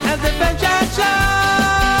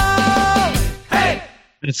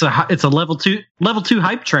It's a level two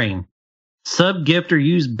hype train. Sub, gift, or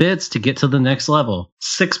use bits to get to the next level.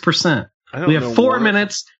 6%. We have 4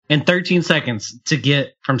 minutes and 13 seconds to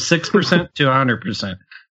get from 6% to 100%.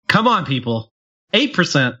 Come on, people.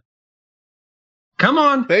 8%. Come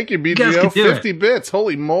on. Thank you, BGO. 50 bits.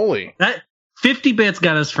 Holy moly. That 50 bits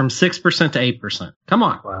got us from 6% to 8%. Come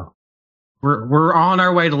on. Wow. We're on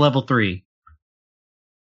our way to level 3.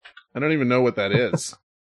 I don't even know what that is.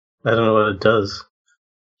 I don't know what it does.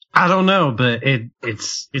 I don't know, but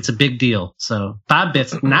it's a big deal. So 5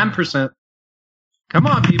 bits, 9%. Come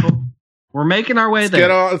on, people. We're making our way there.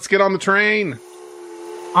 Let's get on the train.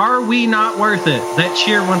 Are we not worth it? That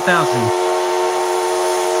cheer 1000.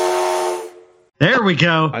 There we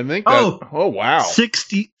go. I think that, oh wow.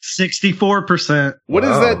 64%. What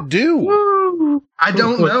does that do? Woo. I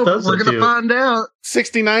don't know. We're going to find out.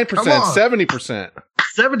 69%, 70%.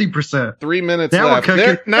 70%. 3 minutes now left.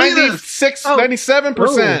 There, 96,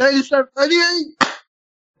 97%.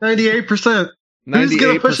 98%. Who's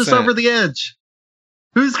going to push us over the edge?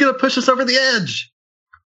 Who's going to push us over the edge?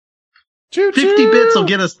 Choo-choo. 50 bits will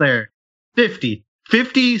get us there. 50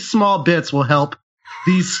 small bits will help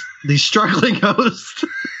these struggling hosts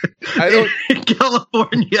in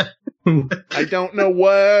California. I don't know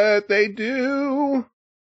what they do.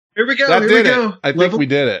 Here we go. That Here did we go. It. I think we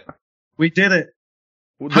did it. We did it.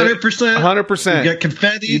 100%. 100%. We got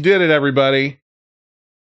confetti. You did it, everybody.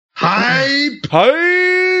 Hype.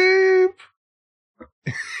 Hype.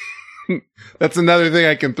 That's another thing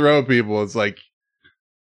I can throw at people. It's like,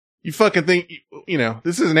 you fucking think,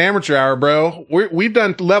 this is an amateur hour, bro. We've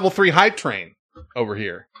done level 3 hype train over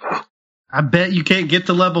here. I bet you can't get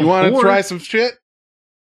to level 4. You want to try some shit?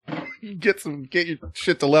 Get your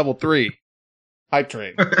shit to level 3 hype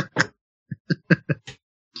train.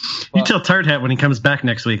 You tell Turd Hat when he comes back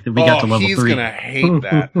next week that we got to level 3. He's going to hate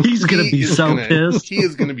that. He's going to be so pissed. He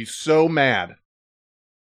is going to be so mad.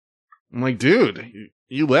 I'm like, dude,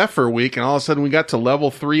 you left for a week and all of a sudden we got to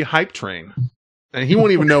level 3 hype train. And he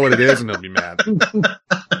won't even know what it is and he'll be mad.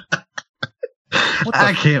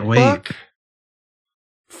 I can't wait.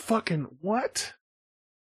 Fucking what?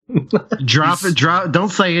 Drop it. Don't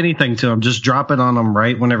say anything to him. Just drop it on him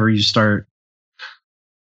right whenever you start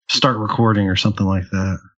recording or something like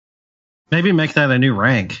that. Maybe make that a new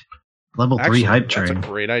rank. Level 3 hype train. That's a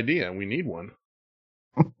great idea. We need one.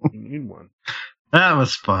 We need one. That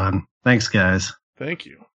was fun. Thanks, guys. Thank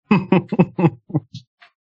you.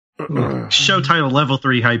 Show title level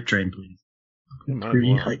 3 hype train, please.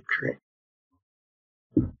 3 hype train.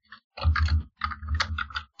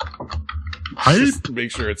 Hype? Just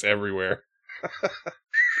make sure it's everywhere.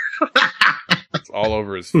 It's all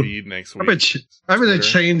over his feed next week. I'm going to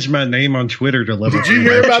change my name on Twitter to level 3. Did you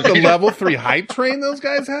hear about the level 3 hype train those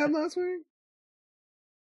guys had last week?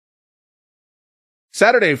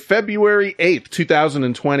 Saturday, February 8th,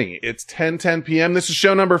 2020. It's 10:10 p.m. This is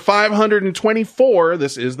show number 524.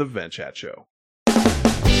 This is the Vent Chat Show.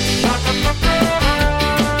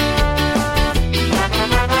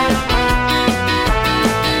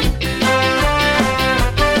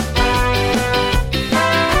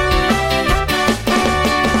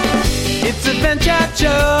 It's a Vent Chat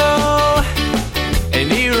Show, and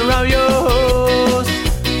here are your hosts.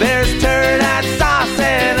 There's Turd Hat Sauce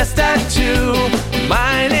and a statue.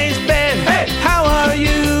 My name's Ben. Hey, how are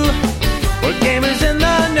you? We're gamers in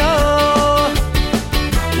the know.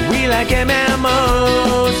 We like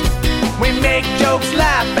MMOs. We make jokes,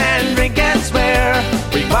 laugh, and drink and swear.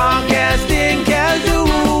 We podcasting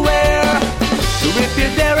casual wear. So if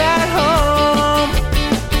you're there at home,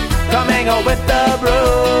 come hang out with the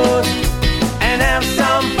bros and have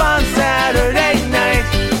some fun Saturday night.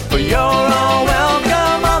 For you're all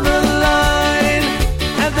welcome on the line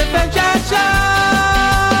at the Vent Chat Show.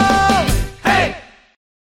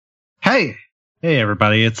 Hey,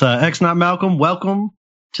 everybody! It's X Not Malcolm. Welcome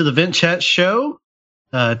to the Vent Chat Show.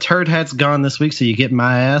 Turd Hat's gone this week, so you get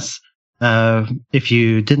my ass. If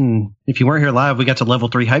you weren't here live, we got to level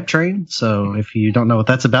 3 hype train. So if you don't know what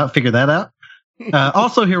that's about, figure that out.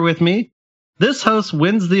 Also here with me, this host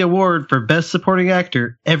wins the award for Best Supporting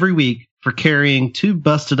Actor every week for carrying 2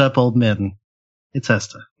 busted up old men. It's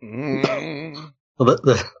Hesta. Well,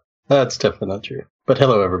 that's definitely not true. But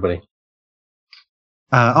hello, everybody.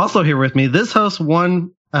 Also here with me, this host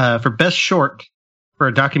won for Best Short for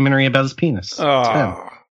a documentary about his penis. Oh,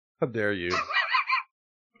 how dare you.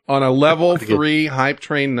 On a level 3 hype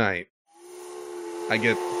train night, I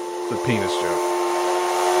get the penis joke.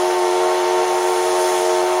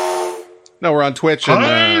 No, we're on Twitch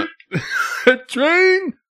and Hype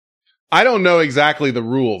Train. I don't know exactly the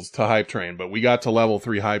rules to Hype Train, but we got to level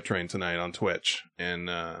 3 Hype Train tonight on Twitch, and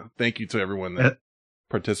thank you to everyone that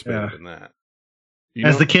participated in that.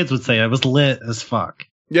 As the kids would say, I was lit as fuck.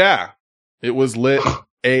 Yeah. It was lit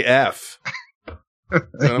AF. You know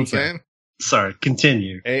what I'm saying? Sorry,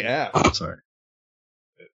 continue. AF. Sorry.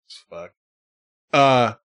 It's fuck.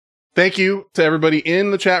 Thank you to everybody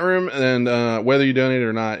in the chat room, and whether you donated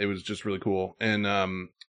or not, it was just really cool. And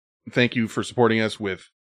thank you for supporting us with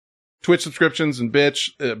Twitch subscriptions and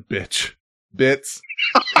bits. Dude,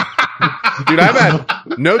 I've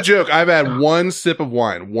had, no joke, I've had one sip of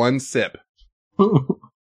wine. One sip. God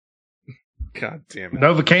damn it.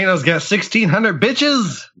 Novocaino's got 1,600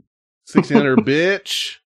 bitches. 1,600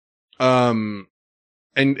 bitch. And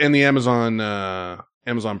the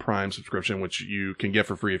Amazon Prime subscription, which you can get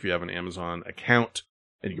for free if you have an Amazon account,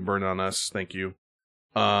 and you can burn it on us. Thank you.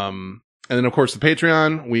 And then of course the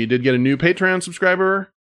Patreon. We did get a new Patreon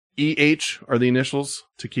subscriber. EH are the initials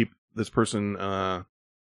to keep this person,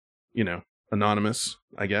 anonymous,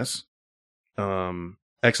 I guess.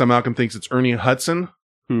 XI Malcolm thinks it's Ernie Hudson,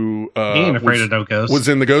 who He ain't afraid of no ghosts. was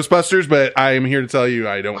in the Ghostbusters, but I am here to tell you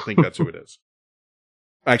I don't think that's who it is.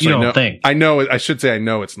 Actually, You don't think? I know it. I should say I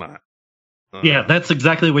know it's not. Yeah, that's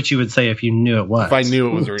exactly what you would say if you knew it was. If I knew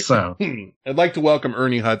it was Ernie. So, I'd like to welcome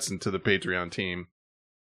Ernie Hudson to the Patreon team.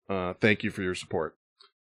 Thank you for your support.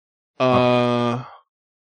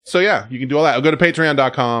 So yeah, you can do all that. I'll go to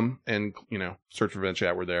patreon.com and, search for Vent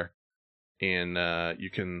Chat. We're there. And, you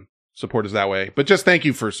can support us that way. But just thank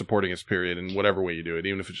you for supporting us, period, in whatever way you do it.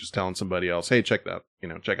 Even if it's just telling somebody else, hey, check out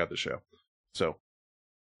the show. So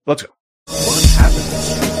let's go. What happened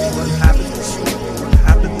this week? What happened this week? What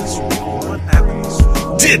happened this week? What happened this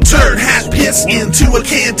week? Did Turd Hat piss into a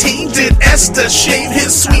canteen? Did Esther shave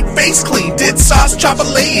his sweet face clean? Did Sauce chop a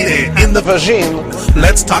lady in the vagine?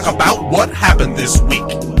 Let's talk about what happened this week.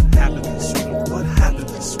 What happened this week? What happened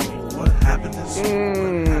this week? What happened this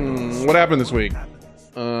week? What happened this week?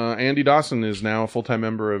 Andy Dawson is now a full-time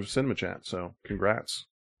member of Cinema Chat, so congrats.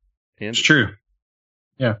 Andy. it's true.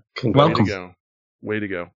 Yeah. Way Welcome. to go. Way to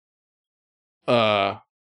go.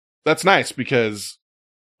 That's nice because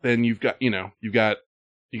then you've got the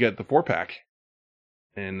 4-pack,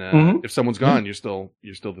 and if someone's gone, you're still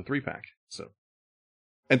the 3-pack. So,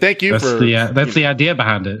 and thank you That's for the idea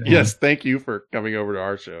behind it. Yes, thank you for coming over to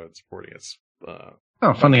our show and supporting us.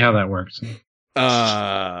 Oh, funny how that works.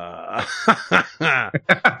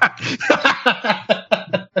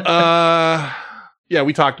 Yeah,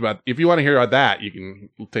 we talked about, if you want to hear about that, you can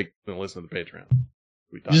take a listen to the Patreon.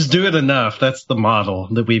 Just do it enough. That's the model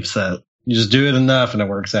that we've set. You just do it enough and it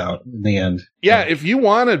works out in the end. Yeah, if you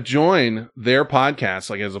want to join their podcast,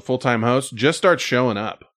 like as a full-time host, just start showing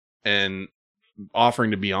up and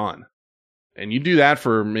offering to be on. And you do that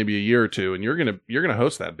for maybe a year or two, and you're gonna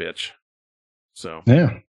host that bitch. So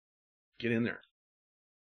Yeah. get in there.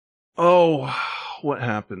 Oh, what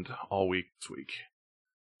happened all week this week?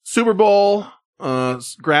 Super Bowl.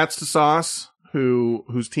 Grats to Sauce,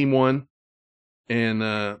 whose team won,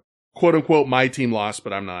 and quote unquote my team lost,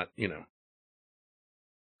 but I'm not.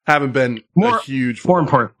 Haven't been a huge. More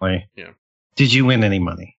importantly, Yeah. Did you win any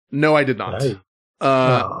money? No, I did not. Right.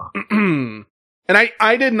 And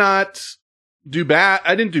I did not do bad.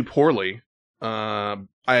 I didn't do poorly.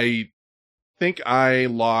 I think I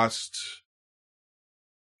lost.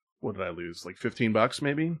 What did I lose? Like $15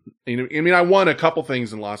 maybe? I won a couple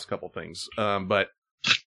things and lost a couple things. But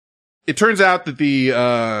it turns out that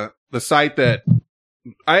the site that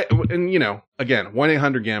again,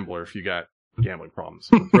 1-800-GAMBLER if you got gambling problems.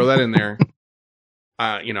 Throw that in there.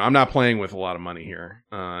 I'm not playing with a lot of money here.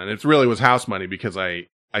 And it really was house money because I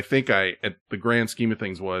think at the grand scheme of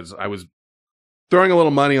things I was throwing a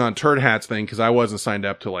little money on Turd Hat's thing because I wasn't signed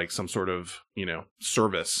up to like some sort of,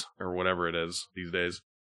 service or whatever it is these days.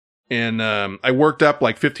 And, I worked up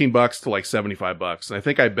like $15 to like $75. And I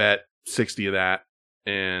think I bet 60 of that.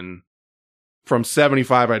 And from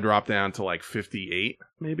 75, I dropped down to like 58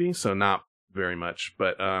 maybe. So not very much,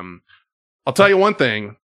 but, I'll tell you one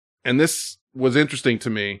thing, and this was interesting to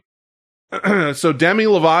me. So Demi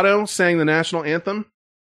Lovato sang the national anthem.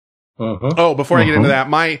 Uh-huh. Oh, before I get into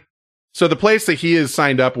that, so the place that he is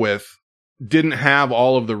signed up with didn't have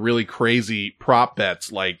all of the really crazy prop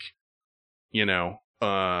bets like,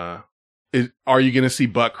 are you going to see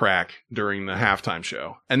butt crack during the halftime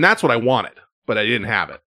show? And that's what I wanted, but I didn't have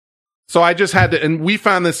it. So I just had to, and I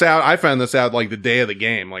found this out like the day of the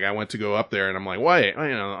game. Like I went to go up there and I'm like, wait,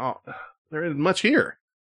 there isn't much here.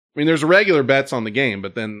 I mean, there's regular bets on the game,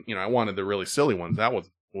 but then, I wanted the really silly ones. That was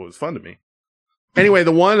what was fun to me. Anyway,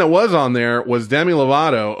 the one that was on there was Demi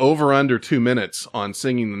Lovato over under 2 minutes on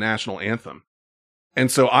singing the national anthem. And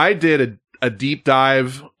so I did a deep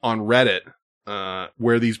dive on Reddit,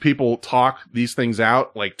 where these people talk these things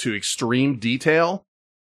out like to extreme detail.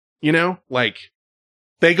 You know, like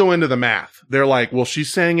they go into the math. They're like, well, she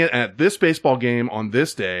sang it at this baseball game on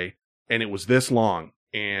this day and it was this long.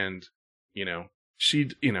 And, you know,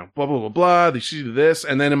 she, you know, blah, blah, blah, blah. She did this.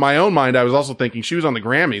 And then in my own mind, I was also thinking she was on the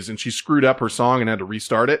Grammys and she screwed up her song and had to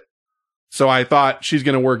restart it. So I thought she's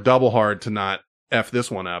going to work double hard to not F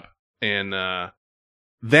this one up. And,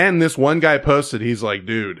 then this one guy posted, he's like,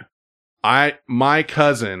 dude, my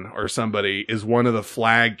cousin or somebody is one of the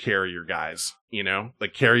flag carrier guys, you know,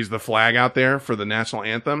 that carries the flag out there for the national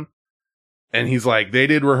anthem. And he's like, they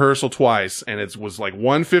did rehearsal twice and it was like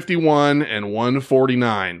 151 and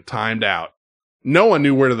 149 timed out. No one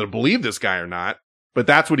knew whether to believe this guy or not, but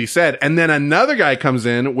that's what he said. And then another guy comes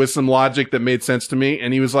in with some logic that made sense to me.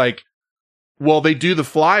 And he was like, well, they do the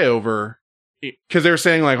flyover because they were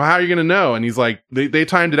saying like, well, how are you going to know? And he's like, they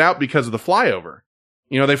timed it out because of the flyover.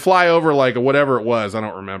 You know, they fly over like whatever it was. I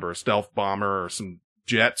don't remember, a stealth bomber or some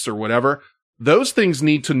jets or whatever. Those things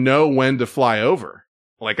need to know when to fly over,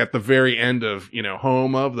 like at the very end of, you know,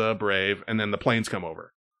 home of the brave. And then the planes come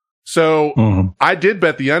over. So I did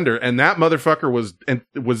bet the under and that motherfucker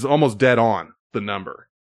was almost dead on the number.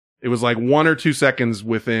 It was like 1 or 2 seconds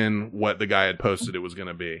within what the guy had posted it was going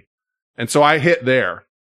to be. And so I hit there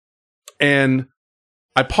and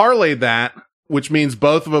I parlayed that, which means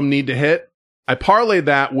both of them need to hit. I parlayed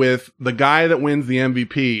that with the guy that wins the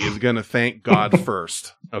MVP is going to thank God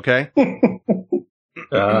first. Okay.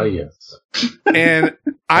 Yes. And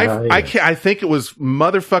I think it was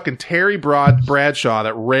motherfucking Terry Bradshaw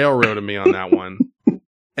that railroaded me on that one.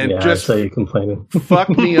 And just I saw you complaining.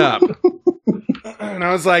 Fucked me up. And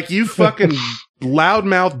I was like, you fucking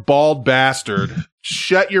loudmouth bald bastard.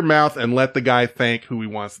 Shut your mouth and let the guy thank who he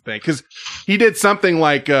wants to thank. Cause he did something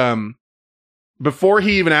like, before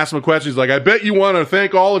he even asked him a question, he's like, I bet you want to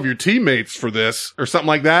thank all of your teammates for this or something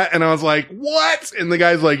like that. And I was like, what? And the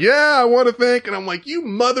guy's like, yeah, I want to thank. And I'm like, you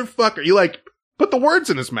motherfucker. You like put the words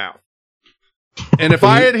in his mouth. And if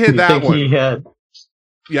I had hit that one.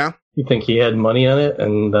 Yeah. You think he had money on it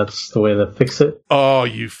and that's the way to fix it? Oh,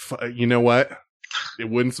 you know what? It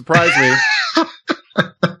wouldn't surprise me.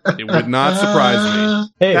 It would not surprise me.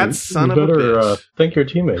 Hey, that son of a bitch. Thank your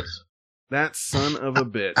teammates. That son of a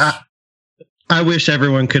bitch. I wish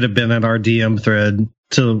everyone could have been at our DM thread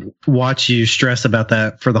to watch you stress about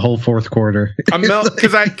that for the whole fourth quarter.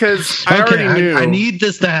 Because I already knew. I need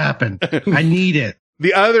this to happen. I need it.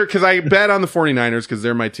 The other, because I bet on the 49ers because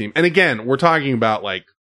they're my team. And again, we're talking about like,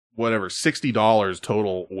 whatever, $60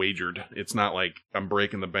 total wagered. It's not like I'm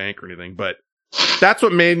breaking the bank or anything, but that's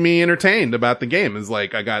what made me entertained about the game is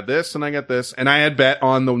like, I got this and I got this. And I had bet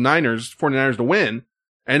on the 49ers to win.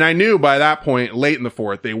 And I knew by that point, late in the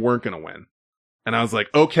fourth, they weren't going to win. And I was like,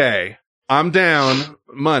 okay, I'm down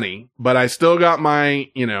money, but I still got my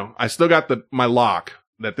lock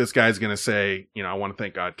that this guy's going to say, you know, I want to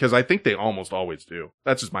thank God. Cause I think they almost always do.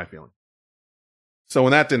 That's just my feeling. So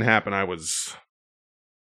when that didn't happen, I was,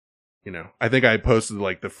 you know, I think I posted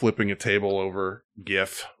like the flipping a table over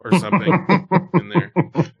GIF or something in there.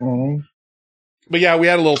 But yeah, we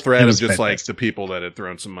had a little thread of just fantastic. Like the people that had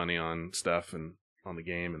thrown some money on stuff and on the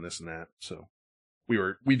game and this and that. So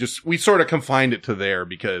we sort of confined it to there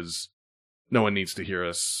because no one needs to hear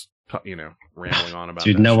us, you know, rambling on about.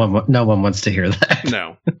 Dude, no one wants to hear that.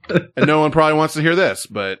 No, and no one probably wants to hear this,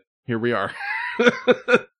 but here we are.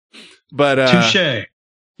 But touche.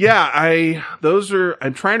 Yeah,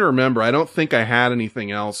 I'm trying to remember. I don't think I had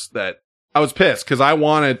anything else that I was pissed because I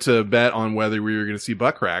wanted to bet on whether we were going to see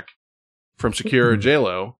butt crack from Shakira or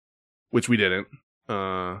J-Lo, which we didn't,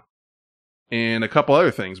 and a couple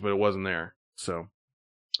other things, but it wasn't there. So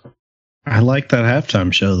I like that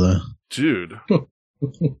halftime show though. Dude.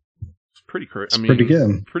 It's pretty crazy. Pretty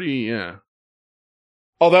good. Yeah.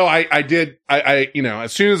 Although I did, you know,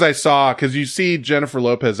 as soon as I saw, cause you see Jennifer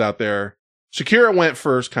Lopez out there, Shakira went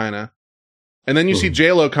first kinda, and then you see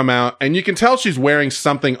J-Lo come out and you can tell she's wearing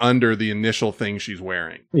something under the initial thing she's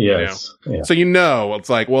wearing. Yes. You know? Yeah. So you know, it's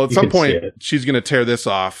like, well, at some point she's going to tear this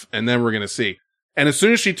off and then we're going to see. And as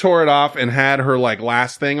soon as she tore it off and had her like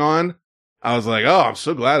last thing on, I was like, oh, I'm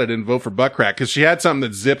so glad I didn't vote for butt crack because she had something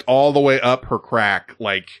that zipped all the way up her crack.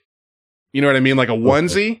 Like, you know what I mean? Like a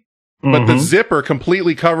onesie, but the zipper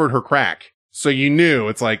completely covered her crack. So you knew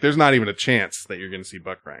it's like, there's not even a chance that you're going to see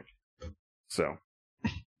butt crack. So,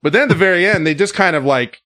 but then at the very end, they just kind of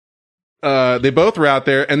like, they both were out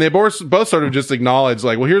there and they both sort of just acknowledged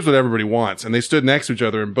like, well, here's what everybody wants. And they stood next to each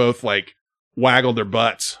other and both like waggled their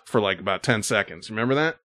butts for like about 10 seconds. Remember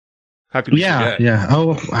that? How could you forget? Yeah.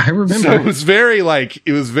 Oh, I remember. So it was very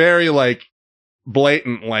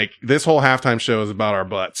blatant. Like this whole halftime show is about our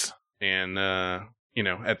butts. And, you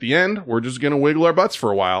know, at the end, we're just going to wiggle our butts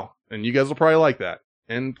for a while and you guys will probably like that.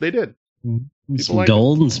 And they did. Some like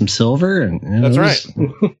gold and some silver. And That's right.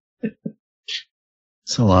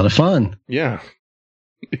 It's a lot of fun. Yeah.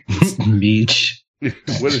 Beach.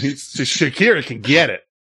 Shakira can get it.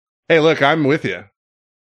 Hey, look, I'm with you.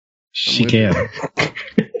 She can.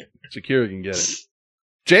 Shakira can get it.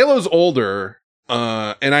 J-Lo's older,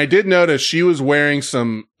 and I did notice she was wearing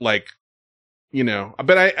some, like, you know,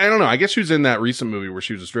 but I don't know. I guess she was in that recent movie where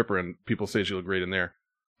she was a stripper, and people say she looked great in there.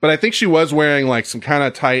 But I think she was wearing, like, some kind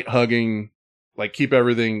of tight, hugging, like, keep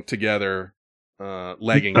everything together,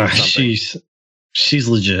 leggings or something. She's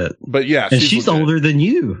legit. But yeah, and she's legit. older than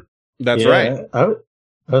you. That's right. I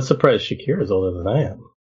was surprised Shakira's older than I am.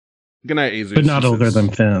 Good night, Azus. But not older than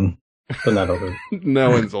Finn. But not older. No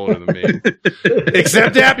one's older than me.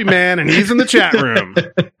 Except Dappy Man, and he's in the chat room.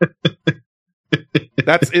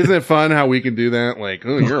 Isn't it fun how we can do that? Like,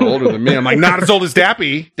 oh, you're older than me. I'm like, not as old as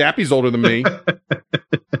Dappy. Dappy's older than me.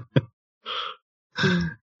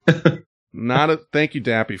 Thank you,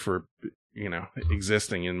 Dappy, for, you know,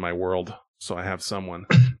 existing in my world. So I have someone.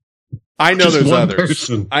 I know there's others.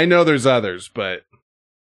 Person. I know there's others, but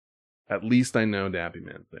at least I know Dappy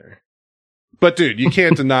Man's there. But dude, you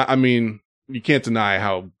can't deny. I mean, you can't deny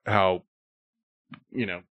how you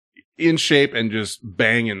know, in shape and just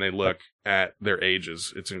banging they look at their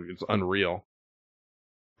ages. It's unreal.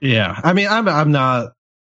 Yeah, I mean, I'm not.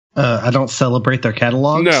 I don't celebrate their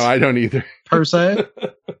catalogs. No, I don't either, per se.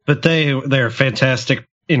 But they're fantastic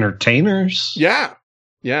entertainers. Yeah,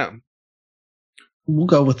 yeah. We'll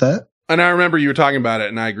go with that. And I remember you were talking about it,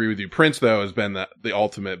 and I agree with you. Prince, though, has been the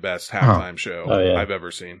ultimate best halftime show I've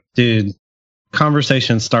ever seen. Dude,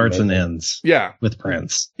 conversation starts and ends. Yeah. With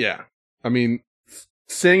Prince. Yeah. I mean,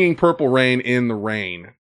 singing Purple Rain in the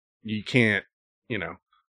rain, you can't, you know.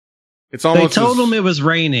 It's almost. They told him it was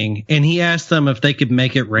raining, and he asked them if they could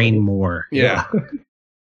make it rain more. Yeah.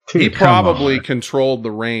 Dude, he probably controlled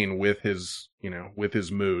the rain with his, you know, with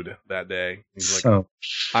his mood that day. He's like,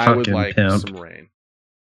 I would like some rain.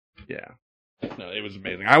 Yeah. No, it was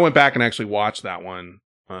amazing. I went back and actually watched that one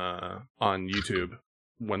on YouTube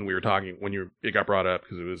when we were talking, it got brought up,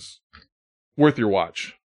 because it was worth your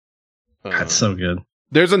watch. That's so good.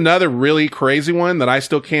 There's another really crazy one that I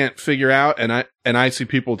still can't figure out, and I see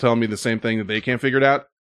people telling me the same thing, that they can't figure it out.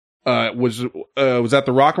 Was at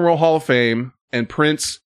the Rock and Roll Hall of Fame, and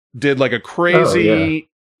Prince did like a crazy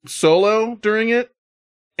solo during it.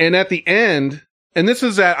 And at the end, and this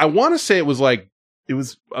is I want to say it was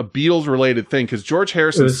a Beatles related thing, because George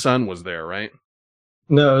Harrison's son was there, right?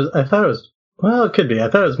 No, I thought it was, well, it could be. I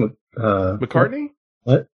thought it was McCartney?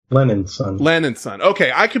 Lennon's son. Lennon's son.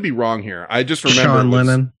 Okay, I could be wrong here. I just remember Sean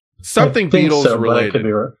Lennon. Something Beatles related. I could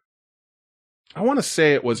be wrong. I want to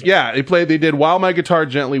say it was, they did While My Guitar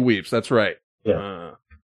Gently Weeps. That's right. Yeah.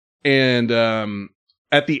 And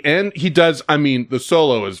at the end, he does, I mean, the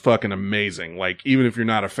solo is fucking amazing. Like, even if you're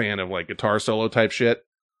not a fan of like guitar solo type shit,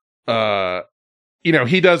 you know,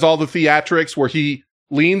 he does all the theatrics where he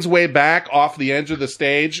leans way back off the edge of the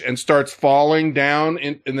stage and starts falling down,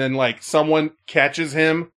 and then like someone catches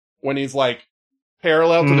him when he's like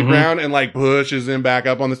parallel to the ground and like pushes him back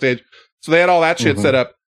up on the stage. So they had all that shit set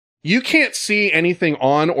up. You can't see anything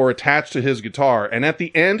on or attached to his guitar. And at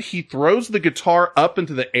the end, he throws the guitar up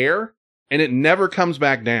into the air and it never comes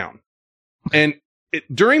back down. And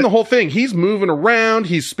during the whole thing, he's moving around,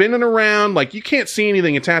 he's spinning around, like you can't see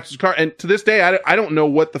anything attached to his guitar. And to this day, I don't know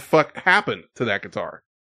what the fuck happened to that guitar.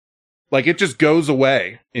 Like, it just goes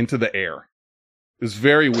away into the air. It's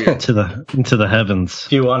very weird. into the heavens.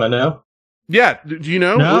 Do you want to know? Yeah. Do you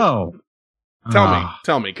know? No.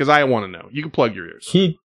 Tell me, because I want to know. You can plug your ears.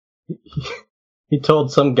 He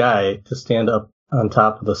told some guy to stand up on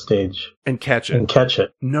top of the stage and catch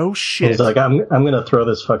it. No shit. And he's like, I'm going to throw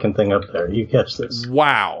this fucking thing up there. You catch this.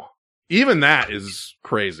 Wow. Even that is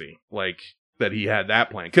crazy. Like, that he had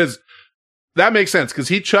that plan. Because that makes sense, because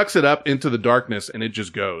he chucks it up into the darkness and it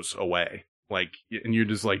just goes away. Like, and you're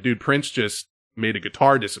just like, dude, Prince just made a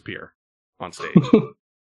guitar disappear on stage.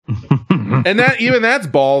 And that's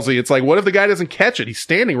ballsy. It's like, what if the guy doesn't catch it? He's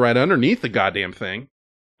standing right underneath the goddamn thing.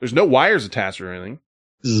 There's no wires attached or anything.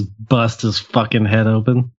 Just bust his fucking head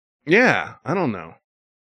open. Yeah, I don't know.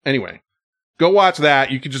 Anyway, go watch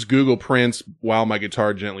that. You can just Google Prince While My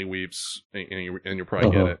Guitar Gently Weeps, and you'll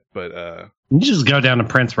probably get it. But you just go down a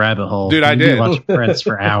Prince rabbit hole. Dude, I did. Watch Prince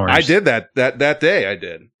for hours. I did that day. I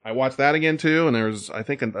did. I watched that again too, and there was, I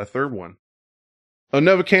think, a third one. Oh,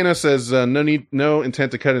 Novacano says, no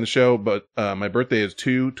intent to cut in the show, but my birthday is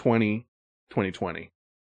 2/20/2020.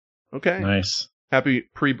 Okay. Nice. Happy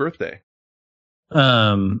pre-birthday.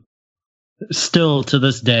 Still to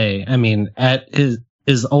this day, I mean, at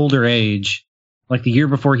his older age, like the year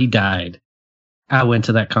before he died, I went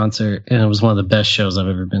to that concert, and it was one of the best shows I've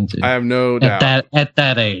ever been to. I have no doubt. At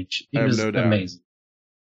that age, it I have was no doubt. amazing.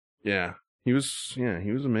 Yeah, he was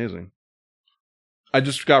amazing. I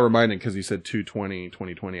just got reminded because he said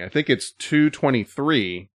 2/20/2020. I think it's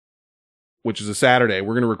 2/23, which is a Saturday.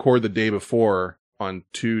 We're going to record the day before on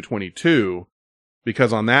 2/22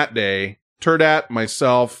 because on that day, Turdat,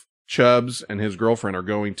 myself, Chubbs, and his girlfriend are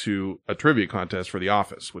going to a trivia contest for The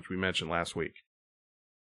Office, which we mentioned last week.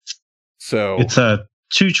 So It's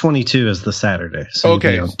 2/22 is the Saturday. So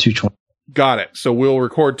Okay. on 2/20. got it. So we'll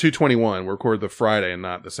record 2/21. We'll record the Friday and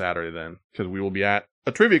not the Saturday then, because we will be at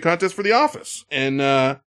a trivia contest for The Office. And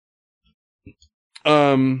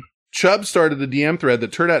Chubb started the DM thread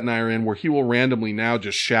that Turdat and I are in, where he will randomly now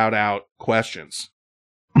just shout out questions.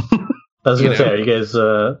 I was going You to say, know. are you guys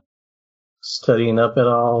studying up at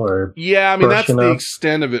all? Or Yeah, I mean, that's Brushing the up.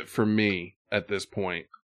 extent of it for me at this point.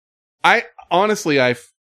 I honestly, I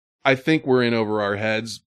think we're in over our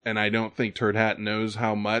heads, and I don't think Turd Hat knows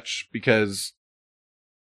how much, because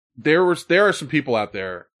there are some people out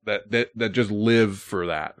there that just live for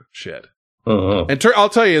that shit. Mhm. And I'll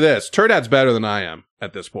tell you this, Turd Hat's better than I am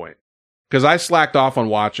at this point, because I slacked off on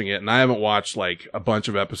watching it, and I haven't watched like a bunch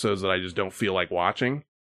of episodes that I just don't feel like watching.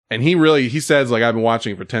 And he says like I've been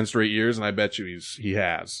watching it for 10 straight years, and I bet you he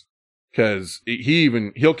has, because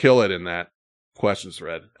he'll kill it in that questions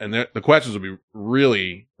thread, and the questions will be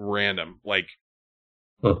really random. Like,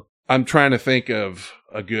 I'm trying to think of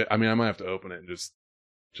a good. I mean, I might have to open it and just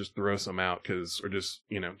throw some out, or just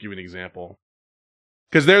give you an example,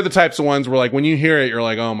 because they're the types of ones where like when you hear it, you're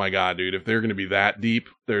like, oh my god, dude, if they're gonna be that deep,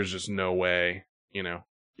 there's just no way. Yeah,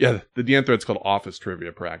 the DM thread's called Office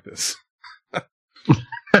Trivia Practice.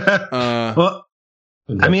 Well,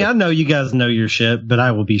 I mean, I know you guys know your shit, but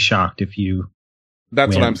I will be shocked if you.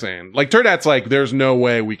 That's win. what I'm saying. Like Turdat's like, there's no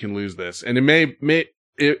way we can lose this, and it may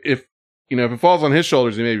if it falls on his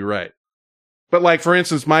shoulders, he may be right. But like for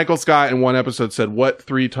instance, Michael Scott in one episode said,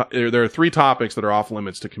 there are 3 topics that are off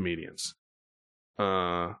limits to comedians,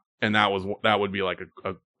 and that would be like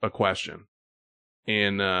a question,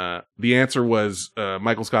 and the answer was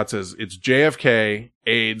Michael Scott says it's JFK,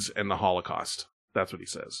 AIDS, and the Holocaust. That's what he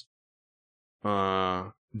says.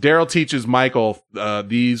 Daryl teaches Michael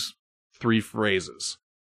these 3 phrases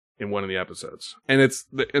in one of the episodes, and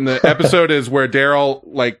the episode is where Daryl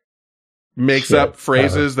like makes up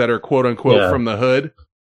phrases that are quote unquote from the hood.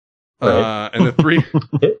 Right. And the 3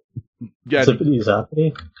 yeah, Zippity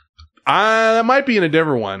Zoppity? that might be in a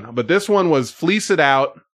different one, but this one was Fleece It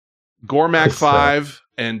Out, Gormac 5,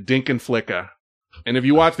 and Dink and Flicka. And if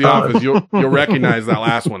you watch The Office, you'll recognize that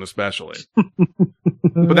last one especially.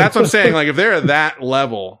 But that's what I'm saying. Like if they're at that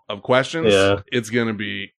level of questions, it's gonna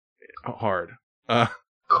be hard.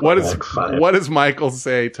 What does Michael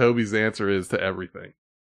say Toby's answer is to everything?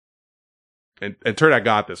 And Turdat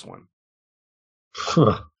got this one.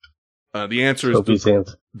 The answer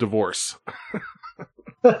is divorce.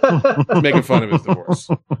 Making fun of his divorce.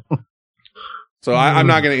 So I'm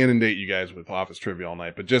not going to inundate you guys with Office trivia all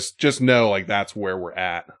night, but just know like that's where we're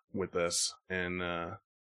at with this, and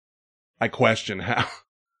I question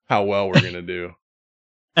how well we're going to do.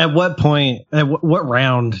 At what point? What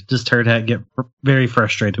round does Turd Hat get very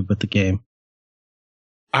frustrated with the game?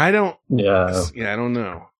 I don't. Yeah, I don't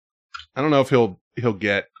know. I don't know if he'll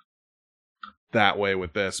get that way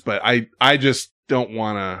with this, but I just don't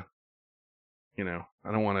want to.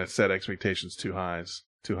 I don't want to set expectations too high.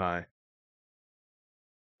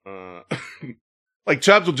 Like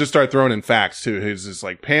Chubbs will just start throwing in facts too. He's just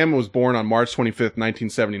like, Pam was born on March 25th,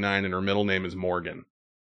 1979, and her middle name is Morgan.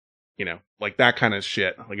 Like that kind of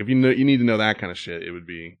shit. Like if you need to know that kind of shit, it would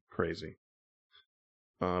be crazy.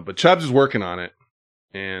 But Chubbs is working on it,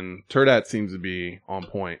 and Turdat seems to be on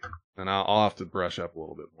point, and I'll have to brush up a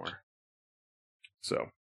little bit more. So,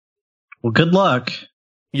 well, good luck.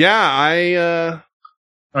 Yeah,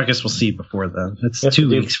 I guess we'll see before then. It's 2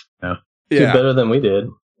 weeks from now. Do better than we did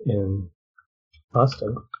in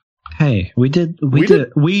Austin. Hey, we did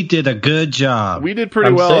a good job. We did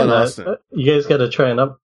pretty well in that. Austin. You guys got to try and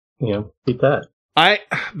beat that.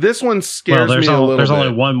 This one scares me a little bit. There's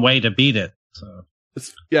only one way to beat it. So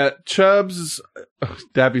Chubbs.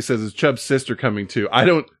 Dappy says is Chubb's sister coming too.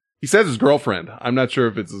 He says his girlfriend. I'm not sure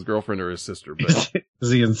if it's his girlfriend or his sister, but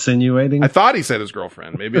is he insinuating? I thought he said his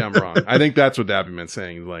girlfriend. Maybe I'm wrong. I think that's what Dappy meant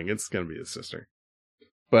saying. He's like, it's gonna be his sister.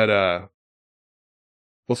 But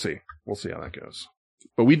we'll see. We'll see how that goes.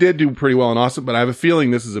 But we did do pretty well in Austin, but I have a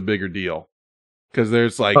feeling this is a bigger deal. Because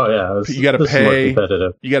there's like, you got to pay.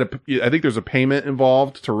 I think there's a payment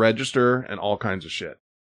involved to register and all kinds of shit.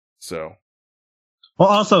 So, well,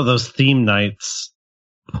 also those theme nights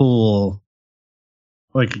pull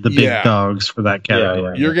like the big Yeah. dogs for that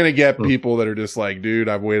category. You're going to get people that are just like, dude,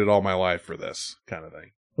 I've waited all my life for this kind of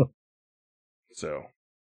thing. So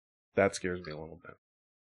that scares me a little bit.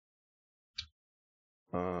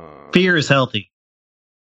 Fear is healthy.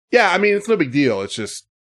 Yeah, I mean, it's no big deal. It's just,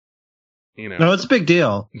 you know. No, it's a big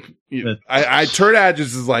deal. Turd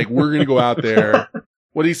just is like, we're going to go out there.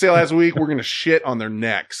 What did he say last week? We're going to shit on their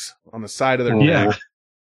necks, on the side of their Yeah. neck.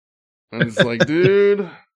 And it's like, dude,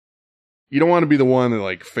 you don't want to be the one that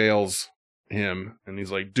like fails him. And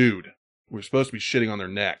he's like, dude, we're supposed to be shitting on their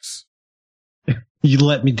necks. You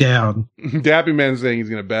let me down. Dappy Man's saying he's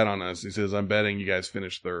going to bet on us. He says, I'm betting you guys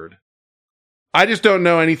finish third. I just don't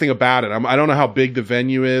know anything about it. I don't know how big the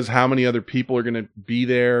venue is, how many other people are going to be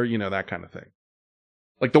there, you know, that kind of thing.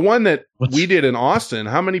 Like the one that we did in Austin,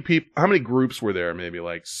 how many groups were there? Maybe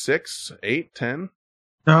like 6, 8, 10?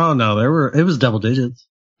 Oh no, it was double digits.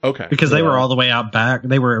 Okay. Because they were all the way out back.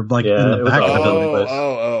 They were like in the back of the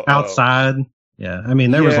building. Outside. Yeah. I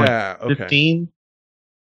mean, there was like 15. Okay.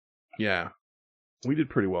 Yeah. We did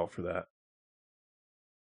pretty well for that.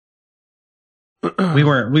 We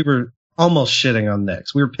were almost shitting on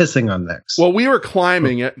necks. We were pissing on necks. Well, we were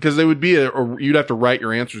climbing it because they would be you'd have to write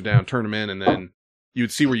your answers down, turn them in, and then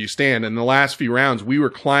you'd see where you stand. And the last few rounds, we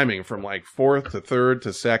were climbing from like 4th to 3rd to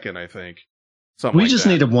 2nd, I think. Something we like just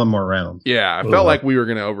that. needed one more round. Yeah, I felt like we were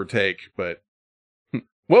going to overtake, but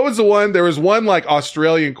what was the one? There was one like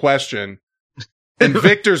Australian question, and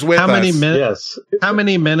Victor's with how us. many minutes? Yes. How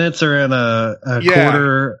many minutes are in a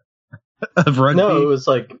quarter of rugby? No, it was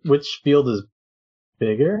like, which field is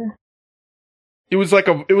bigger? It was like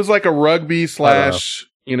a rugby /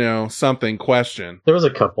 something question. There was a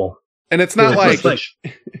couple. And it's not like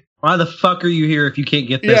why the fuck are you here if you can't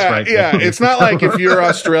get this right? Yeah, it's not like if you're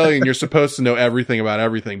Australian, you're supposed to know everything about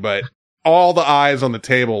everything, but all the eyes on the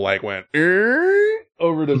table like went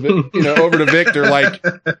over to Victor, like,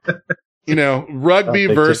 rugby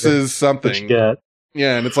versus something. Yeah,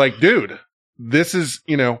 and it's like, dude, this is,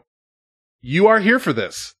 you are here for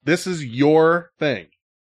this. This is your thing.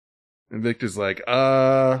 And Victor's like,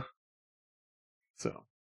 so.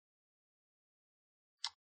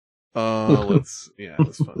 That's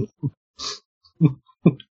fun.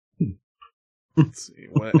 Let's see.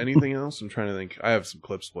 Anything else? I'm trying to think. I have some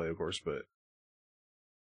clips to play, of course, but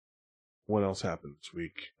what else happened this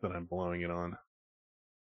week that I'm blowing it on?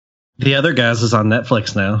 The Other Guys is on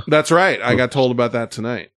Netflix now. That's right. I got told about that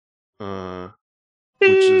tonight. Which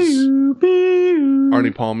is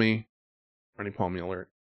Arnie Palmy alert.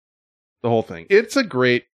 The whole thing. It's a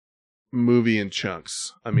great movie in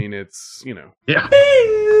chunks. I mean, it's, Yeah.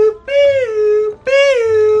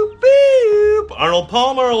 Arnold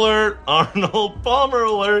Palmer alert! Arnold Palmer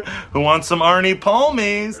alert! Who wants some Arnie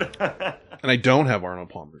Palmies? And I don't have Arnold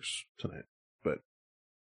Palmer's tonight, but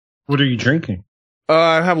what are you drinking?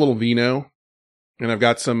 I have a little vino, and I've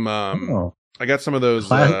got some. I got some of those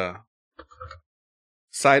cider,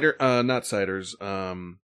 not ciders,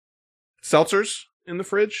 seltzers in the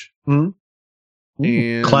fridge. Mm-hmm.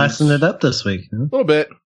 And classing it up this week. Huh? A little bit.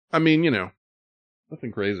 I mean,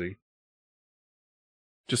 nothing crazy.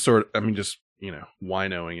 Just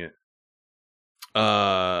winoing it.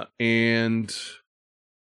 And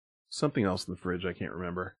something else in the fridge I can't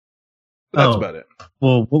remember. But that's about it.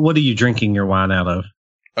 Well, what are you drinking your wine out of?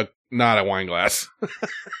 Not a wine glass.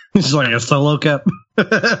 It's like a solo cup.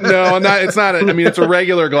 No, not. It's not. It's a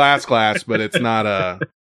regular glass, but it's not a.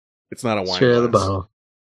 It's not a wine Share glass. the bottle.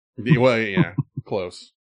 Well, yeah,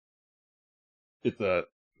 close. It's a.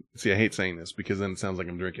 See, I hate saying this because then it sounds like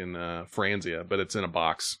I'm drinking Franzia, but it's in a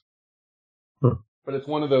box. Huh. But it's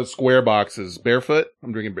one of those square boxes. Barefoot?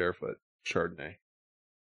 I'm drinking Barefoot Chardonnay.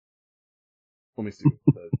 Let me see.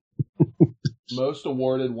 Most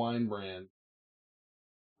awarded wine brand.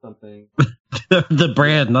 Something. The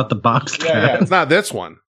brand, not the box. Yeah, it's not this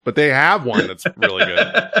one, but they have one that's really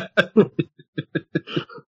good.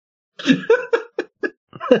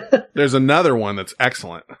 There's another one that's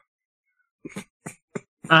excellent.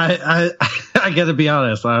 I gotta be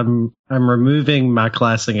honest. I'm removing my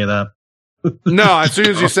classing it up. No, as soon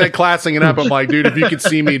as you said classing it up, I'm like, dude, if you could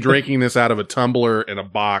see me drinking this out of a tumbler in a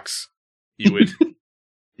box, you would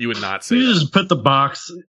not say. You just put the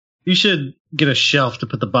box. You should get a shelf to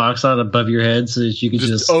put the box on above your head so that you can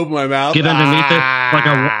just open my mouth, get underneath it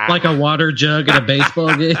like a water jug at a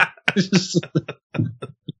baseball game.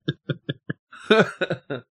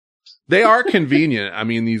 They are convenient. I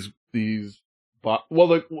mean, these.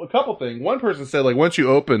 Well, a couple things. One person said, like, once you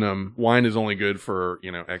open them, wine is only good for,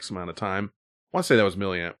 X amount of time. I want to say that was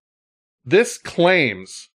Milliamp. This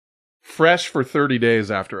claims fresh for 30 days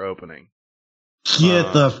after opening.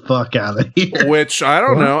 Get the fuck out of here. Which, I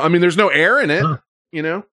don't know. I mean, there's no air in it. you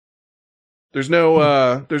know? There's no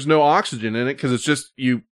oxygen in it because it's just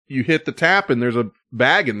you hit the tap and there's a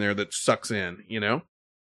bag in there that sucks in, you know?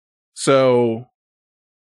 So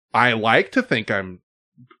I like to think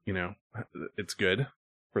it's good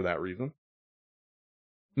for that reason.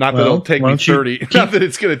 Not that it'll take me 30, not that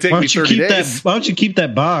it's going to take me 30 days. Why don't you keep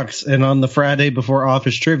that box, and on the Friday before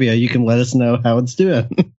office trivia, you can let us know how it's doing.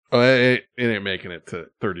 Well, it ain't making it to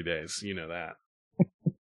 30 days. You know that.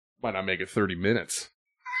 Might not make it 30 minutes.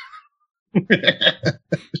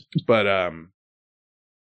 But,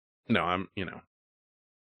 no, I'm,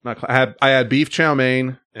 not, I had beef chow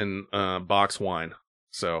mein and, box wine.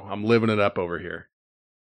 So I'm living it up over here.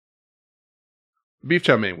 Beef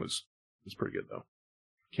chow mein was pretty good though.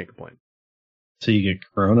 Can't complain. So you get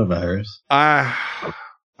coronavirus. I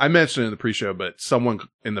mentioned it in the pre-show, but someone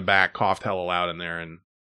in the back coughed hella loud in there, and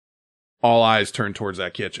all eyes turned towards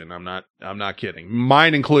that kitchen. I'm not kidding.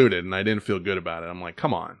 Mine included, and I didn't feel good about it. I'm like,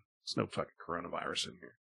 come on. There's no fucking coronavirus in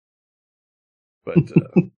here. But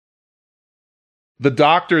the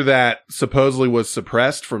doctor that supposedly was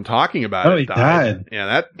suppressed from talking about it died. Yeah,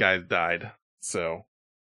 that guy died. So.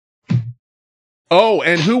 Oh,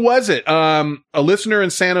 and who was it? A listener in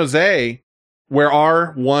San Jose, where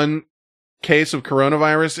our one case of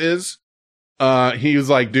coronavirus is. He was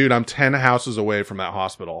like, dude, I'm 10 houses away from that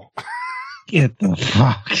hospital. Get the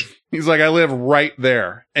fuck. He's like, I live right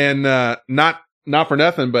there. And, not for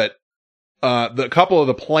nothing, but, the couple of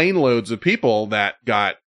the plane loads of people that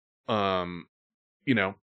got,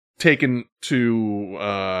 taken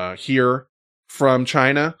to, here from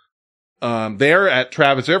China, they're at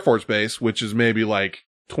Travis Air Force Base, which is maybe like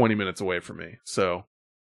 20 minutes away from me. So.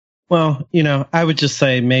 Well, I would just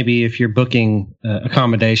say maybe if you're booking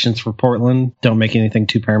accommodations for Portland, don't make anything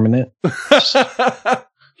too permanent.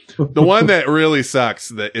 The one that really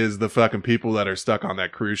sucks is the fucking people that are stuck on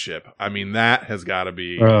that cruise ship. I mean, that has got to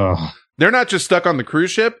be. Ugh. They're not just stuck on the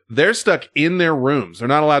cruise ship. They're stuck in their rooms. They're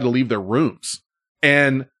not allowed to leave their rooms.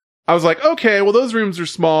 And I was like, okay, well, those rooms are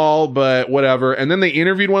small, but whatever. And then they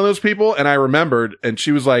interviewed one of those people, and I remembered, and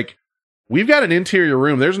she was like, we've got an interior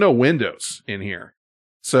room. There's no windows in here.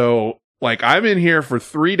 So, like, I'm in here for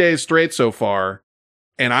 3 days straight so far,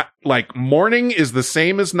 and morning is the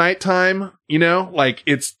same as nighttime, like,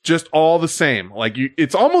 it's just all the same. Like,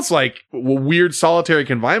 it's almost like a weird solitary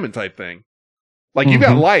confinement type thing. Like, you've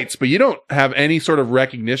got lights, but you don't have any sort of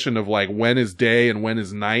recognition of, like, when is day and when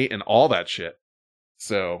is night and all that shit.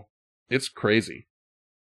 So, it's crazy.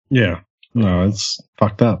 Yeah. No, it's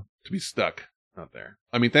fucked up. To be stuck out there.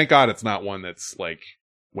 I mean, thank God it's not one that's, like,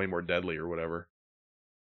 way more deadly or whatever.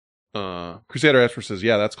 Crusader Esper says,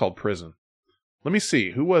 yeah, that's called prison. Let me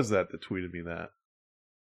see. Who was that tweeted me that?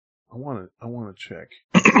 I want to check.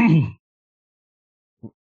 I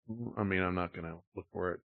mean, I'm not going to look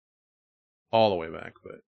for it all the way back,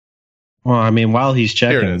 but. Well, I mean, while he's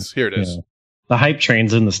checking. Here it is. The hype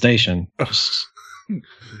train's in the station.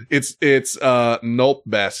 It's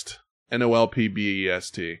Nolpbest.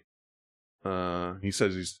 Nolpbest. He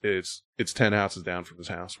says it's 10 houses down from his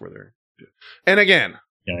house where they're. And again,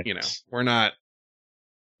 Yikes.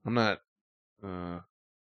 I'm not,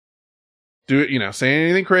 saying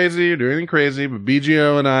anything crazy or doing anything crazy, but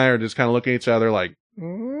BGO and I are just kind of looking at each other like,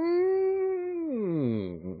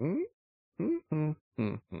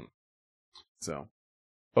 So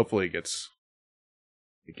hopefully it gets,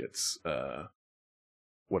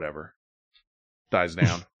 whatever, dies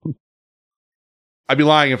down. I'd be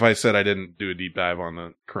lying if I said I didn't do a deep dive on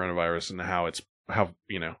the coronavirus and how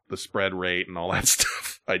the spread rate and all that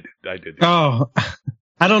stuff. I did. Oh,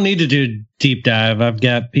 I don't need to do deep dive. I've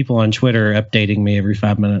got people on Twitter updating me every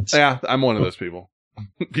 5 minutes. Yeah, I'm one of those people.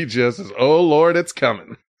 BGS says, oh Lord, it's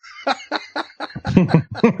coming.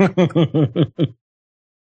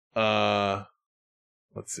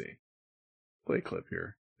 Let's see. Play a clip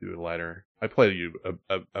here. Do it lighter. I played you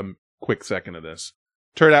a quick second of this.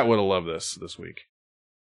 Turdat would have loved this week.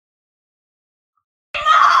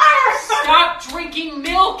 Stop drinking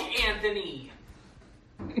milk, Anthony!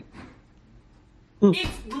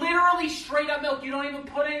 It's literally straight up milk. You don't even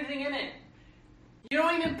put anything in it.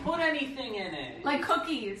 Like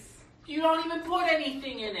cookies. You don't even put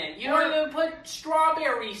anything in it. You don't even put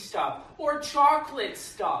strawberry stuff or chocolate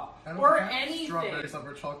stuff or anything. Strawberry stuff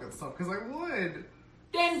or chocolate stuff because I would.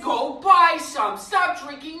 Then go buy some. Stop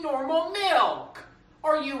drinking normal milk.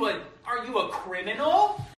 Are you a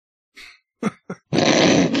criminal?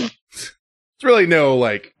 There's really no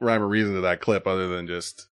rhyme or reason to that clip other than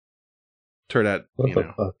just Turdat,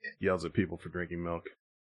 yells at people for drinking milk.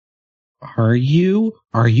 Are you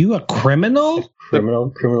a criminal?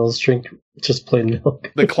 Criminals drink just plain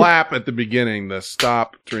milk. The clap at the beginning, the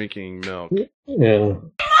stop drinking milk. Yeah.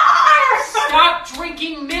 Stop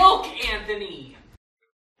drinking milk, Anthony!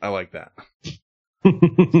 I like that.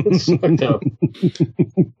 Fucked up.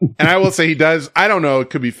 And I will say he does, I don't know, it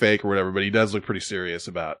could be fake or whatever, but he does look pretty serious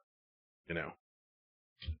about,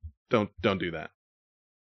 don't do that.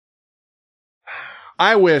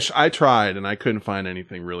 I wish I tried and I couldn't find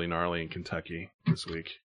anything really gnarly in Kentucky this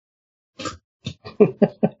week.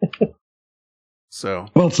 So.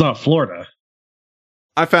 Well, it's not Florida.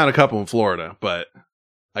 I found a couple in Florida, but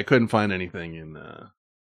I couldn't find anything in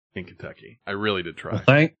Kentucky. I really did try.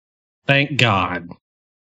 Well, thank God.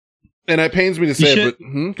 And it pains me to say it,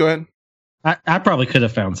 but go ahead. I probably could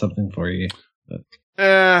have found something for you. But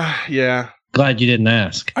yeah. Glad you didn't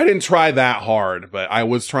ask. I didn't try that hard, but I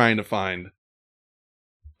was trying to find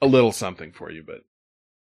a little something for you, but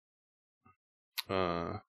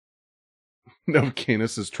Novocaina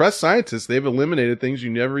says, trust scientists, they've eliminated things you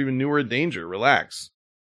never even knew were a danger. Relax.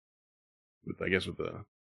 With the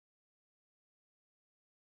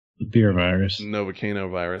beer virus. Novocaina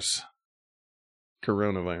virus.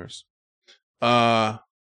 Coronavirus. I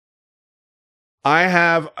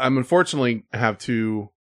unfortunately have two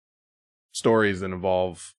stories that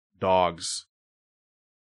involve dogs.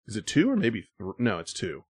 Is it two or maybe no, it's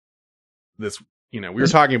two. We were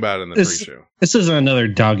talking about it in the pre-show. This isn't another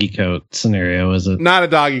doggy coat scenario, is it? Not a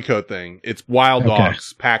doggy coat thing. It's wild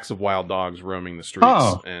dogs, packs of wild dogs roaming the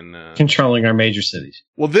streets and controlling our major cities.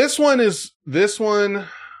 Well, this one,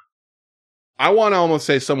 I want to almost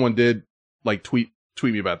say someone did tweet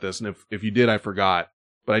me about this, and if you did, I forgot,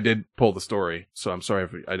 but I did pull the story, so I'm sorry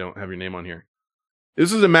if I don't have your name on here.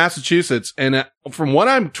 This is in Massachusetts, and from what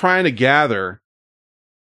I'm trying to gather,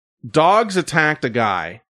 dogs attacked a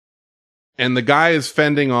guy. And the guy is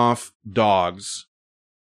fending off dogs.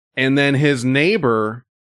 And then his neighbor,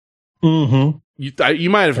 mm-hmm. you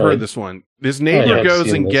might have heard this one. His neighbor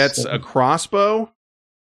goes and gets a crossbow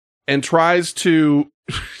and tries to,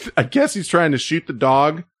 I guess he's trying to shoot the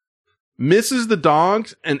dog, misses the dog,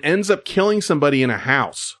 and ends up killing somebody in a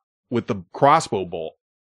house with the crossbow bolt.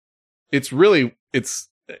 You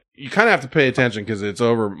kind of have to pay attention because it's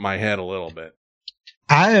over my head a little bit.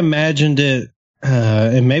 I imagined it.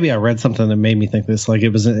 And maybe I read something that made me think this, like it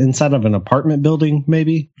was inside of an apartment building,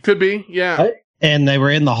 maybe. Could be, yeah. And they were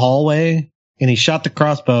in the hallway, and he shot the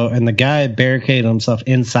crossbow, and the guy barricaded himself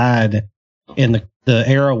inside, and the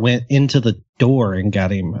arrow went into the door and got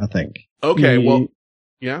him, I think. Okay, well,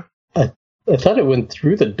 yeah. I thought it went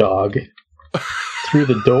through the dog, through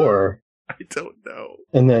the door. I don't know.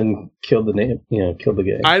 And then killed the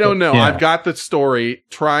guy. I don't know. Yeah. I've got the story.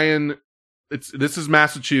 This is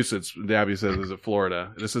Massachusetts. Dabby says, is it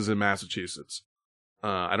Florida? This is in Massachusetts.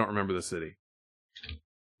 I don't remember the city.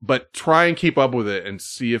 But try and keep up with it and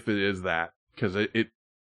see if it is that. Because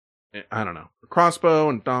I don't know. A crossbow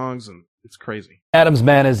and dogs, and it's crazy. Adams'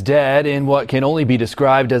 man is dead in what can only be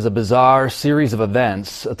described as a bizarre series of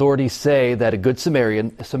events. Authorities say that a Good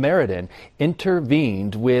Samaritan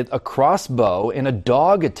intervened with a crossbow in a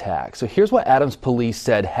dog attack. So here's what Adams police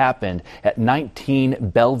said happened at 19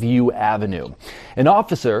 Bellevue Avenue. An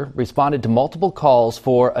officer responded to multiple calls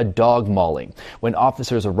for a dog mauling. When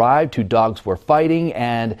officers arrived, two dogs were fighting,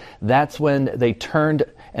 and that's when they turned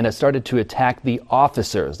and started to attack the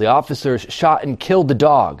officers. The officers shot and killed the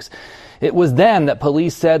dogs. It was then that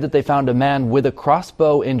police said that they found a man with a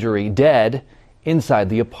crossbow injury dead inside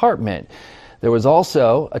the apartment. There was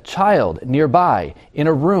also a child nearby in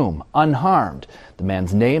a room, unharmed. The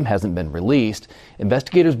man's name hasn't been released.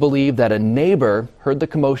 Investigators believe that a neighbor heard the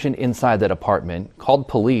commotion inside that apartment, called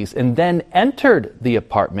police, and then entered the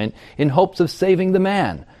apartment in hopes of saving the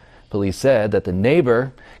man. Police said that the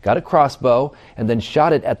neighbor got a crossbow and then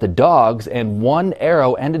shot it at the dogs, and one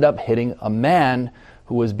arrow ended up hitting a man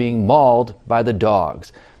who was being mauled by the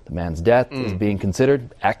dogs. The man's death is being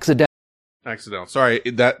considered accidental. Sorry,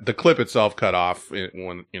 the clip itself cut off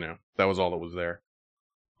when, that was all that was there.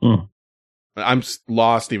 I'm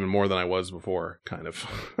lost even more than I was before, kind of.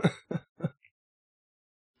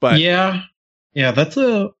 But yeah, that's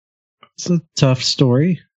a tough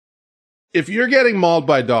story. If you're getting mauled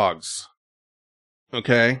by dogs,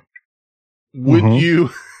 okay, would you...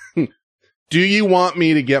 Do you want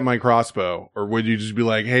me to get my crossbow, or would you just be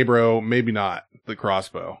like, "Hey, bro, maybe not the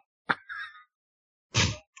crossbow"?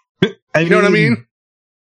 You know what I mean?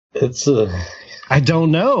 It's I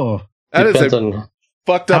don't know. That is a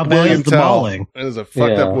fucked up William Tell. Mauling? That is a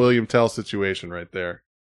fucked up William Tell situation right there.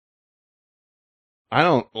 I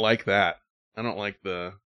don't like that. I don't like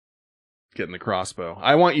the getting the crossbow.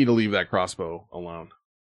 I want you to leave that crossbow alone.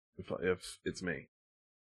 if it's me.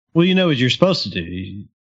 Well, you know what you're supposed to do. You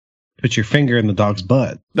put your finger in the dog's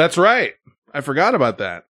butt. That's right. I forgot about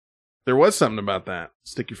that. There was something about that.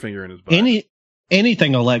 Stick your finger in his butt.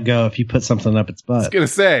 Anything will let go if you put something up its I was butt. going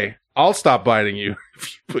to say, I'll stop biting you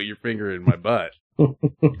if you put your finger in my butt. I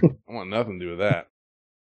want nothing to do with that.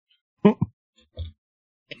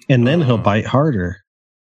 And then he'll bite harder.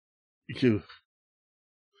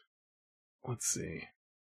 Let's see.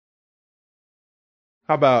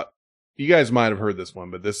 How about, you guys might have heard this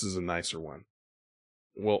one, but this is a nicer one.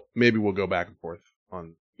 Well, maybe we'll go back and forth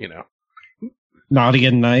on, Naughty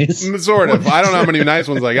and nice. Sort of. I don't know how many nice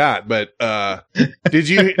ones I got, but did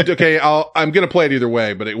you? Okay, I'm gonna play it either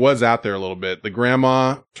way, but it was out there a little bit. The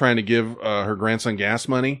grandma trying to give her grandson gas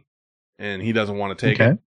money, and he doesn't want to take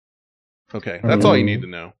it. Okay, that's all you need to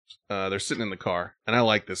know. They're sitting in the car, and I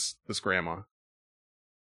like this grandma.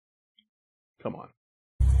 Come on.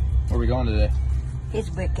 Where are we going today? Here's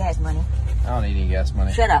a bit of gas money. I don't need any gas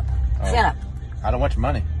money. Shut up. Oh. Shut up. I don't want your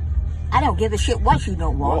money. I don't give a shit what you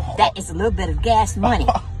don't want. Whoa. That is a little bit of gas money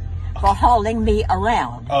for hauling me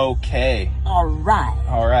around. Okay. All right.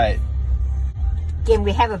 All right. Can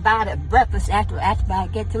we have a bite of breakfast after I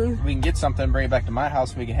get through? We can get something and bring it back to my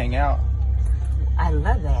house so we can hang out. I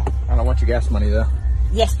love that. I don't want your gas money, though.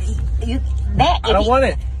 Yes, I don't want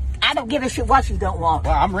it. I don't give a shit what you don't want.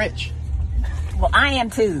 Well, I'm rich. Well, I am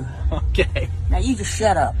too. Okay. Now you just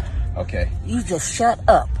shut up. Okay. You just shut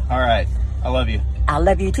up. All right. I love you. I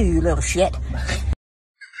love you too, you little shit.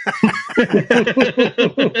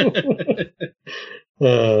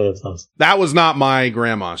 That's awesome. That was not my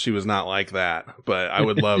grandma. She was not like that, but I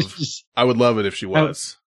would love it if she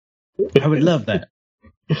was. I would love that.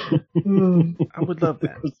 I would love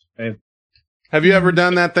that. Have you ever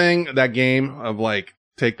done that thing, that game of like,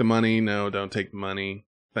 take the money, no, don't take the money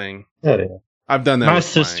thing? Yeah. I've done that. My with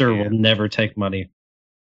sister mine, will never take money.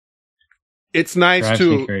 It's nice Drives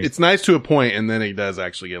me to crazy. it's nice to a point, and then it does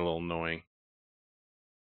actually get a little annoying.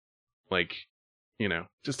 Like,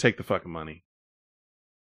 just take the fucking money.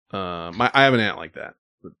 I have an aunt like that.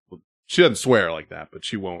 She doesn't swear like that, but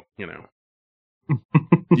she won't.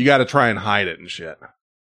 You got to try and hide it and shit.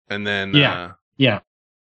 And then Yeah.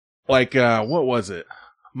 Like what was it?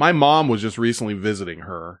 My mom was just recently visiting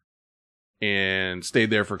her and stayed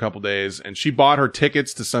there for a couple days, and she bought her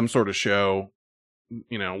tickets to some sort of show,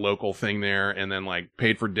 local thing there, and then like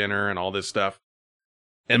paid for dinner and all this stuff.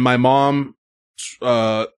 And my mom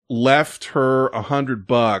left her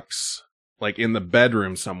 $100 like in the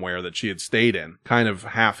bedroom somewhere that she had stayed in, kind of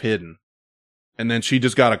half hidden. And then she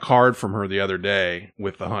just got a card from her the other day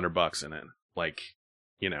with the $100 in it. Like,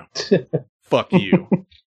 fuck you.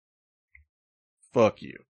 Fuck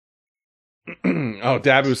you. Oh,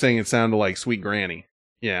 Dabby was saying it sounded like Sweet Granny.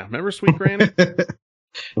 Yeah, remember Sweet Granny?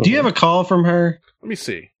 Do you have a call from her? Let me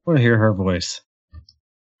see. I want to hear her voice.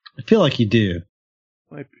 I feel like you do.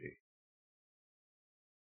 Might be.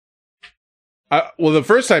 Well, the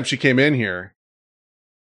first time she came in here,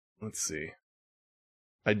 let's see.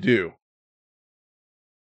 I do.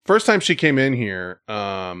 First time she came in here,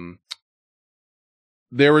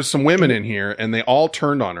 there was some women in here, and they all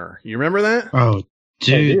turned on her. You remember that? Oh,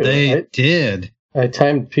 dude, they did. I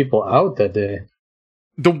timed people out that day.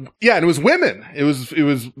 And it was women. It was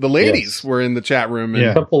the ladies were in the chat room. And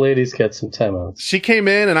A couple ladies got some timeouts. she came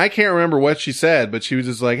in, and I can't remember what she said, but she was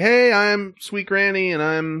just like, "Hey, I'm Sweet Granny, and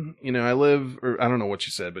I'm, I live," or I don't know what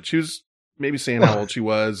she said, but she was maybe saying how old she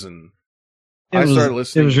was, and I started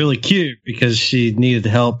listening. It was really cute because she needed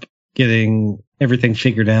help getting everything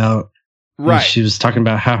figured out. Right. And she was talking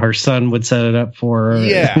about how her son would set it up for her.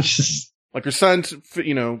 Yeah. It's just- Like her son,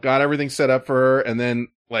 got everything set up for her, and then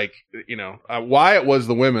why it was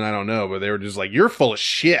the women, I don't know, but they were just like, "You're full of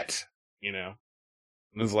shit," And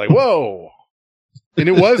it's like, whoa. And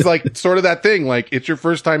it was like sort of that thing, like, it's your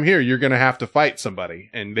first time here, you're gonna have to fight somebody,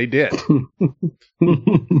 and they did.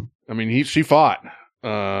 I mean, she fought.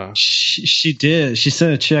 She did. She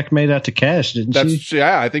sent a check made out to cash, didn't she?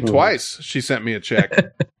 Yeah, I think twice she sent me a check.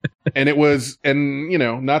 And it was,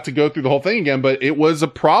 not to go through the whole thing again, but it was a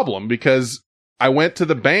problem because I went to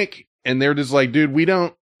the bank and they're just like, dude,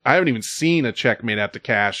 I haven't even seen a check made out to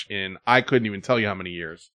cash in, I couldn't even tell you how many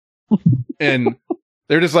years. And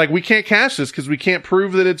they're just like, we can't cash this because we can't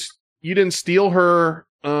prove that you didn't steal her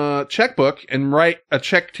checkbook and write a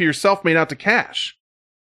check to yourself made out to cash.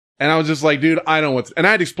 And I was just like, dude, I don't know and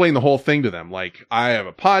I'd explain the whole thing to them. Like, I have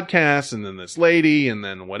a podcast and then this lady and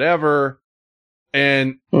then whatever.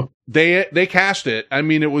 And they cashed it. I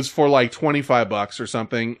mean, it was for like $25 or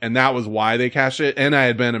something. And that was why they cashed it. And I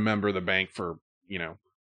had been a member of the bank for,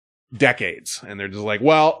 decades. And they're just like,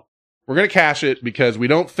 well, we're going to cash it because we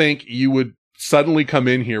don't think you would suddenly come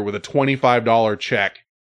in here with a $25 check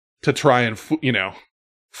to try and,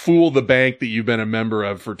 fool the bank that you've been a member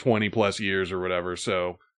of for 20 plus years or whatever.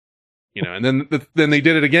 So, and then they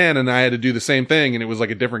did it again, and I had to do the same thing, and it was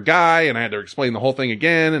like a different guy, and I had to explain the whole thing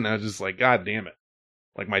again, and I was just like, God damn it.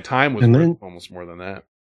 Like, my time was worth almost more than that.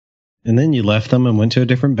 And then you left them and went to a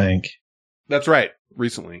different bank. That's right.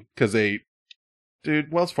 Recently. Because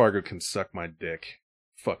dude, Wells Fargo can suck my dick.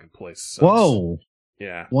 Fucking place sucks. Whoa.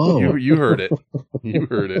 Yeah. Whoa. You heard it. You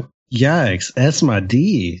heard it. Yikes. S my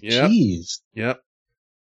D. Yep. Jeez. Yep.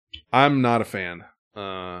 I'm not a fan.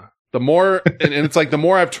 The more, and it's like the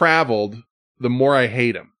more I've traveled, the more I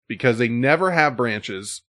hate them because they never have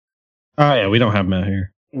branches. Oh yeah, we don't have them out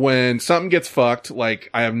here. When something gets fucked, like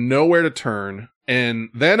I have nowhere to turn, and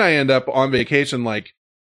then I end up on vacation, like,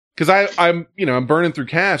 cause I'm burning through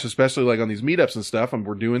cash, especially like on these meetups and stuff, and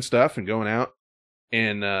we're doing stuff and going out,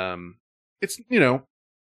 and, it's,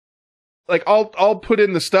 like I'll put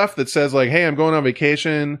in the stuff that says like, hey, I'm going on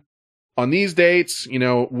vacation on these dates,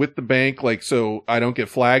 with the bank, like, so I don't get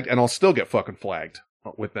flagged, and I'll still get fucking flagged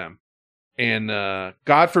with them. And,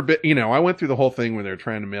 God forbid, I went through the whole thing where they were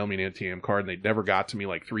trying to mail me an ATM card, and they never got to me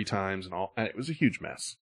like 3 times and all, and it was a huge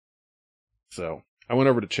mess. So I went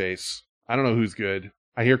over to Chase. I don't know who's good.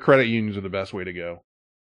 I hear credit unions are the best way to go.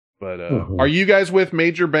 But, Are you guys with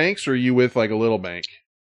major banks, or are you with like a little bank?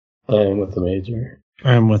 I'm with the major.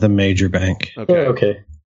 I'm with a major bank. Okay. Yeah, okay.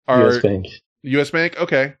 US Bank. US Bank?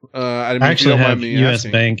 Okay. I actually have US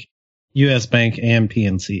Bank, US Bank and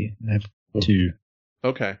PNC. I have 2.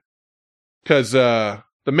 Okay. Because the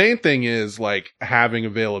main thing is like having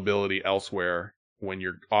availability elsewhere when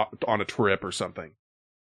you're on a trip or something.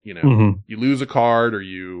 You lose a card or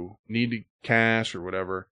you need cash or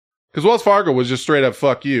whatever. Because Wells Fargo was just straight up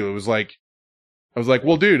fuck you. It was like, I was like,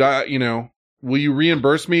 well, dude, will you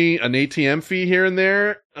reimburse me an ATM fee here and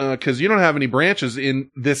there? Because you don't have any branches in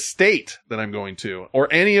this state that I'm going to,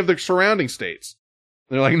 or any of the surrounding states.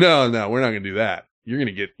 And they're like, no, we're not going to do that. You're going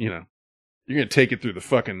to get, you're going to take it through you're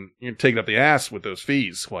going to take it up the ass with those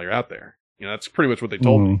fees while you're out there. That's pretty much what they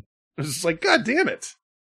told me. It was just like, God damn it.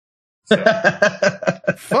 So,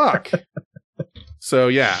 fuck. So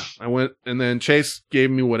yeah, I went, and then Chase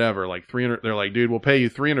gave me whatever, like $300. They're like, dude, we'll pay you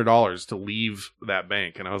 $300 to leave that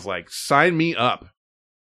bank. And I was like, sign me up.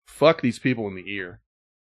 Fuck these people in the ear.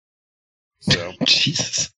 So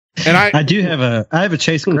Jesus. And I have a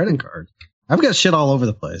Chase credit card. I've got shit all over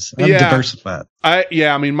the place. I'm diversified.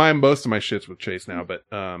 I mean, most of my shit's with Chase now, but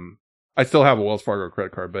I still have a Wells Fargo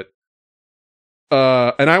credit card. But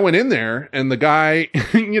and I went in there, and the guy,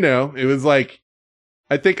 it was like,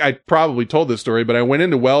 I think I probably told this story, but I went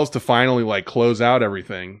into Wells to finally like close out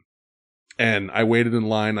everything, and I waited in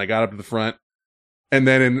line. I got up to the front, and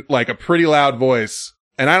then in like a pretty loud voice,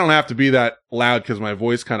 and I don't have to be that loud because my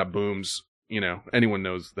voice kind of booms. Anyone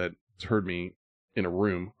knows that's heard me in a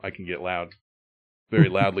room. I can get loud, very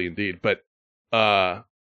loudly indeed. But I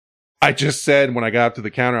just said when I got up to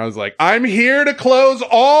the counter, I was like, I'm here to close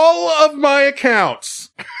all of my accounts.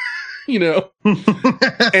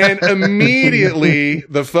 And immediately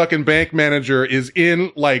the fucking bank manager is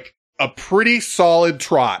in like a pretty solid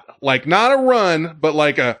trot, like not a run, but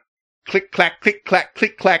like a click, clack, click, clack,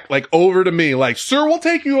 click, clack, like over to me, like, sir, we'll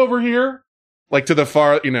take you over here, like to the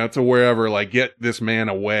far, to wherever, like get this man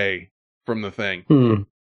away from the thing.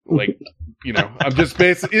 Like, I'm just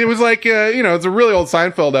basically, it was like, it's a really old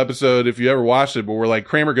Seinfeld episode if you ever watched it, but where like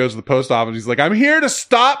Kramer goes to the post office. He's like, I'm here to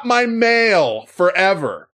stop my mail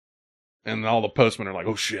forever. And all the postmen are like,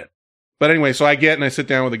 oh shit. But anyway, so I get and I sit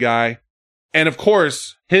down with the guy. And of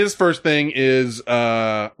course, his first thing is,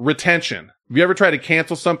 retention. Have you ever tried to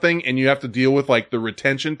cancel something and you have to deal with like the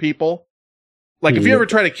retention people? Like if you ever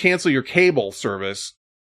try to cancel your cable service,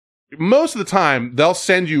 most of the time they'll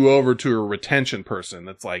send you over to a retention person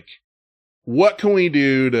that's like, what can we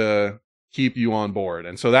do to keep you on board?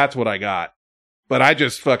 And so that's what I got. But I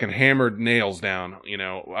just fucking hammered nails down,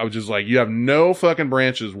 I was just like, you have no fucking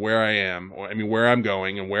branches where I am, or where I'm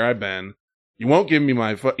going and where I've been. You won't give me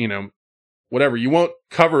my, whatever. You won't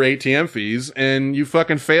cover ATM fees, and you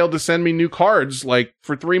fucking failed to send me new cards, like,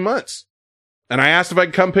 for 3 months. And I asked if I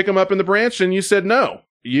could come pick them up in the branch, and you said no.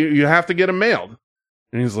 You have to get them mailed.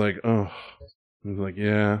 And he's like, oh. I was like,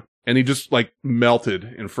 yeah. And he just, like, melted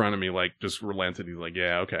in front of me, like, just relented. He's like,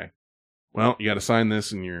 yeah, okay. Well, you gotta sign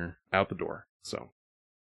this, and you're out the door. So,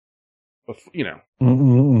 but, it's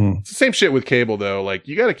the same shit with cable though. Like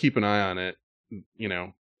you got to keep an eye on it.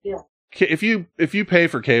 Yeah. If you pay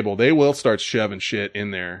for cable, they will start shoving shit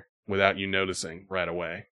in there without you noticing right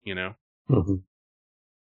away. And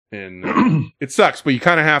it sucks, but you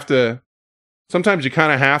kind of have to. Sometimes you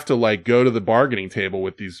kind of have to like go to the bargaining table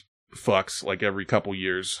with these fucks like every couple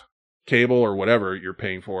years, cable or whatever you're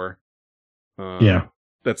paying for. Yeah.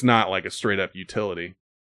 That's not like a straight up utility.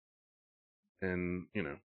 And,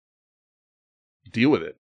 deal with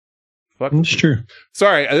it. Fuck. It's true.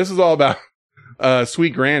 Sorry, this is all about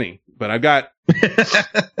Sweet Granny, but I've got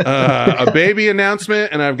a baby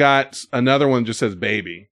announcement, and I've got another one that just says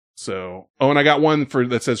baby. So, and I got one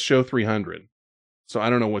that says show 300. So I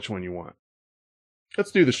don't know which one you want.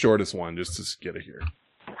 Let's do the shortest one just to get it here.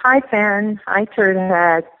 Hi, Fan. Hi,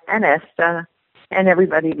 Turdhead and Esta and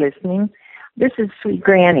everybody listening. This is Sweet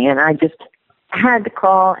Granny, and I just had to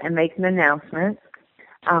call and make an announcement.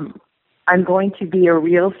 I'm going to be a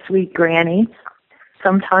real sweet granny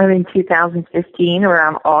sometime in 2015,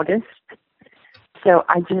 around August. So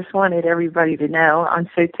I just wanted everybody to know I'm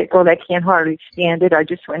so tickled I can't hardly stand it. I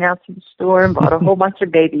just went out to the store and bought a whole bunch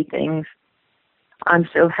of baby things. I'm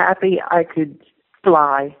so happy I could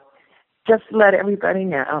fly. Just to let everybody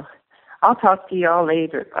know. I'll talk to y'all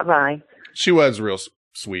later. Bye-bye. She was a real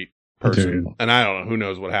sweet person. Dude. And I don't know, who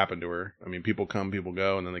knows what happened to her. I mean, people come, people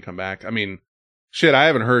go, and then they come back. I mean, shit, I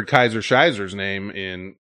haven't heard Kaiser Scheiser's name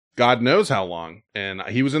in God knows how long. And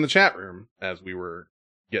he was in the chat room as we were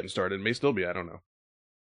getting started. May still be, I don't know.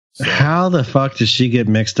 So. How the fuck does she get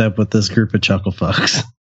mixed up with this group of chuckle fucks?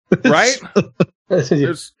 Right?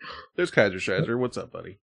 There's Kaiser Scheiser. What's up,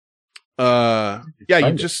 buddy? Yeah,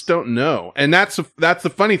 you just don't know. And that's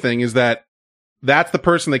the funny thing is that that's the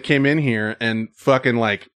person that came in here and fucking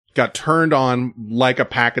like got turned on like a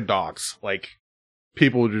pack of dogs. Like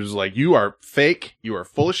people were just like, you are fake, you are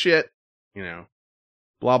full of shit,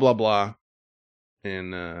 blah blah blah,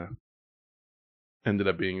 and ended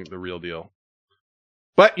up being the real deal.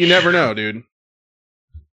 But you never know, dude.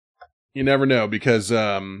 You never know, because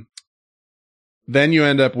then you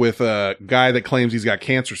end up with a guy that claims he's got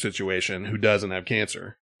cancer situation who doesn't have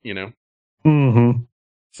cancer, Mm-hmm.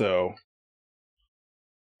 So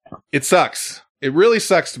it sucks. It really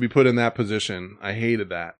sucks to be put in that position. I hated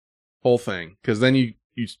that whole thing, because then you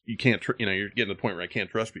can't, you're getting to the point where I can't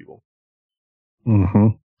trust people. Mm-hmm.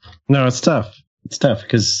 No, it's tough. It's tough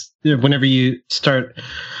because whenever you start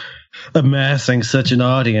amassing such an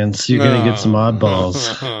audience, you're going to get some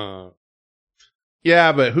oddballs.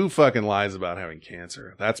 Yeah, but who fucking lies about having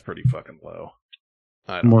cancer? That's pretty fucking low.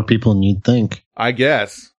 More people than you'd think. I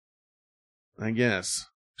guess.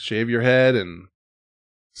 Shave your head and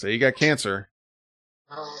say you got cancer.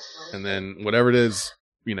 And then whatever it is,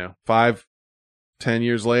 5, 10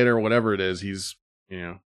 years later, whatever it is, he's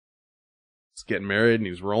getting married and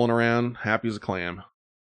he's rolling around happy as a clam.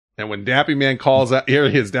 And when Dappy Man calls out, here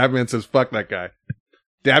he is, Dappy Man says, fuck that guy.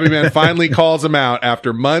 Dappy Man finally calls him out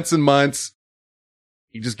after months and months.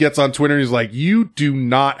 He just gets on Twitter and he's like, you do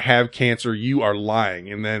not have cancer. You are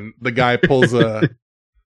lying. And then the guy the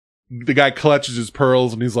guy clutches his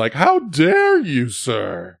pearls and he's like, how dare you,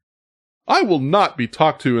 sir? I will not be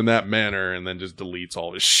talked to in that manner. And then just deletes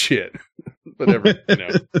all his shit. Whatever,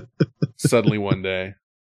 suddenly one day,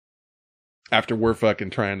 after we're fucking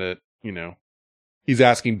trying to, he's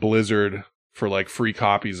asking Blizzard for like free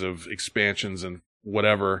copies of expansions and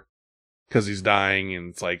whatever, because he's dying. And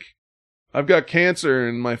it's like, I've got cancer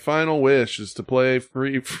and my final wish is to play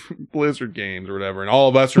free Blizzard games or whatever. And all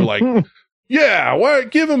of us are like, yeah, why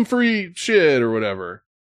give him free shit or whatever.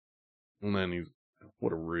 And then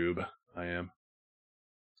what a rube I am.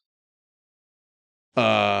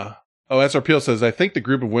 SRPL says, I think the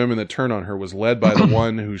group of women that turned on her was led by the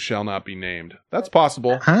one who shall not be named. That's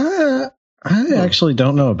possible. I actually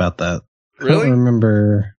don't know about that. Really? I don't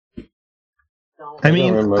remember.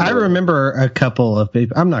 I remember a couple of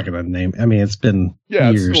people. I'm not going to name. I mean, it's been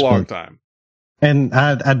years. It's a long time. And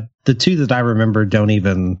the two that I remember don't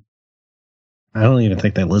even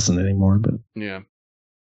think they listen anymore. But yeah,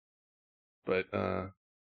 but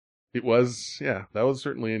it was that was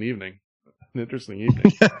certainly an interesting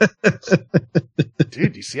evening.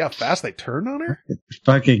 Dude, do you see how fast they turned on her?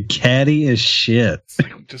 Fucking catty as shit. It's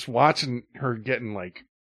like just watching her getting like,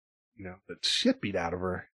 the shit beat out of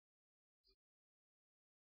her.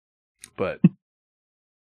 But,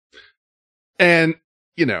 and,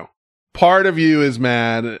 part of you is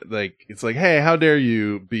mad. Like, it's like, hey, how dare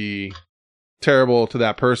you be terrible to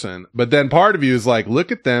that person? But then part of you is like,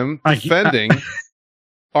 look at them defending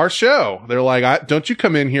our show. They're like, don't you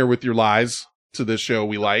come in here with your lies to this show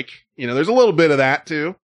we like. There's a little bit of that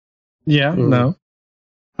too. Yeah, no.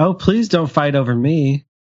 Oh, please don't fight over me.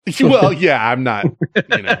 Well, yeah, I'm not,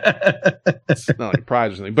 it's not like a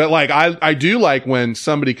prize or something. But like, I do like when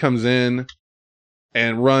somebody comes in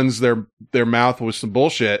and runs their mouth with some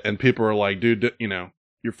bullshit and people are like, dude,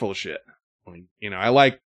 you're full of shit. I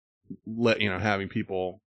like, having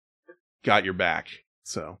people got your back.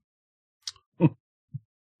 So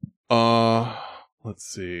Let's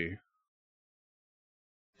see.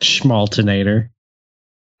 Schmaltinator.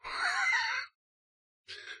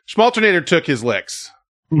 Schmaltinator took his licks.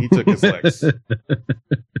 He took his licks.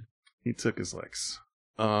 He took his licks.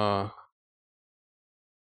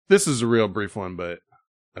 This is a real brief one, but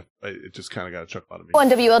it just kind of got a chuckle out of me. On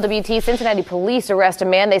WLWT, Cincinnati police arrest a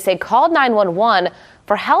man they say called 911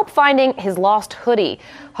 for help finding his lost hoodie.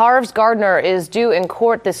 Harves Gardner is due in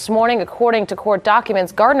court this morning. According to court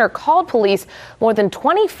documents, Gardner called police more than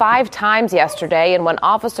 25 times yesterday, and when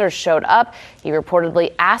officers showed up, he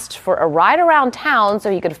reportedly asked for a ride around town so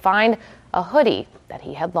he could find a hoodie that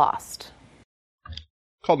he had lost.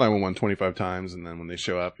 Called 911 25 times, and then when they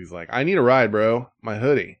show up, he's like, I need a ride, bro. My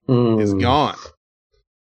hoodie is gone.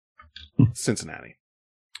 Cincinnati.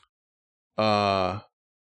 I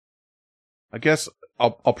guess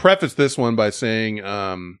I'll preface this one by saying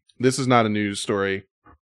this is not a news story.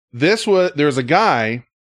 There's a guy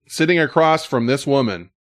sitting across from this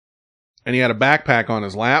woman, and he had a backpack on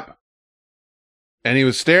his lap, and he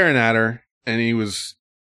was staring at her, and he was,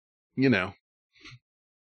 he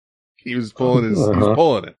was pulling he was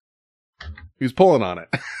pulling it. He was pulling on it.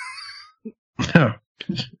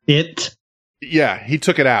 Yeah, he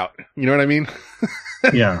took it out. You know what I mean?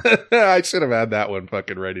 Yeah. I should have had that one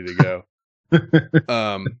fucking ready to go.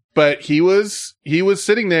 But he was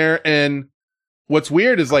sitting there, and what's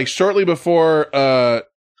weird is like shortly before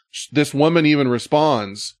this woman even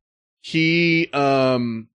responds, he's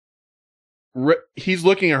looking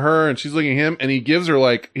at her and she's looking at him, and he gives her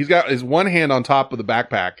like, he's got his one hand on top of the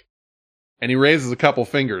backpack, and he raises a couple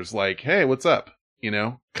fingers like, hey, what's up?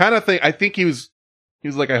 Kind of thing. I think he was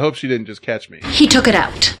like, I hope she didn't just catch me. He took it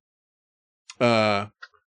out. But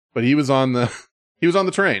he was on the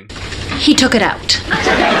train. He took it out.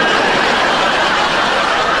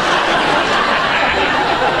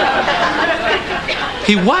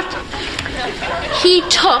 He what? He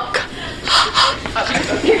took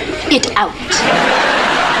it out.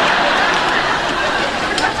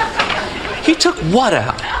 He took what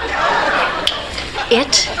out?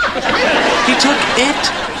 It. He took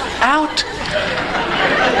it out?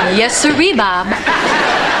 Yes, sirree, Bob.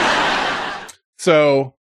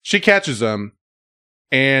 So she catches him,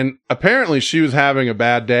 and apparently she was having a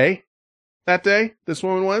bad day that day, this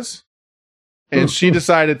woman was, and she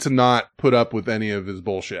decided to not put up with any of his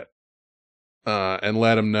bullshit, and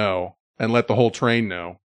let him know, and let the whole train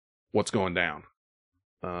know what's going down.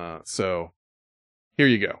 So here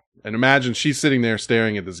you go. And imagine she's sitting there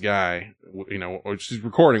staring at this guy, or she's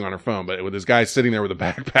recording on her phone, but with this guy sitting there with a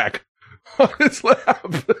backpack on his lap.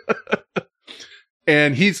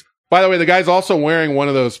 And by the way, the guy's also wearing one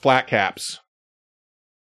of those flat caps.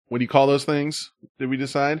 What do you call those things? Did we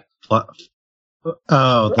decide? Oh,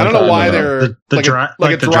 I don't know why they're like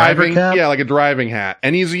a driving cap? Yeah, like a driving hat.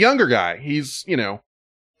 And he's a younger guy. He's, I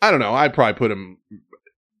don't know. I'd probably put him.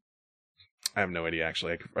 I have no idea,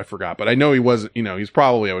 actually. I forgot. But I know he was, he's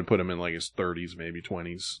probably, I would put him in like his 30s, maybe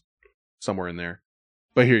 20s, somewhere in there.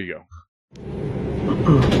 But here you go.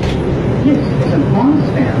 This is a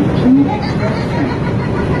Boston to the express train.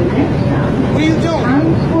 What are you doing?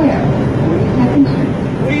 Times Square, 42nd Street.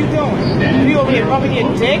 What are you doing? Are you over here rubbing your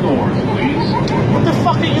dick? What the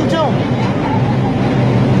fuck are you doing?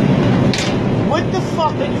 What the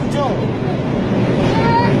fuck are you doing?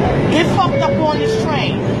 Get fucked up on this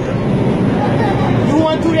train. You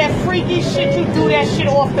want to do that freaky shit, you do that shit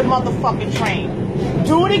off the motherfucking train.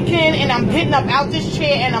 Do it again, and I'm getting up out this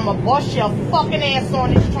chair, and I'm gonna bust your fucking ass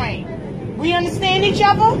on this train. We understand each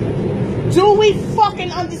other? Do we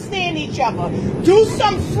fucking understand each other? Do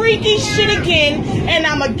some freaky shit again, and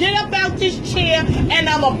I'm gonna get up out this chair, and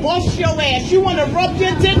I'm gonna bust your ass. You wanna rub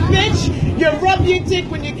your dick, bitch? You rub your dick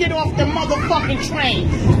when you get off the motherfucking train.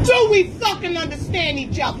 Do we fucking understand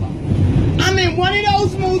each other? I'm in one of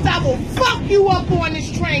those moods, I will fuck you up on this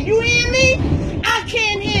train. You hear me? I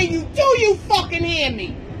can't hear you. Do you fucking hear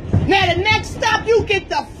me? Now the next stop, you get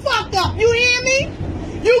the fuck up. You hear me?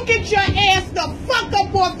 You get your ass the fuck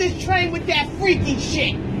up off this train with that freaky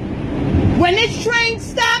shit. When this train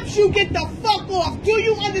stops, you get the fuck off. Do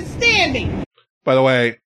you understand me? By the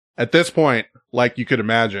way, at this point, like you could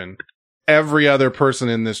imagine, every other person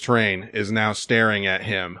in this train is now staring at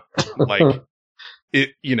him. Like,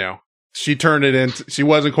 she turned it into, she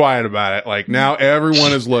wasn't quiet about it. Like, now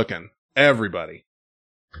everyone is looking. Everybody.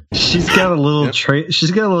 She's got a little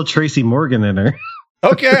she's got a little Tracy Morgan in her.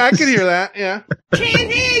 Okay, I can hear that. Yeah.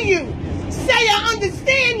 Can't hear you. Say I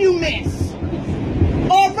understand you, miss.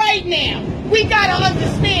 All right now. We gotta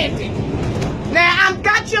understand it. Now, I've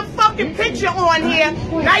got your fucking picture on here.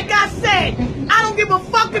 Like I said, I don't give a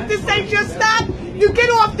fuck if this ain't your stop. You get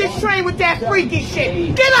off this train with that freaky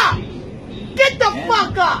shit. Get up. Get the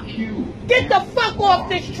fuck up. Get the fuck off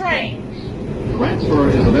this train. Transfer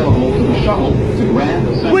is available to the shuttle to Grand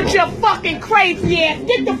Central. With your fucking crazy ass.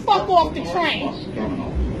 Get the fuck off the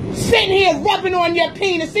train. Sitting here rubbing on your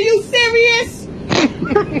penis. Are you serious?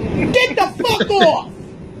 Get the fuck off.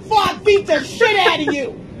 Before I beat the shit out of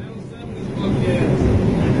you.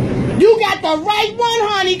 You got the right one,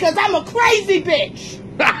 honey, because I'm a crazy bitch.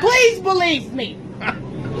 Please believe me.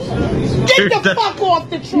 Get the fuck off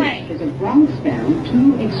the train.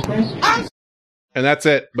 And that's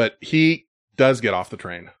it. But he does get off the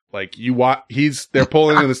train. Like they're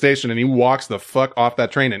pulling into the station and he walks the fuck off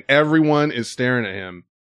that train and everyone is staring at him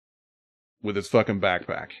with his fucking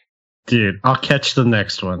backpack. Dude, I'll catch the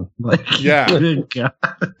next one. Like, yeah. God.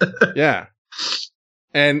 Yeah.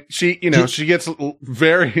 And she gets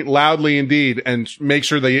very loudly indeed and makes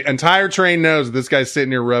sure the entire train knows this guy's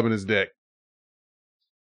sitting here rubbing his dick.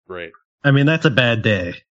 Great. I mean, that's a bad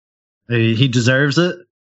day. He deserves it.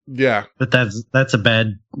 Yeah. But that's a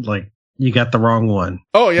bad, like, you got the wrong one.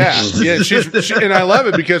 Oh, yeah. Yeah. And I love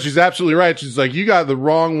it because she's absolutely right. She's like, you got the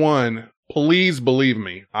wrong one. Please believe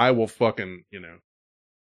me. I will fucking,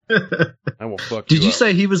 I will fuck Did you up.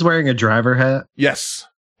 say he was wearing a driver hat? Yes,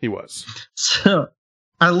 he was. So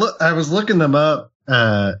I was looking them up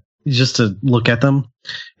just to look at them,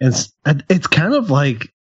 and it's kind of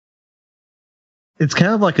like an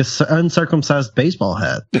uncircumcised baseball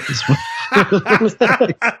hat.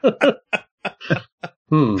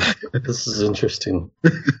 This is interesting.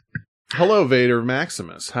 Hello, Vader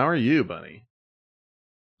Maximus. How are you, buddy?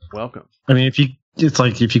 Welcome. I mean, it's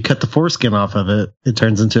like if you cut the foreskin off of it, it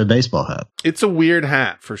turns into a baseball hat. It's a weird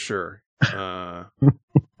hat for sure.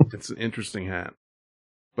 It's an interesting hat,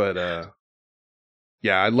 but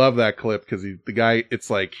yeah, I love that clip because the guy, it's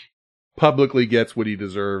like publicly gets what he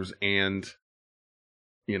deserves, and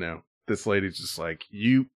this lady's just like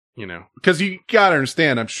because you gotta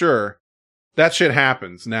understand. I'm sure that shit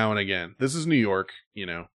happens now and again. This is New York,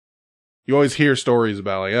 You always hear stories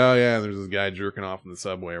about like, oh yeah, there's this guy jerking off in the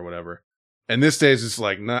subway or whatever. And this day is just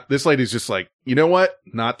like, this lady's just like, you know what?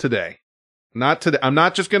 Not today. Not today. I'm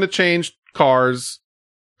not just going to change cars.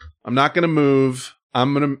 I'm not going to move.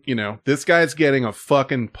 I'm going to, this guy's getting a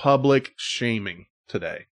fucking public shaming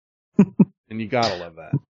today. And you gotta love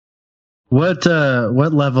that. What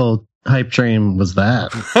level hype train was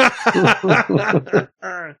that?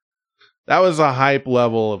 That was a hype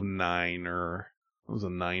level of 9er. It was a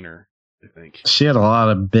 9er. I think she had a lot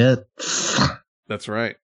of bits. That's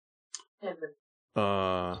right.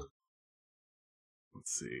 Let's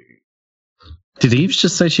see. Did Eve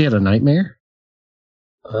just say she had a nightmare?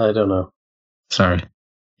 I don't know. Sorry.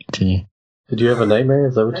 Continue. Did you have a nightmare?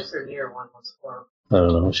 Is that what? I heard ear one was horrible. I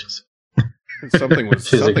don't know what she said. Something was.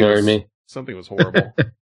 She's ignoring me. Something was horrible.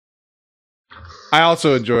 I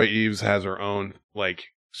also enjoy Eve's has her own like.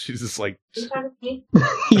 She's just like.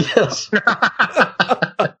 Yes.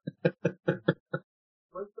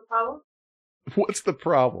 What's the problem? What's the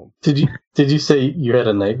problem? Did you say you had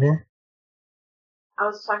a nightmare? I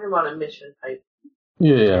was talking about a mission type.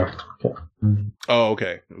 Yeah. Okay. Oh,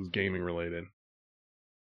 okay. It was gaming related.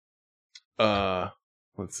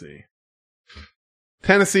 Let's see.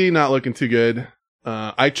 Tennessee not looking too good.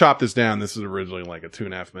 I chopped this down. This is originally like a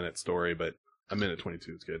 2.5 minute story, but a minute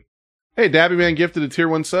 22 is good. Hey, Dabby Man gifted a tier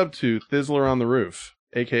 1 sub to Thizzler on the Roof,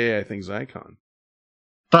 aka I think Zycon.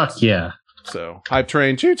 Fuck yeah. So, hype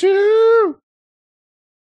train, choo choo!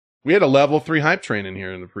 We had a level 3 hype train in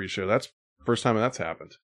here in the pre-show. That's the first time that's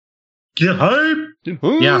happened. Get hype!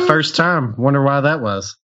 Yeah, first time. Wonder why that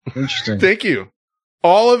was. Interesting. Thank you.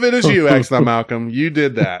 All of it is you, X. Malcolm. You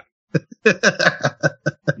did that.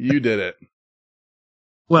 You did it.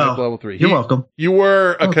 Well, hype level 3. You're welcome. You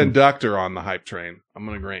were a conductor on the hype train. I'm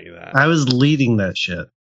going to grant you that. I was leading that shit.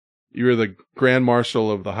 You were the grand marshal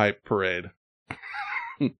of the hype parade.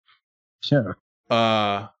 Sure.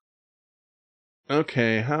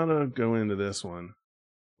 Okay, how to go into this one?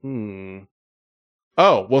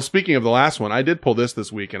 Oh, well, speaking of the last one, I did pull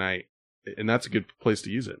this week, and that's a good place to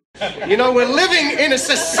use it. You know, we're living in a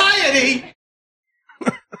society.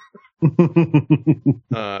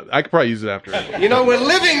 I could probably use it after. You know, we're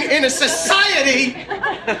living in a society.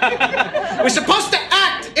 We're supposed to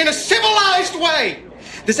act in a civilized way.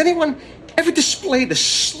 Does anyone ever display the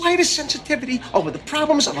slightest sensitivity over the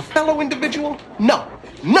problems of a fellow individual? No.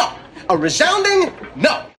 No. A resounding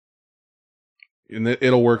no. And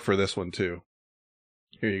it'll work for this one, too.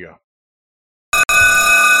 Here you go.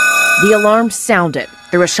 The alarm sounded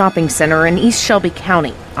through a shopping center in East Shelby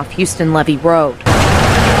County off Houston Levee Road.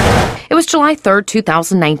 It was July 3rd,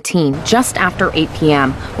 2019, just after 8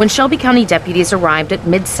 p.m., when Shelby County deputies arrived at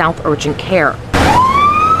Mid-South Urgent Care.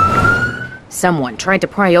 Someone tried to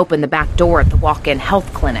pry open the back door at the walk-in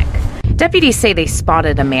health clinic. Deputies say they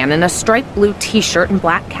spotted a man in a striped blue t-shirt and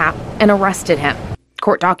black cap and arrested him.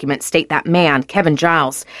 Court documents state that man, Kevin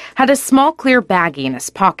Giles, had a small clear baggie in his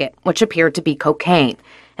pocket, which appeared to be cocaine,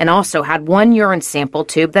 and also had one urine sample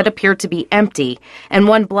tube that appeared to be empty and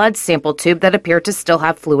one blood sample tube that appeared to still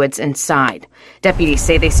have fluids inside. Deputies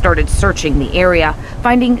say they started searching the area,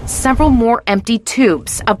 finding several more empty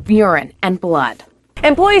tubes of urine and blood.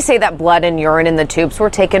 Employees say that blood and urine in the tubes were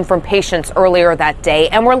taken from patients earlier that day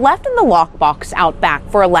and were left in the lockbox out back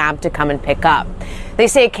for a lab to come and pick up. They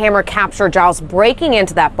say a camera captured Giles breaking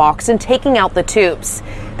into that box and taking out the tubes.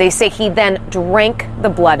 They say he then drank the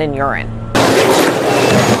blood and urine.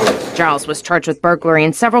 Giles was charged with burglary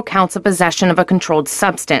and several counts of possession of a controlled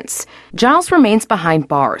substance. Giles remains behind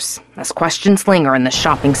bars as questions linger in the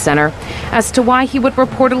shopping center as to why he would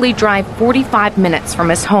reportedly drive 45 minutes from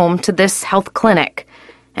his home to this health clinic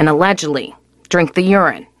and allegedly drink the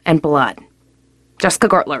urine and blood. Jessica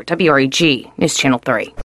Gertler, WREG, News Channel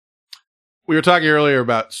 3. We were talking earlier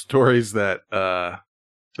about stories that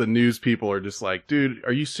the news people are just like, dude,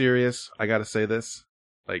 are you serious? I gotta say this?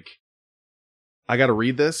 Like, I gotta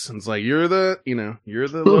read this? And it's like, you're the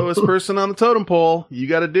lowest person on the totem pole. You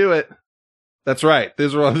gotta do it. That's right.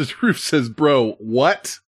 This is what this roof says, bro.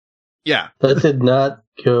 What? Yeah. That did not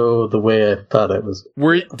go the way I thought it was.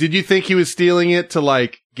 Did you think he was stealing it to,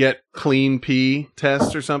 like, get clean pee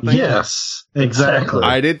test or something? Yes, exactly.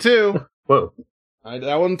 I did too. Whoa.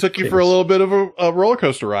 That one took you for a little bit of a roller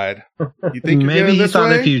coaster ride. You think maybe he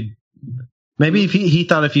thought way? he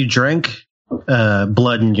thought if you drank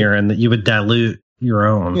blood and urine that you would dilute your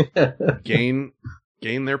own. gain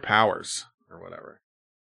their powers or whatever.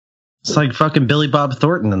 It's like fucking Billy Bob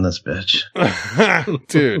Thornton in this bitch.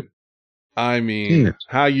 Dude. I mean,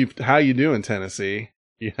 how you doing, Tennessee?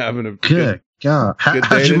 You having a good God? Good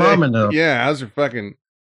how's your mama know? Yeah, how's your fucking?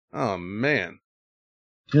 Oh man,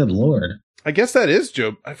 good Lord! I guess that is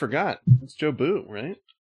Joe. I forgot. It's Joe Boo, right?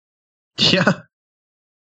 Yeah.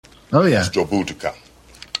 Oh yeah. It's Joe Boo to come.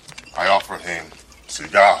 I offered him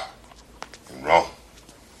cigar and rum.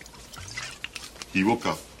 He will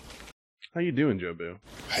come. How you doing, Joe Boo?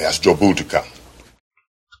 I asked Joe Boo to come.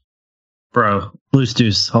 Bro, loose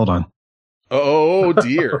deuce. Hold on. Oh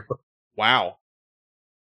dear! Wow.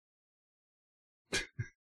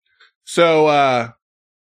 So, I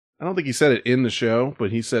don't think he said it in the show,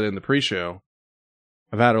 but he said it in the pre-show.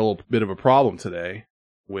 I've had a little bit of a problem today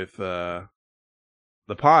with the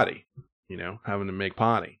potty. You know, having to make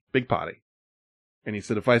potty, big potty. And he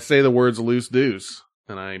said, if I say the words "loose deuce"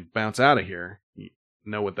 and I bounce out of here, you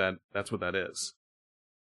know that's what that is.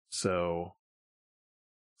 So,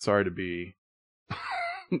 sorry to be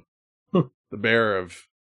the bearer of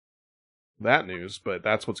that news, but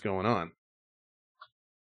that's what's going on.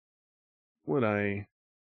 Looking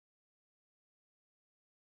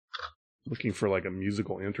for like a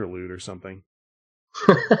musical interlude or something.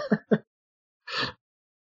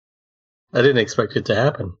 I didn't expect it to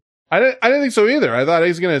happen. I didn't think so either. I thought he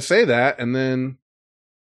was going to say that, and then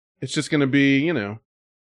it's just going to be, you know.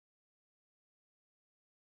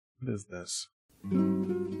 What is this?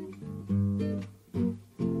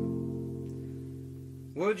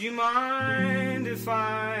 Would you mind if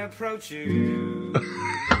I approach you?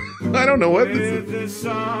 I don't know what this With is. this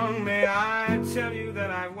song, may I tell you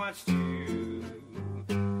that I've watched you?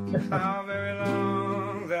 How very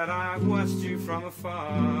long that I've watched you from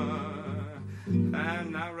afar.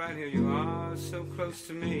 And now right here you are, so close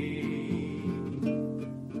to me.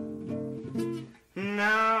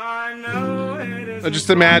 Now I know it is.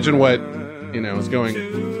 Just imagine what, you know, what's going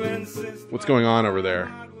on over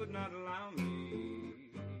there.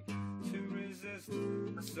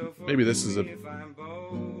 Maybe this is a.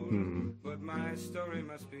 But my story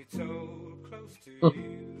must be told close to you.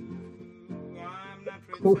 I'm not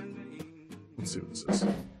pretending. Let's see what this is.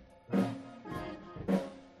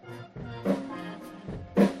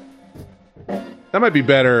 That might be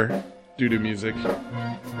better due to music.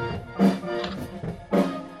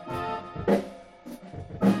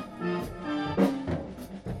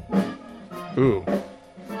 Ooh.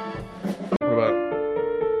 What about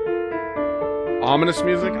ominous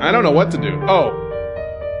music? I don't know what to do. Oh.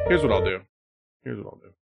 Here's what I'll do.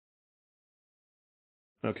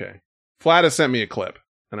 Okay. Flat has sent me a clip,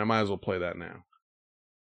 and I might as well play that now.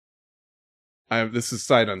 This is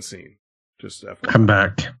sight unseen. Just FYI. I'm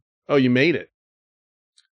back. Oh, you made it.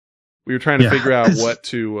 We were trying to figure out what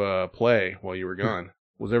to play while you were gone.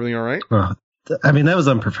 Was everything all right? I mean, that was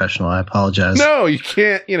unprofessional. I apologize. No, you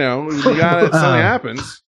can't. You got it. Something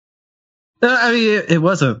happens. I mean, it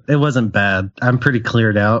wasn't bad. I'm pretty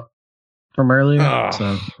cleared out from earlier,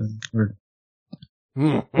 so we're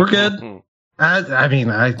good. I mean,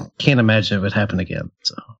 I can't imagine it would happen again.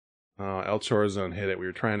 So, El Chorazone hit it. We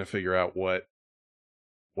were trying to figure out what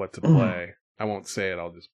to play. I won't say it.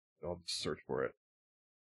 I'll just search for it.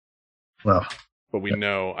 Well, but we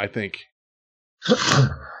know. I think.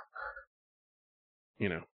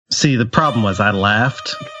 See, the problem was I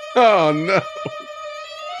laughed. Oh no.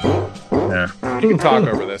 Yeah. You can talk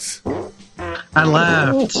over this. I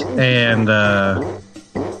laughed and I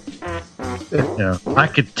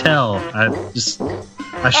could tell I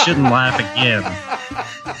shouldn't laugh again.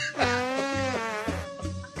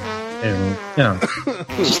 And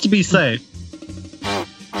just to be safe.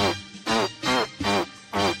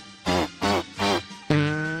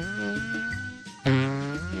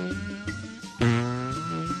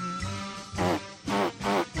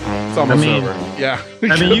 It's almost over. Yeah.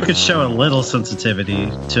 I mean, you could show a little sensitivity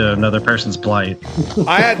to another person's plight.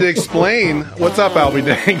 I had to explain, what's up, Albie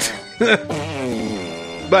Danged?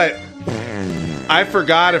 But I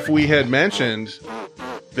forgot if we had mentioned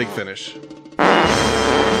Big Finish.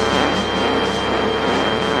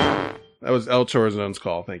 That was El Chorazone's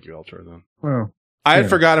call. Thank you, El Chorazone. Well, I had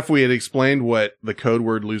forgot if we had explained what the code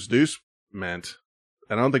word loose deuce meant.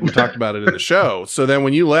 And I don't think we talked about it in the show. So then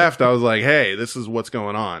when you left, I was like, hey, this is what's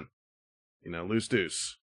going on. Loose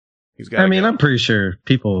deuce. I'm pretty sure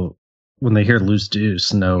people, when they hear loose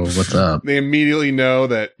deuce, know what's up. They immediately know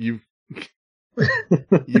that you've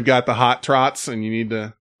got the hot trots and you need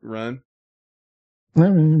to run. I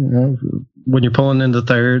mean, when you're pulling into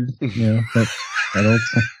third, that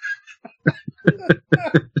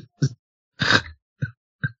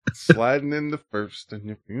sliding into first and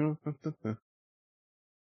you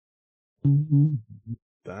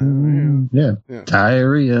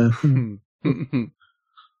diarrhea.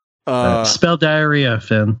 Spell diarrhea,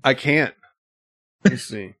 Finn. I can't. Let's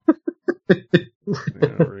see.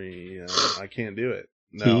 Diarrhea. I can't do it.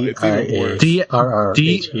 No, it's even worse.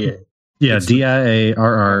 D-R-R-H-E-A. Yeah,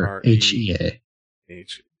 D-I-A-R-R-H-E-A.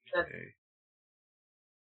 H-E-A.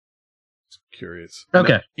 Curious.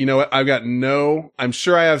 Okay. You know what? I'm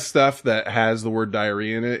sure I have stuff that has the word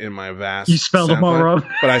diarrhea in it in my vast. You spelled them all wrong.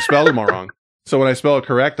 But I spelled them all wrong. So when I spell it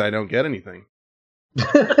correct, I don't get anything.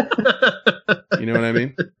 You know what I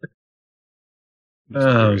mean?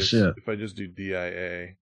 Oh, shit. If I just do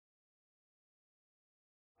D-I-A.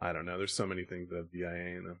 I don't know. There's so many things that have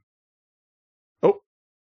D-I-A in them. Oh.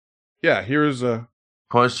 Yeah, here's a...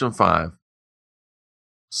 Question 5.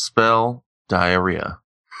 Spell diarrhea.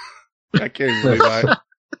 I can't believe that.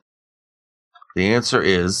 The answer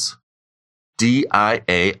is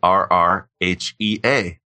D-I-A-R-R-H-E-A.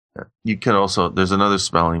 You can also, there's another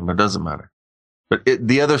spelling, but it doesn't matter. But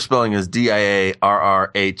the other spelling is D-I-A-R-R-H-O-E-A.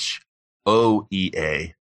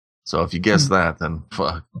 So if you guess that, then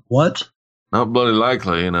fuck. What? Not bloody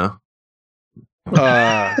likely,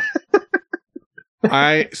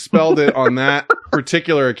 I spelled it on that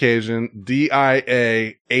particular occasion,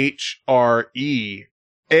 D-I-A-H-R-E-A-A-H.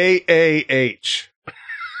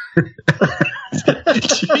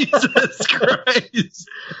 Jesus Christ.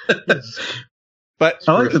 But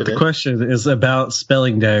I like that the question is about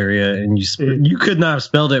spelling diarrhea, and you could not have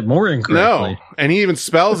spelled it more incorrectly. No, and he even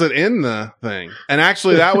spells it in the thing. And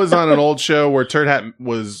actually, that was on an old show where Turd Hat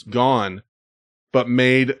was gone, but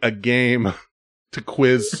made a game to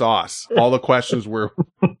quiz Sauce. All the questions were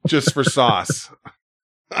just for Sauce.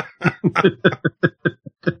 It's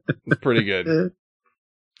pretty good.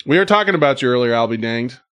 We were talking about you earlier, Albie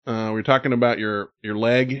Danged. We were talking about your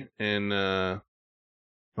leg and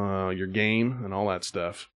your game and all that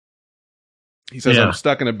stuff. He says, I'm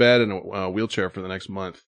stuck in a bed in a wheelchair for the next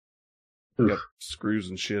month. He got screws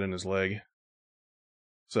and shit in his leg.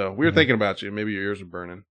 So we were thinking about you. Maybe your ears are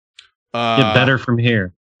burning. Get better from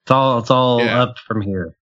here. It's all up from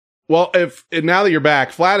here. Well, now that you're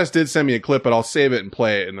back, Flatus did send me a clip, but I'll save it and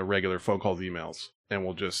play it in the regular phone calls, emails, and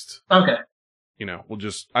we'll just okay. I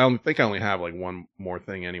think I only have like one more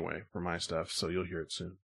thing anyway for my stuff, so you'll hear it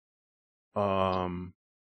soon.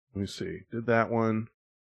 Let me see. Did that one.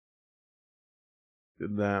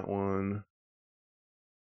 Did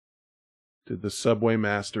the Subway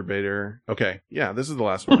Masturbator. Okay. Yeah, this is the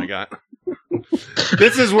last one I got.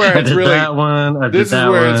 This is where it's really that one. I did that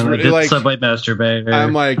one. I did like Subway Masturbator.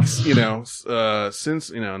 I'm like, since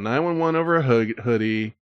 911 over a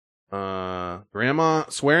hoodie, grandma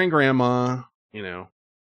swearing grandma,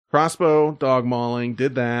 crossbow dog mauling,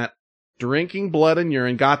 did that, drinking blood and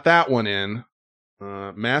urine, got that one in.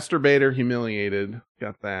 Masturbator humiliated,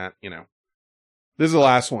 got that, This is the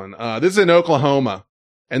last one. This is in Oklahoma,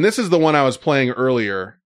 and this is the one I was playing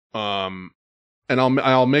earlier. And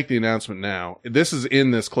I'll make the announcement now. This is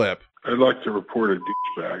in this clip. I'd like to report a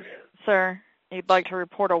douchebag. Sir, you'd like to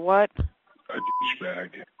report a what? A douchebag.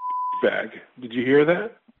 Bag. Did you hear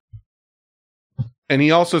that? And he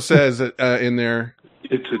also says in there,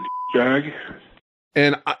 it's a douchebag.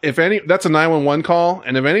 And that's a 911 call.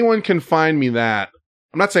 And if anyone can find me that,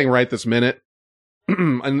 I'm not saying right this minute,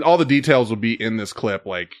 and all the details will be in this clip,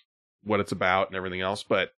 like what it's about and everything else.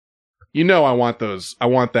 But I want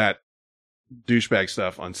that douchebag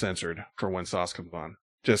stuff uncensored for when Sauce comes on.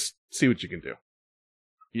 Just see what you can do.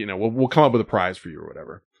 We'll come up with a prize for you or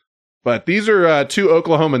whatever. But these are 2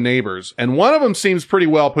 Oklahoma neighbors, and one of them seems pretty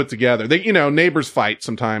well put together. They, neighbors fight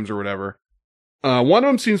sometimes or whatever. One of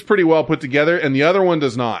them seems pretty well put together, and the other one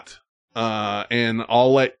does not. And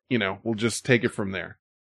I'll let, we'll just take it from there.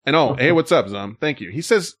 And hey, what's up, Zum? Thank you. He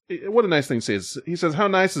says, what a nice thing to say. He says, how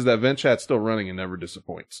nice is that vent chat still running and never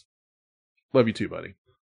disappoints? Love you too, buddy.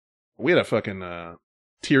 We had a fucking,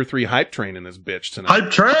 tier 3 hype train in this bitch tonight. Hype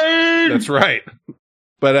train! That's right.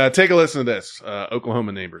 But, take a listen to this,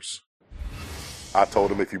 Oklahoma neighbors. I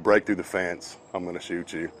told him if you break through the fence, I'm going to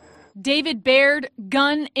shoot you. David Baird,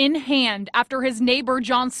 gun in hand, after his neighbor,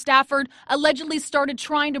 John Stafford, allegedly started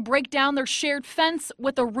trying to break down their shared fence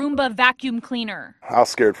with a Roomba vacuum cleaner. I was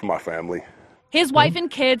scared for my family. His wife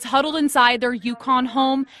and kids huddled inside their Yukon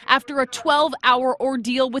home after a 12-hour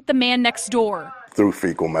ordeal with the man next door. Threw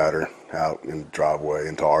fecal matter out in the driveway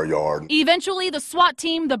into our yard. Eventually, the SWAT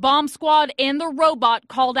team, the bomb squad, and the robot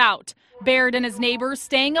called out. Baird and his neighbors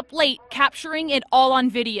staying up late, capturing it all on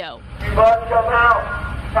video. You must come out.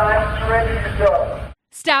 Time to surrender yourself.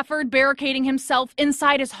 Stafford barricading himself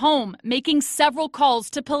inside his home, making several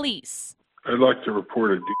calls to police. I'd like to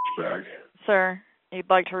report a douchebag. Sir, you'd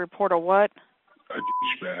like to report a what? A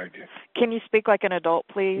douchebag. Can you speak like an adult,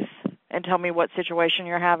 please, and tell me what situation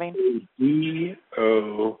you're having?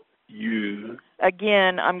 D-O-U.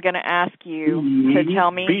 Again, I'm going to ask you to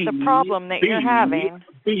tell me the problem that you're having.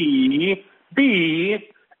 B-A-G.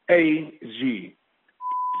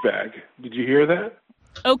 Bag. Did you hear that?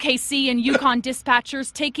 OKC and Yukon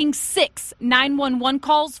dispatchers taking 6 911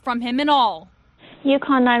 calls from him in all.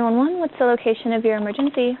 Yukon 911, what's the location of your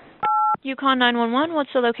emergency? Yukon 911,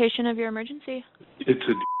 what's the location of your emergency? It's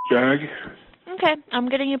a bag. Okay, I'm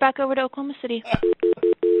getting you back over to Oklahoma City. I'm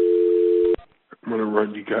going to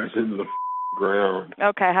run you guys into the ground.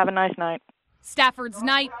 Okay, have a nice night. Stafford's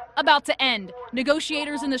night about to end.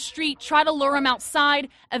 Negotiators in the street try to lure him outside,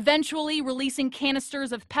 eventually releasing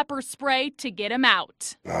canisters of pepper spray to get him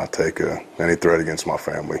out. I take any threat against my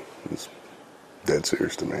family. It's dead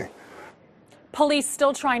serious to me. Police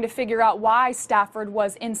still trying to figure out why Stafford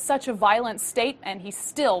was in such a violent state, and he's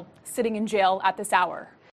still sitting in jail at this hour.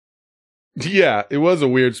 Yeah, it was a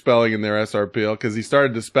weird spelling in there, SRPL, because he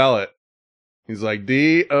started to spell it. He's like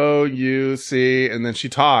D-O-U-C, and then she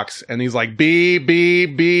talks, and he's like B-B-B-B-A-G.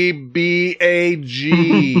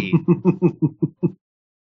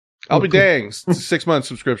 I'll be danged. 6-month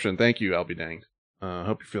subscription. Thank you, I'll be danged.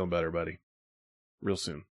 Hope you're feeling better, buddy. Real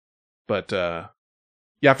soon. But,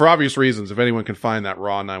 yeah, for obvious reasons, if anyone can find that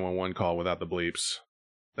raw 911 call without the bleeps,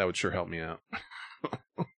 that would sure help me out.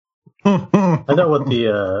 I know what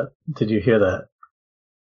did you hear that?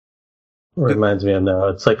 Reminds me of now.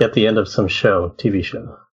 It's like at the end of some show, TV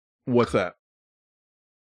show. What's that?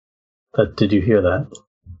 Did you hear that?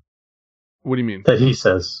 What do you mean? That he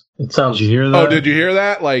says. It sounds. Did you hear that? Oh, did you hear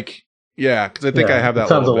that? Like, yeah, because I think I have that. It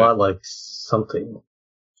sounds a bit. lot like something.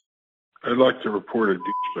 I'd like to report a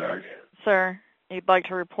douchebag. Sir, you'd like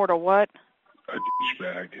to report a what? A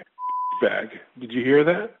douchebag. Bag. Did you hear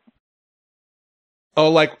that? Oh,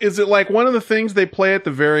 like, is it like one of the things they play at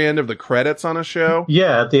the very end of the credits on a show?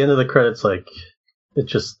 Yeah, at the end of the credits, like, it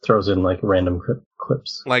just throws in, like, random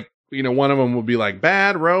clips. Like, one of them will be like,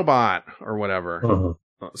 bad robot, or whatever.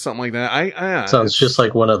 Something like that. Sounds just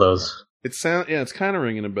like one of those. It's kind of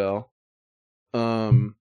ringing a bell. I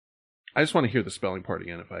just want to hear the spelling part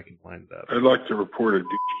again if I can find that. I'd like to report a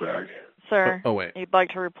douchebag. Sir, oh wait. You'd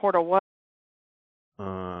like to report a what?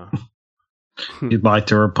 You'd like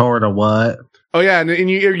to report a what? Oh, yeah, and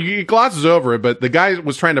you glosses over it, but the guy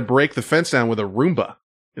was trying to break the fence down with a Roomba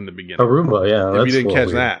in the beginning. A Roomba, yeah. If you didn't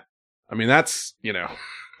catch that. I mean, that's,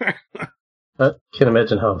 I can't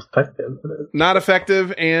imagine how effective it is. Not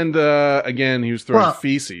effective, and again, he was throwing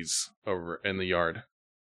feces over in the yard.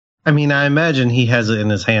 I mean, I imagine he has it in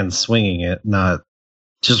his hand swinging it, not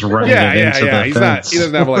just running it into the fence. He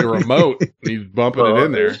doesn't have like a remote. He's bumping it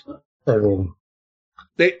in there. I mean...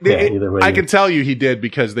 either way. I can tell you he did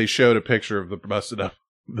because they showed a picture of the busted up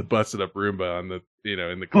Roomba on the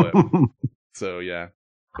in the clip. So yeah,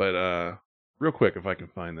 but real quick, if I can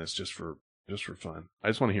find this just for fun, I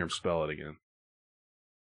just want to hear him spell it again.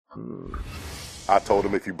 I told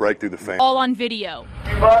him if you break through the fan. All on video.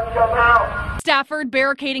 Stafford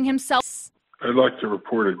barricading himself. I'd like to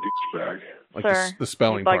report a douchebag. Like Sir, the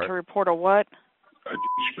spelling you'd like part. to report a what? A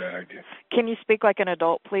douchebag. Can you speak like an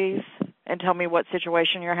adult, please, and tell me what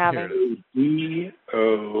situation you're having?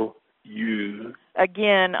 D-O-U.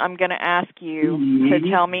 Again, I'm going to ask you to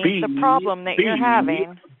tell me the problem that you're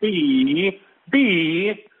having.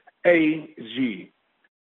 B-A-G.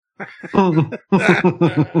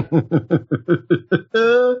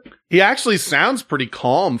 He actually sounds pretty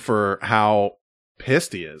calm for how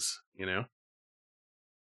pissed he is, you know?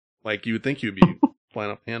 Like you would think he would be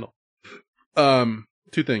flying off the handle.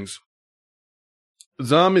 Two things.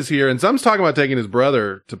 Zum is here, and Zum's talking about taking his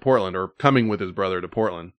brother to Portland, or coming with his brother to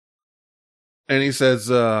Portland. And he says,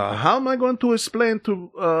 how am I going to explain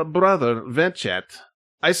to brother VentChat?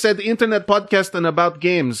 I said internet podcast and about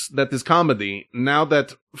games that is comedy, now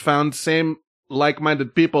that found same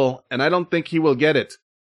like-minded people, and I don't think he will get it.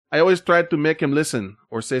 I always tried to make him listen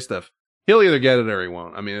or say stuff. He'll either get it or he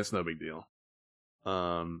won't. I mean, it's no big deal.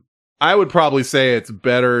 I would probably say it's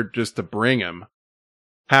better just to bring him,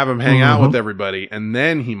 have him hang out with everybody, and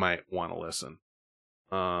then he might want to listen.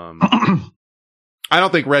 I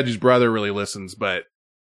don't think Reggie's brother really listens, but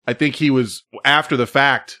I think he was, after the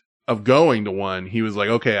fact of going to one, he was like,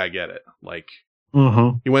 okay, I get it. Like,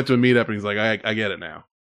 he went to a meetup and he's like, I get it now.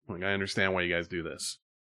 Like, I understand why you guys do this.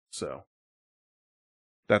 So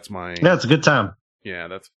that's my... Yeah, it's a good time. Yeah,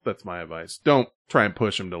 that's my advice. Don't try and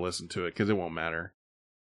push him to listen to it, because it won't matter.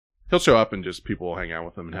 He'll show up and just people will hang out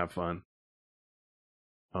with him and have fun.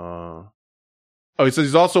 He says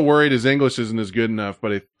he's also worried his English isn't as good enough,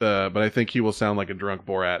 but I think he will sound like a drunk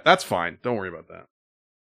Borat. That's fine. Don't worry about that.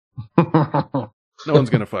 No one's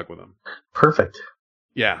gonna fuck with him. Perfect.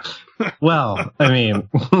 Yeah. Well, I mean,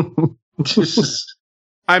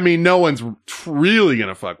 no one's really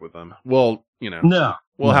gonna fuck with him. Well, you know, no,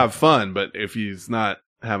 we'll have fun, but if he's not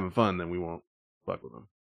having fun, then we won't fuck with him.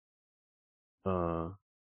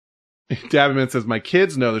 Dappyman says, my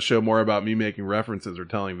kids know the show more about me making references or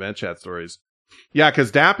telling VentChat stories. Yeah,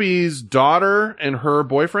 because Dappy's daughter and her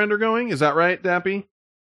boyfriend are going. Is that right, Dappy?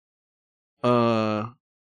 I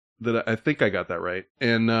think I got that right.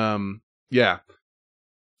 And yeah.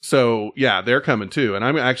 So yeah, they're coming too. And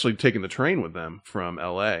I'm actually taking the train with them from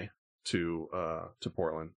LA to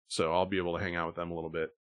Portland. So I'll be able to hang out with them a little bit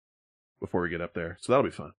before we get up there. So that'll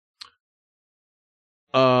be fun.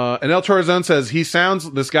 And El Chorazon says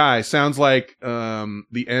this guy sounds like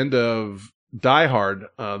the end of Die Hard,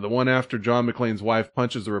 the one after John McClane's wife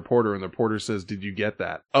punches the reporter and the reporter says, did you get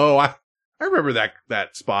that? Oh, I remember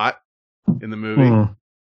that spot in the movie.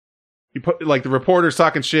 He put, like, the reporter's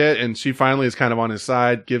talking shit and she finally is kind of on his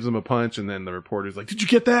side, gives him a punch, and then the reporter's like, did you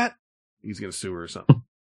get that? He's gonna sue her or something.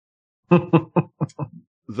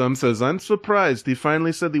 Zum says, I'm surprised. He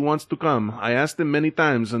finally said he wants to come. I asked him many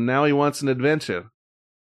times and now he wants an adventure.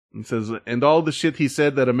 He says, and all the shit he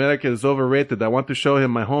said that America is overrated, I want to show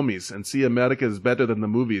him my homies and see America is better than the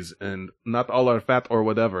movies and not all are fat or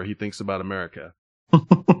whatever he thinks about America.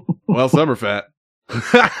 Well, some are fat.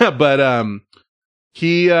 But,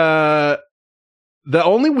 he, the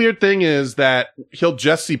only weird thing is that he'll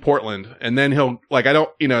just see Portland and then he'll, like,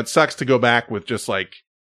 it sucks to go back with just like,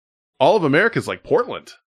 all of America's like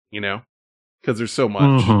Portland, because there's so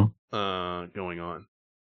much, going on.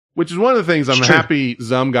 Which is one of the things I'm happy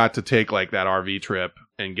Zum got to take, like, that RV trip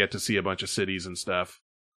and get to see a bunch of cities and stuff.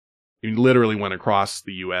 He literally went across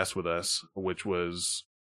the U.S. with us, which was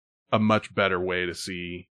a much better way to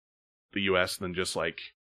see the U.S. than just, like,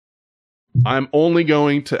 I'm only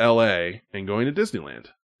going to L.A. and going to Disneyland.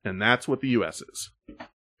 And that's what the U.S. is.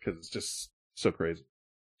 Because it's just so crazy.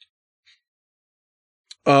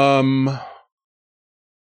 Oh,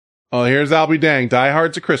 here's I'll Be Dang. Die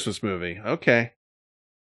Hard's a Christmas movie. Okay.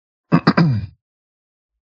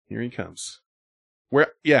 Here he comes. Where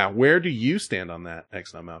do you stand on that,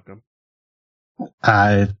 X-Not Malcolm?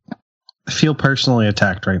 I feel personally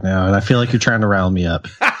attacked right now, and I feel like you're trying to rile me up.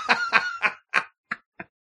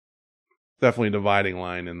 Definitely a dividing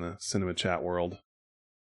line in the cinema chat world.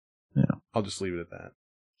 Yeah. I'll just leave it at that.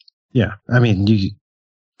 Yeah. I mean,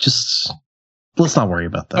 let's not worry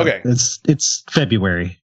about that. Okay. It's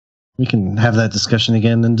February. We can have that discussion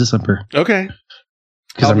again in December. Okay.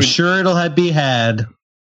 Because I'm sure it'll be had.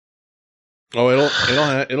 Oh,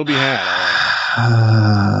 it'll be had.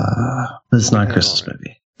 But it's not a Christmas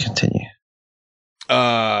movie. Continue.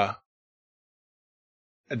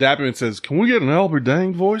 Adaptment says, "Can we get an Albert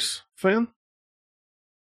Dang voice, Finn?"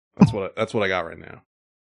 That's what I got right now.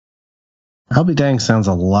 I'll be dang sounds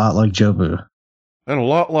a lot like Jobu. And a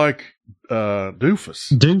lot like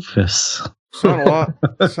Doofus. Doofus. Sound a lot.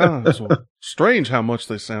 Sounds strange how much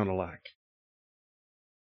they sound alike.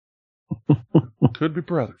 Could be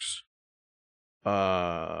brothers.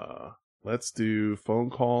 Let's do phone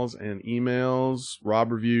calls and emails.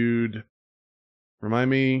 Rob reviewed.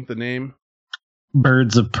 Remind me the name.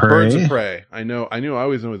 Birds of Prey. Birds of Prey. I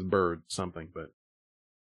always know it's bird something, but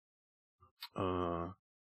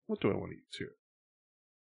what do I want to use here?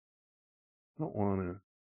 I don't want to. And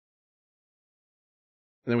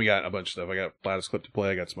then we got a bunch of stuff. I got Flatus clip to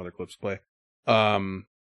play. I got some other clips to play.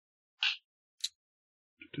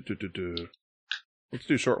 Let's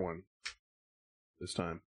do a short one this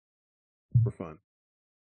time for fun.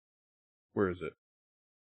 Where is it?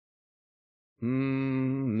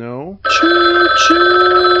 No. Choo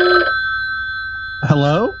choo.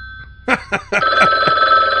 Hello?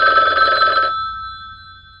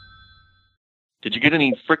 Did you get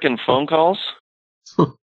any frickin' phone calls?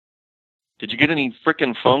 Did you get any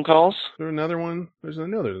frickin' phone calls? Is there another one? There's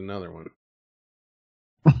another one.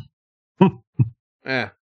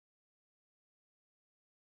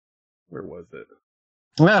 Where was it?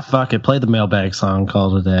 Ah, fuck it. Play the mailbag song.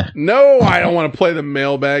 Call it a day. No, I don't want to play the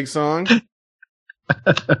mailbag song.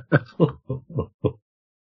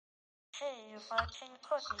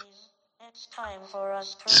 It's time for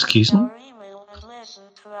us to Excuse me? our email and listen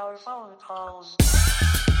to our phone calls.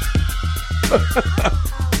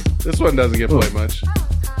 This one doesn't get played much.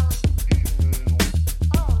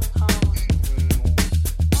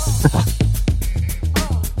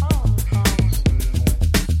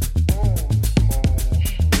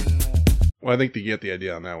 Well, I think you get the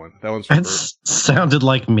idea on that one. That one's from That sounded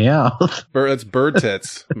like Meowth. That's Bird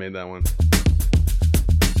Tits made that one.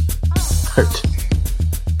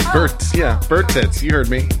 Bird Tits. You heard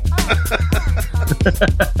me.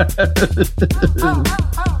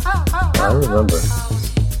 I remember.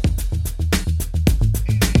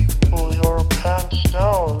 Pull your pants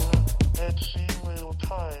down. It's email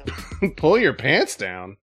time. Pull your pants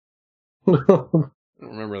down. I don't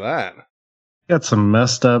remember that. Got some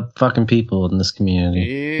messed up fucking people in this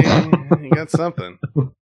community. Yeah, you got something.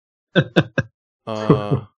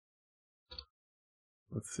 Let's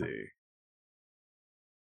see.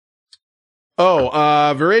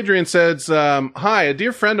 Veradrian says, hi, a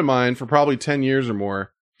dear friend of mine for probably 10 years or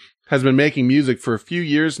more has been making music for a few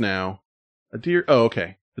years now. A dear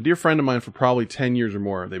friend of mine for probably 10 years or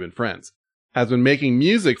more, they've been friends, has been making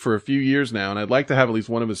music for a few years now, and I'd like to have at least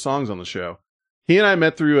one of his songs on the show. He and I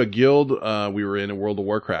met through a guild we were in World of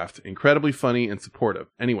Warcraft. Incredibly funny and supportive.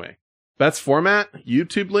 Anyway, best format,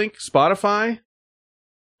 YouTube link, Spotify,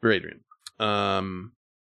 Veradrian.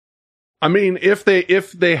 I mean, if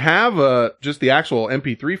they have just the actual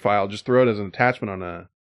MP3 file, just throw it as an attachment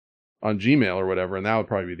on Gmail or whatever, and that would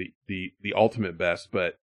probably be the ultimate best.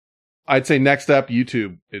 But I'd say next up,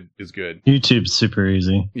 YouTube is good. YouTube's super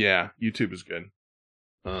easy. Yeah, YouTube is good.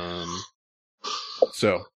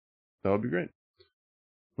 So that would be great.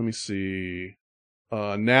 Let me see.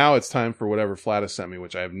 Now it's time for whatever Flatus sent me,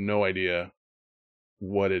 which I have no idea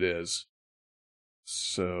what it is.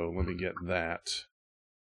 So let me get that.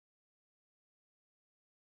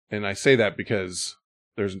 And I say that because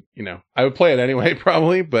there's, I would play it anyway,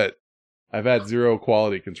 probably, but I've had zero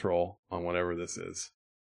quality control on whatever this is.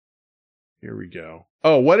 Here we go.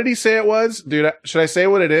 Oh, what did he say it was? Dude, should I say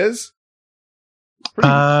what it is?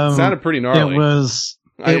 Sounded pretty gnarly.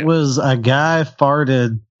 It was a guy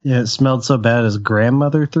farted and it smelled so bad his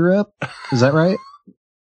grandmother threw up. Is that right?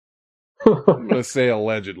 I'm going to say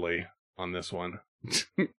allegedly on this one.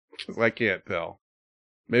 Because I can't tell.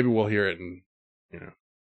 Maybe we'll hear it and,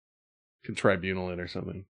 can tribunal it or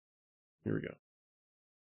something. Here we go.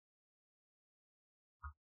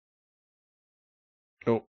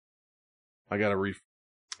 Oh. I got to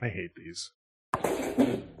I hate these.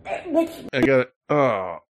 I got it.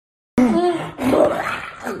 Oh.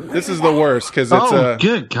 This is the worst because it's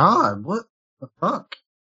good God. What the fuck?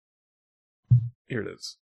 Here it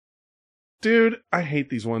is. Dude, I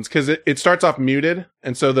hate these ones because it starts off muted,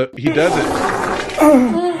 and so he does it.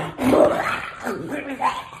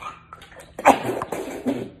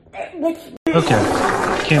 Okay.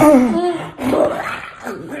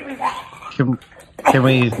 Can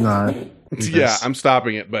we not? Yeah, I'm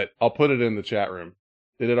stopping it, but I'll put it in the chat room.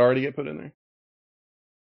 Did it already get put in there?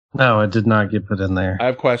 No, it did not get put in there. I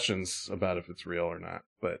have questions about if it's real or not,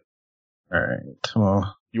 but. All right.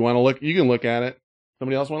 Well, you want to look? You can look at it.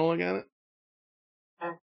 Somebody else want to look at it?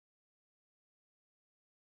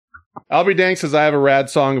 I'll be dang says I have a rad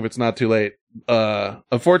song if it's not too late.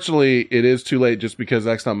 Unfortunately, it is too late just because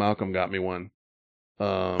X. Malcolm got me one.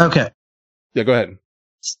 Okay. Yeah, go ahead.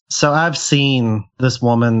 So I've seen this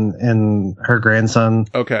woman and her grandson.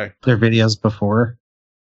 Okay. Their videos before.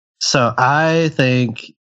 So I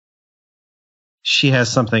think she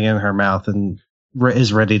has something in her mouth and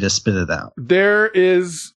is ready to spit it out. There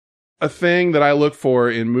is a thing that I look for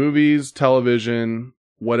in movies, television,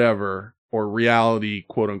 whatever, or reality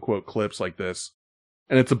quote unquote clips like this.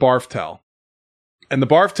 And it's a barf tell. And the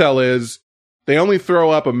barf tell is they only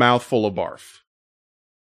throw up a mouthful of barf.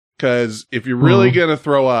 Because if you're really going to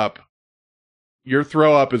throw up, your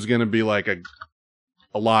throw up is going to be like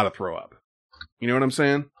a lot of throw up. You know what I'm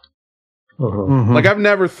saying? Like I've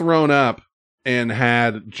never thrown up and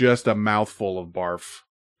had just a mouthful of barf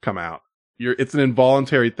come out. It's an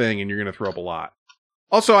involuntary thing and you're going to throw up a lot.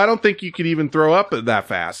 Also, I don't think you could even throw up that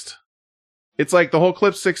fast. It's like the whole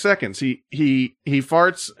clip's 6 seconds. He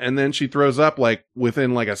farts and then she throws up like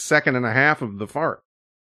within like a second and a half of the fart.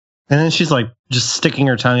 And then she's like just sticking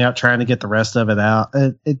her tongue out, trying to get the rest of it out.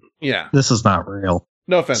 Yeah. This is not real.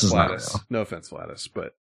 No offense, Gladys. No offense, Gladys.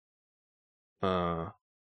 But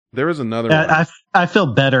there is another one. I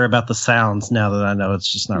feel better about the sounds now that I know it's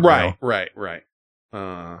just not real. Right.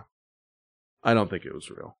 I don't think it was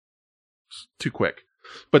real. It's too quick.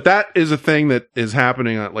 But that is a thing that is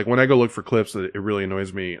happening. Like when I go look for clips, it really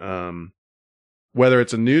annoys me. Whether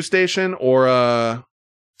it's a news station or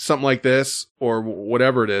something like this or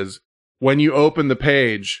whatever it is, when you open the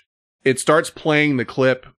page, it starts playing the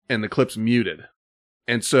clip and the clip's muted.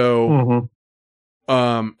 And so,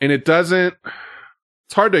 and it doesn't,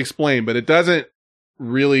 it's hard to explain, but it doesn't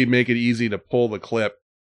really make it easy to pull the clip.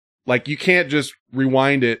 Like you can't just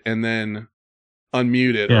rewind it and then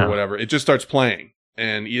unmute it or whatever. It just starts playing.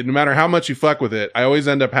 And no matter how much you fuck with it, I always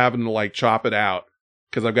end up having to like chop it out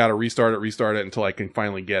because I've got to restart it until I can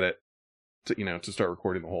finally get it to start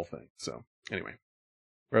recording the whole thing. So anyway,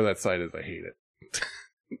 wherever that site is, I hate it.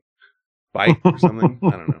 Byte or something? I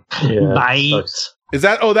don't know. Yeah, Byte. Is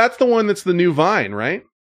that, that's the one that's the new Vine, right?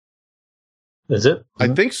 Is it? I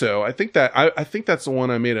think so. I think that's the one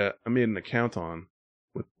I made an account on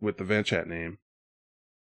with the VentChat name.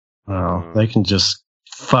 Oh, they can just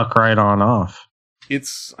fuck right on off.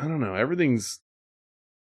 It's, I don't know, everything's,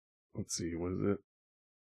 let's see, what is it?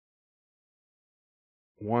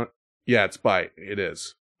 Yeah, it's Byte. It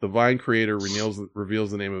is. The Vine creator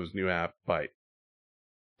reveals the name of his new app, Byte.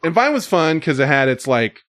 And Vine was fun because it had its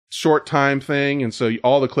like short time thing, and so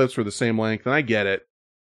all the clips were the same length, and I get it.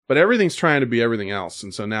 But everything's trying to be everything else,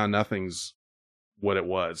 and so now nothing's what it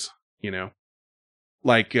was,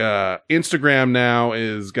 Like Instagram now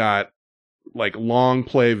is got like long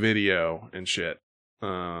play video and shit.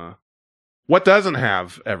 What doesn't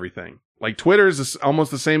have everything? Like Twitter is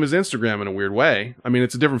almost the same as Instagram in a weird way. I mean,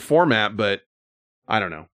 it's a different format, but I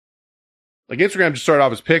don't know. Like Instagram just started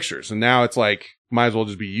off as pictures, and now it's like, might as well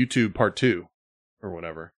just be YouTube part 2 or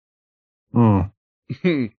whatever. Daviman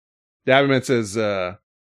says,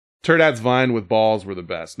 Turdad's Vine with balls were the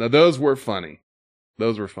best. Now those were funny.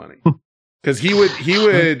 Cause he would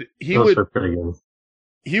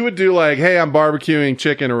do like, hey, I'm barbecuing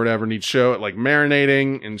chicken or whatever, and he'd show it like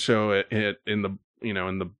marinating and show it in the,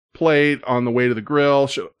 in the plate on the way to the grill,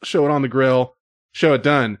 show it on the grill, show it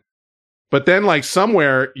done. But then like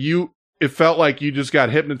somewhere it felt like you just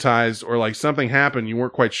got hypnotized or like something happened. You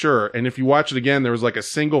weren't quite sure. And if you watch it again, there was like a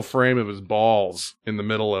single frame of his balls in the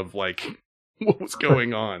middle of like what was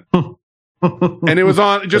going on. And it was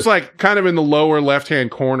on just like kind of in the lower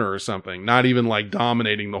left-hand corner or something, not even like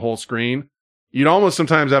dominating the whole screen. You'd almost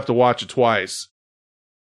sometimes have to watch it twice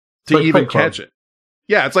to like even catch it.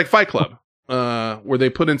 Yeah, it's like Fight Club, where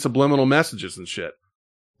they put in subliminal messages and shit.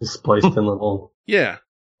 Spliced in little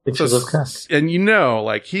pictures of cock. And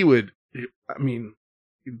like he would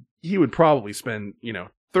probably spend,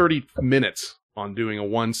 30 minutes on doing a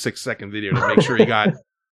 1 6-second video to make sure he got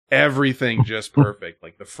everything just perfect,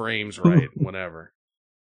 like the frames right, whatever.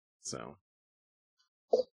 So,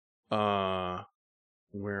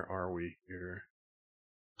 where are we here?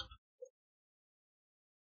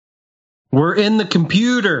 We're in the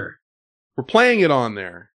computer. We're playing it on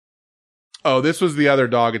there. Oh, this was the other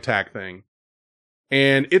dog attack thing.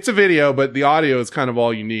 And it's a video, but the audio is kind of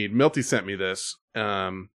all you need. Milty sent me this.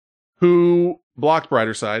 Who blocked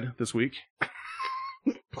Brighter Side this week.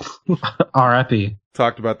 R.I.P.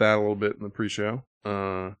 Talked about that a little bit in the pre-show.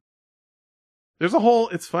 There's a whole,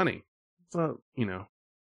 it's funny. It's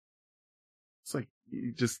it's like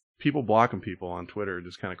people blocking people on Twitter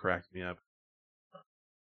just kind of cracks me up.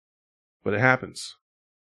 But it happens.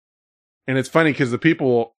 And it's funny because the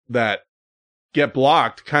people that get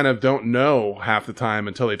blocked kind of don't know half the time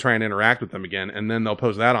until they try and interact with them again. And then they'll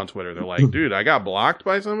post that on Twitter. They're like, dude, I got blocked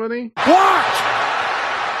by somebody. Blocked!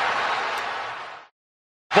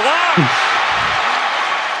 Let's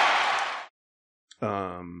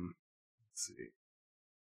see.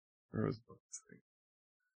 Where was this thing?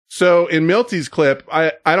 So in Milty's clip,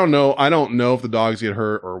 I don't know if the dogs get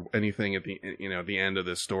hurt or anything at the end of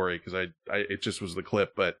this story, because it just was the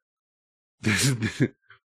clip, but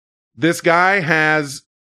this guy has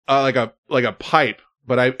like a pipe,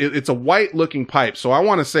 but it's a white looking pipe. So I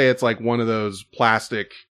want to say it's like one of those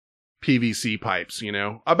plastic PVC pipes,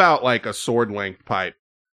 about like a sword length pipe.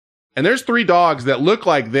 And there's 3 dogs that look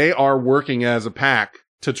like they are working as a pack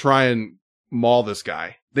to try and maul this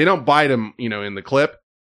guy. They don't bite him, in the clip,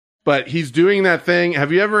 but he's doing that thing.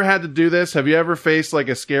 Have you ever had to do this? Have you ever faced like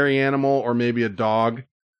a scary animal or maybe a dog,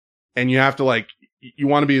 and you have to you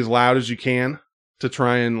want to be as loud as you can to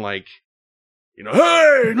try and hey,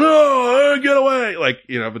 no, get away.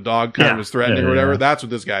 If a dog kind of is threatening or whatever, that's what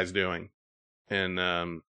this guy's doing.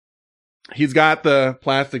 And, he's got the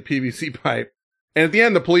plastic PVC pipe. And at the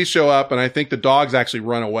end, the police show up, and I think the dogs actually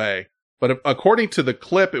run away. But according to the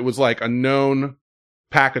clip, it was like a known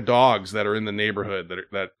pack of dogs that are in the neighborhood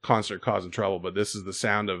that constantly causing trouble. But this is the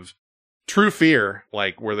sound of true fear,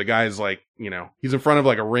 where the guy's he's in front of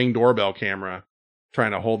a Ring doorbell camera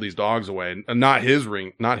trying to hold these dogs away. And not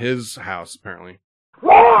his house, apparently.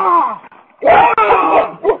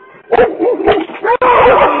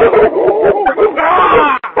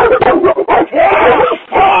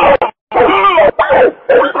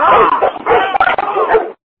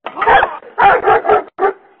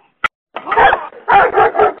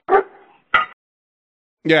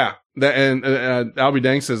 Yeah, and Albie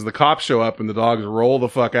Dang says the cops show up and the dogs roll the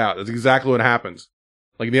fuck out. That's exactly what happens.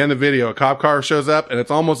 At the end of the video, a cop car shows up, and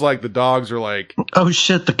it's almost like the dogs are like, "Oh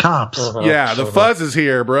shit, the cops!" Yeah, the fuzz is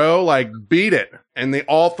here, bro. Beat it. And they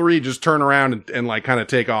all 3 just turn around and kind of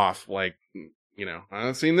take off. I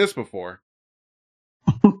haven't seen this before.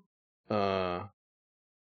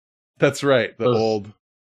 That's right. The old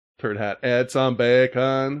turd hat. Add some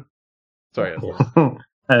bacon. Sorry.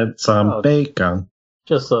 Add some bacon.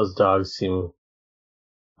 Just those dogs seem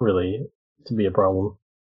really to be a problem.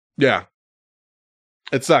 Yeah.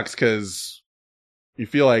 It sucks because you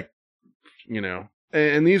feel like,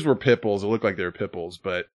 and these were pit bulls. It looked like they were pit bulls,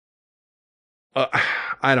 but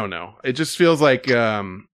I don't know. It just feels like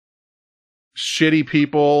shitty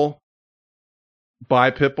people buy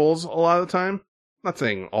pit bulls a lot of the time. I'm not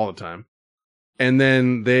saying all the time. And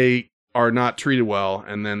then they are not treated well,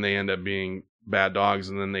 and then they end up being bad dogs,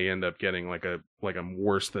 and then they end up getting like a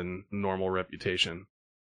worse than normal reputation.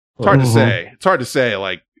 It's hard to say. It's hard to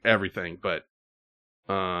say everything, but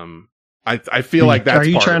I feel like that's. Are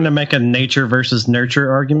you trying to make a nature versus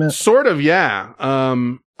nurture argument? Sort of, yeah.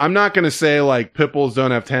 I'm not going to say pit bulls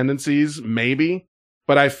don't have tendencies, maybe,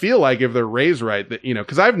 but I feel like if they're raised right, that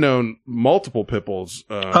because I've known multiple pit bulls.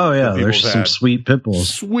 There's some sweet pit bulls,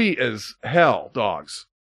 sweet as hell dogs,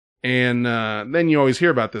 and then you always hear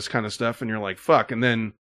about this kind of stuff, and you're like, fuck, and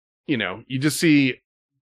then you just see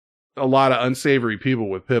a lot of unsavory people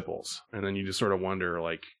with pit bulls, and then you just sort of wonder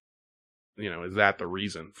is that the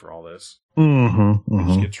reason for all this? They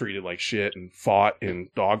just get treated like shit and fought in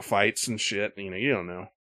dog fights and shit. You don't know.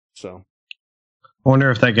 So, I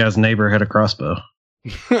wonder if that guy's neighbor had a crossbow.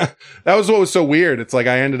 That was what was so weird. It's I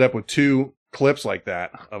ended up with 2 clips like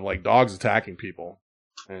that of dogs attacking people,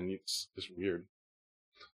 and it's just weird.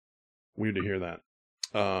 Weird to hear that.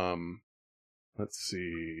 Let's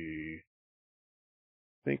see.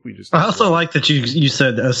 I think we just. I also like that you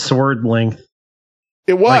said a sword length.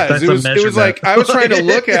 It was. It was I was trying to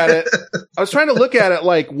look at it. I was trying to look at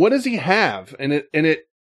it what does he have? And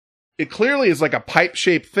it clearly is a pipe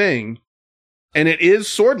shaped thing, and it is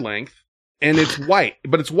sword length, and it's white,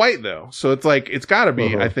 but it's white though. So it's it's gotta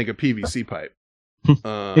be, I think, a PVC pipe.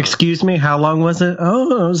 Excuse me, how long was it?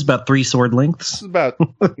 Oh, it was about 3 sword lengths. It's about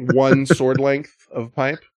 1 sword length of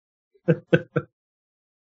pipe.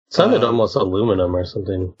 Sounded almost aluminum or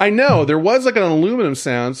something. I know there was an aluminum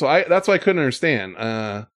sound, so that's why I couldn't understand.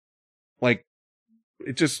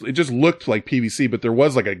 It just looked like PVC, but there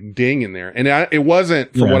was a ding in there, and it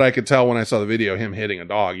wasn't, from what I could tell when I saw the video, him hitting a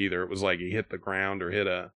dog either. It was he hit the ground or hit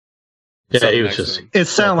a. Yeah, he was just. It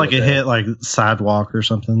sounded like it hit sidewalk or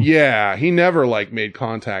something. Yeah, he never made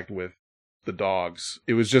contact with the dogs.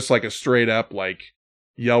 It was just a straight up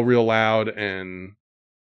yell real loud and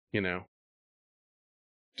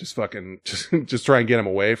just fucking just try and get him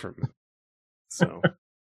away from him. So,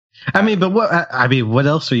 what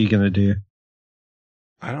else are you gonna do?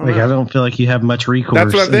 I don't know. I don't feel like you have much recourse.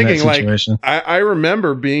 That's what I'm thinking. In that situation. I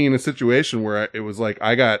remember being in a situation where it was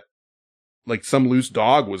I got some loose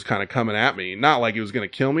dog was kind of coming at me. Not it was gonna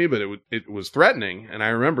kill me, but it was threatening. And I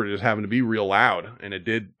remember just having to be real loud, and it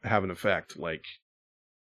did have an effect.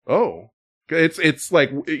 Oh, it's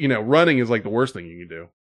like, you know, running is like the worst thing you can do.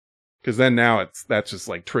 Cause then now that's just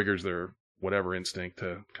like triggers their whatever instinct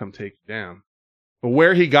to come take you down. But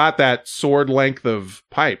where he got that sword length of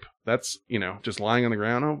pipe, that's, you know, just lying on the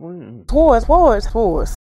ground. Oh, boy.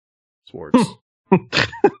 Swords.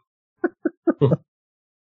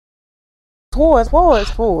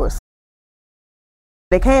 Swords.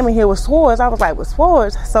 They came in here with swords. I was like, with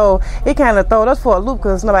swords? So it kind of threw us for a loop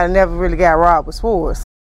because nobody never really got robbed with swords.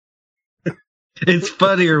 It's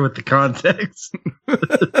funnier with the context.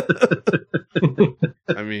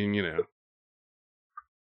 I mean, you know.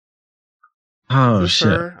 Oh, shit.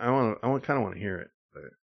 Her? I kind of want to hear it. But...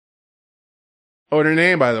 Oh, and her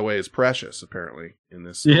name, by the way, is Precious, apparently, in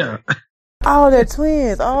this story. Yeah. Oh, they're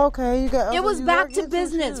twins. Oh, okay. It was back to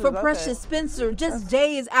business for Precious Spencer just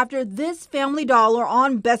days after this Family Dollar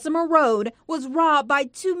on Bessemer Road was robbed by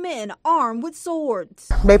two men armed with swords.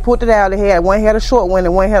 They put it out. They had one had a short one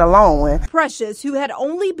and one had a long one. Precious, who had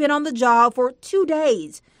only been on the job for 2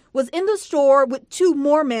 days, was in the store with two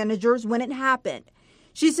more managers when it happened.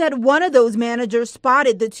 She said one of those managers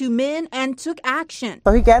spotted the two men and took action.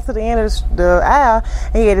 So he got to the end of the aisle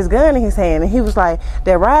and he had his gun in his hand and he was like,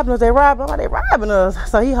 they're robbing us. They're robbing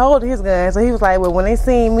us. So he holded his gun. So he was like, well, when they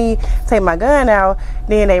seen me take my gun out,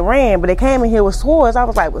 then they ran. But they came in here with swords. I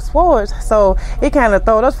was like, with swords? So it kind of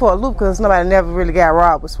threw us for a loop because nobody never really got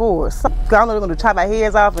robbed with swords. So I don't know if they're going to chop our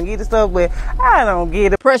heads off and get the stuff, but I don't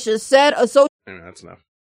get it. Precious said a social... Anyway, that's enough.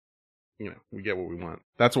 You know, we get what we want.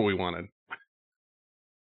 That's what we wanted.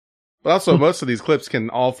 But also, most of these clips can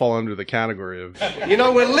all fall under the category of... You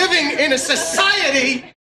know, we're living in a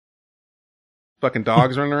society... Fucking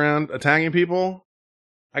dogs running around attacking people.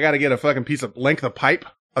 I gotta get a fucking piece of length of pipe.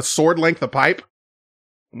 A sword length of pipe.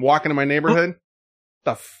 I'm walking in my neighborhood.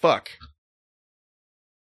 The fuck?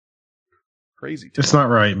 Crazy. It's not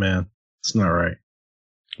right, man. It's not right.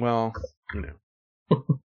 Well, you know.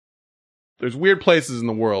 There's weird places in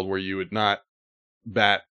the world where you would not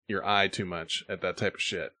bat your eye too much at that type of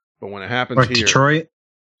shit. But when it happens like here... Detroit?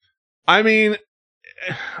 I mean,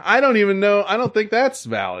 I don't even know. I don't think that's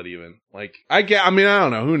valid even. Like, I don't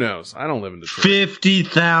know. Who knows? I don't live in Detroit.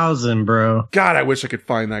 50,000, bro. God, I wish I could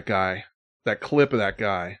find that guy. That clip of that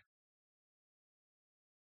guy.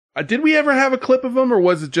 Did we ever have a clip of him, or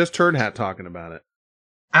was it just Turd Hat talking about it?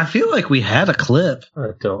 I feel like we had a clip. I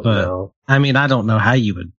don't know. I mean, I don't know how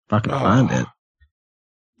you would fucking find it.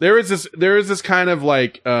 There is this kind of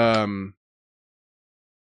like,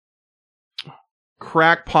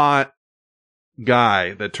 crackpot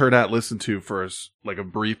guy that Turd Hat listened to for like a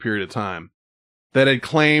brief period of time that had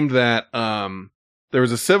claimed that there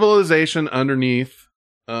was a civilization underneath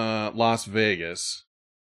Las Vegas,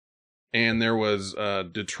 and there was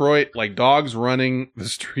Detroit, like dogs running the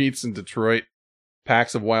streets in Detroit,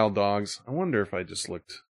 packs of wild dogs. I wonder if I just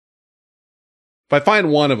looked. If I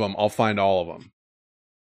find one of them, I'll find all of them.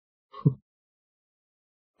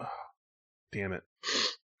 Oh, damn it.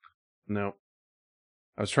 No.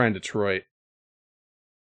 I was trying Detroit,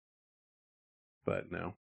 but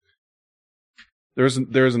no. There's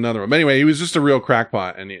another one. But anyway, he was just a real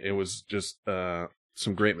crackpot, and it was just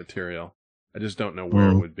some great material. I just don't know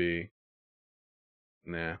where it would be.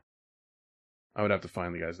 Nah. I would have to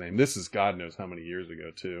find the guy's name. This is God knows how many years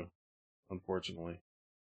ago, too. Unfortunately.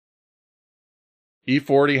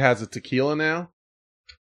 E40 has a tequila now?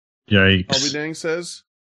 Yikes. Albie Dang says.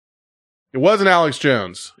 It wasn't Alex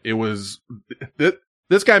Jones. It was...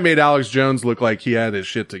 This guy made Alex Jones look like he had his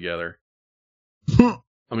shit together. I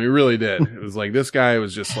mean, he really did. It was like, this guy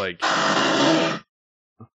was just like... Oh.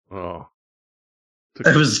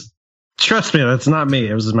 It was... Trust me, that's not me.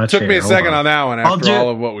 It was my Took chair. me a second on that one after all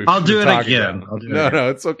of what we've been talking about. I'll do it again. No,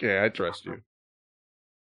 it's okay. I trust you.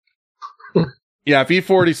 Yeah, if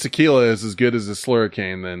E40's tequila is as good as the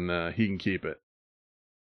Slurricane, then he can keep it.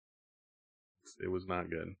 It was not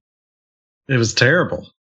good. It was terrible.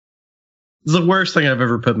 It's the worst thing I've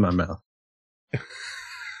ever put in my mouth.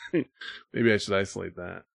 Maybe I should isolate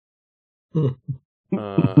that.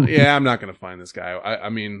 Yeah, I'm not going to find this guy. I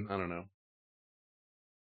mean, I don't know.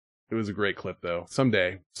 It was a great clip, though.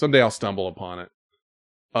 Someday I'll stumble upon it.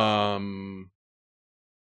 I want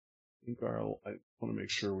to make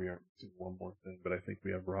sure we aren't doing one more thing, but I think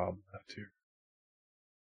we have Rob left here.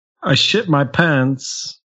 I shit my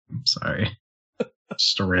pants. I'm sorry.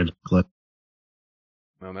 Just a random clip.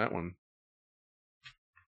 No, that one.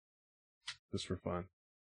 Just for fun.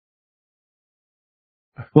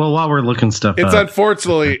 Well, while we're looking stuff it's up.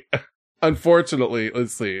 Unfortunately,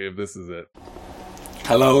 let's see if this is it.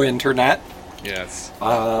 Hello, Internet. Yes.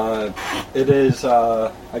 It is,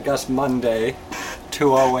 I guess, Monday,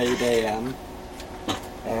 2:08 a.m.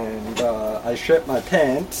 And I I shit my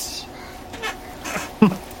pants.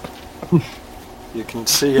 You can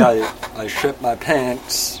see I shit my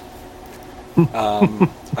pants.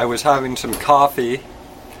 I was having some coffee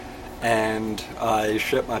and I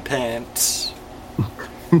shit my pants.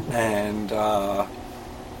 And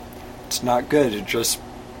it's not good. It just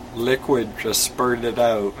liquid just spurted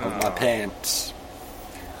out of my pants.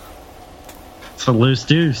 It's a loose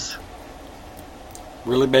deuce.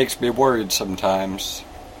 Really makes me worried sometimes.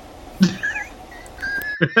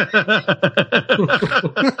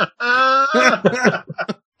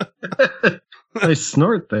 I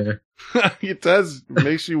snort there. It does.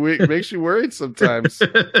 Makes you worried sometimes.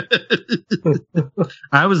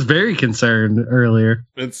 I was very concerned earlier.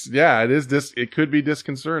 It is. It could be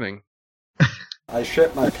disconcerting. I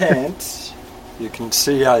shit my pants. You can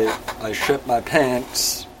see I shit my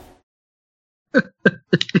pants.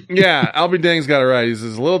 Yeah, Albie Dang's got it right. He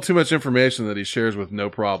says a little too much information that he shares with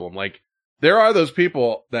no problem. Like, there are those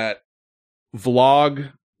people that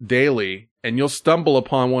vlog daily, and you'll stumble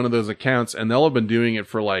upon one of those accounts, and they'll have been doing it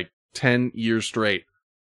for like 10 years straight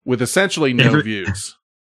with essentially no views.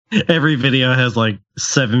 Every video has like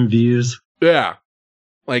 7 views. Yeah.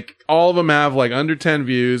 Like, all of them have like under 10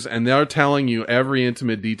 views, and they're telling you every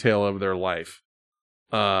intimate detail of their life.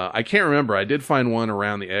 I can't remember. I did find one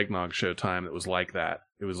around the Eggnog Show time that was like that.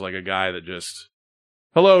 It was like a guy that just,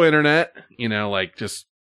 hello, internet, like just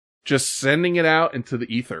sending it out into the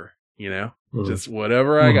ether, just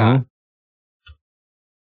whatever I got.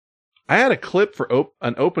 I had a clip for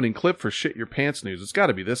an opening clip for Shit Your Pants News. It's got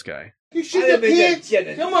to be this guy. You shit your pants?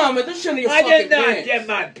 Come on, man. Don't shit your fucking pants. I did not get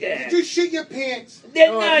my pants. Did you shit your pants?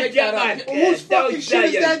 Did not get my pants. Whose fucking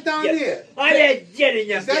shit is that down here? I didn't get in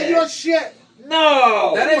your pants. Is pants. that your shit?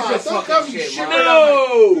 No. That is your fucking shit.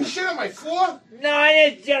 No. You shit on my floor? No, I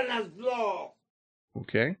didn't shit on the floor.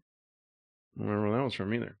 Okay. I don't remember where that was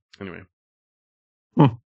from either. Anyway.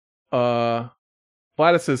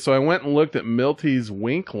 Gladys says, so I went and looked at Milty's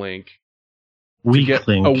wink link. A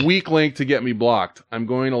weak link to get me blocked. I'm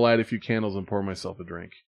going to light a few candles and pour myself a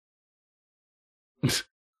drink.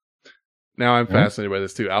 Now I'm fascinated by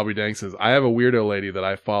this too. Albie Dang says, I have a weirdo lady that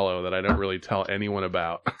I follow that I don't really tell anyone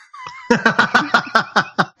about.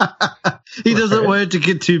 He doesn't want it to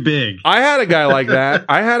get too big. I had a guy like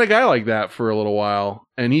that for a little while,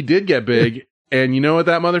 and he did get big. And you know what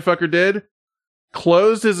that motherfucker did?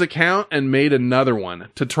 Closed his account and made another one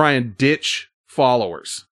to try and ditch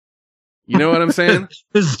followers. You know what I'm saying?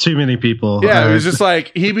 This is too many people. Yeah, it was just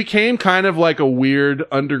like, he became kind of like a weird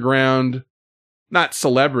underground, not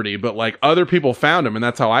celebrity, but like other people found him, and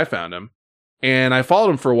that's how I found him. And I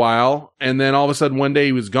followed him for a while, and then all of a sudden one day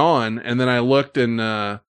he was gone, and then I looked and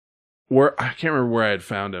I can't remember where I had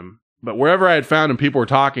found him, but wherever I had found him, people were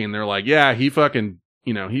talking, and they're like, yeah, he fucking,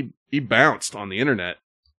 he bounced on the internet.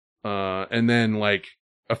 And then like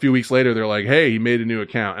a few weeks later, they're like, hey, he made a new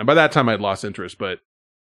account. And by that time I'd lost interest, but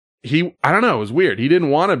I don't know, it was weird. He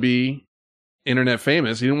didn't want to be internet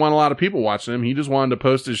famous. He didn't want a lot of people watching him. He just wanted to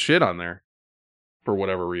post his shit on there for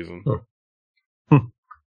whatever reason.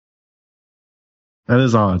 That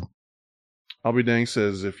is odd. Albie Dang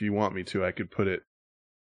says, if you want me to, I could put it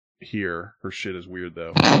here. Her shit is weird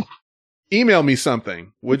though. Email me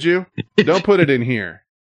something, would you? Don't put it in here.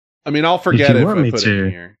 I mean, I'll forget if I put it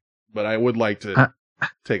in here, but I would like to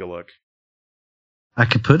take a look. I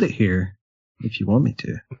could put it here if you want me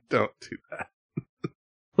to. Don't do that.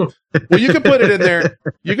 Well, you can put it in there.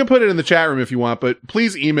 You can put it in the chat room if you want, but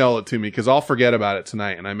please email it to me because I'll forget about it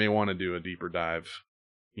tonight, and I may want to do a deeper dive,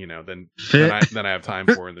 than I have time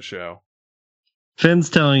for in the show. Finn's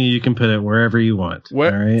telling you can put it wherever you want.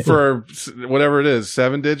 What, all right? For whatever it is,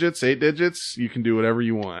 7 digits, 8 digits, you can do whatever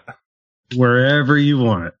you want. Wherever you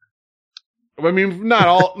want. I mean,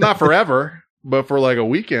 not forever, but for like a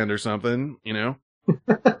weekend or something,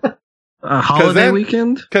 A holiday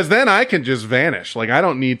weekend? Because then I can just vanish. Like, I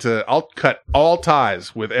don't need to, I'll cut all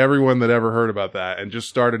ties with everyone that ever heard about that and just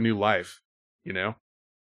start a new life,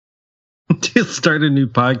 Start a new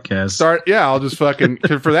podcast. I'll just fucking,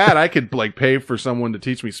 for that, I could like pay for someone to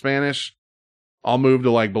teach me Spanish. I'll move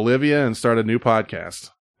to like Bolivia and start a new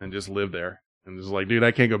podcast and just live there. And just like, dude,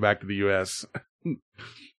 I can't go back to the U.S.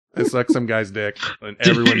 I suck some guy's dick and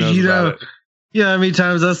everyone knows about it. Yeah, how many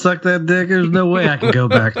times I sucked that dick? There's no way I can go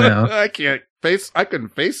back now. I couldn't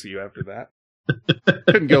face you after that.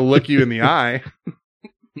 Couldn't go look you in the eye.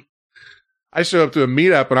 I show up to a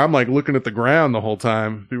meetup and I'm like looking at the ground the whole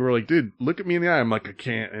time. People were like, dude, look at me in the eye. I'm like, I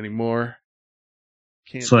can't anymore.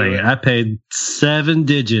 It's like, I paid 7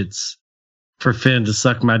 digits for Finn to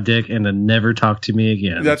suck my dick and to never talk to me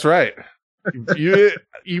again. That's right. You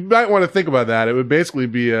might want to think about that. It would basically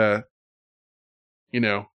be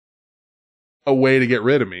a way to get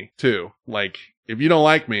rid of me too. Like, if you don't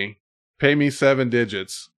like me, pay me 7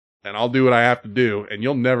 digits and I'll do what I have to do and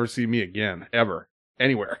you'll never see me again, ever,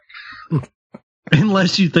 anywhere.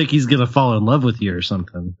 Unless you think he's going to fall in love with you or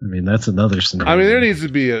something. I mean, that's another scenario. I mean, there needs to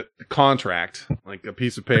be a contract, like a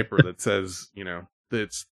piece of paper that says,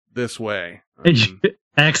 it's this way.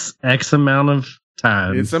 X amount of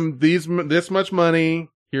time. It's this much money.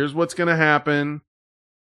 Here's what's going to happen.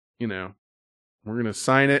 We're going to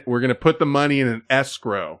sign it. We're going to put the money in an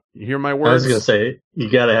escrow. You hear my words? I was going to say,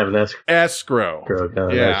 you got to have an escrow.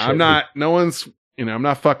 Yeah, I'm not, I'm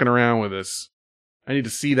not fucking around with this. I need to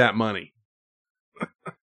see that money.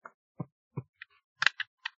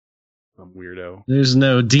 I'm weirdo. There's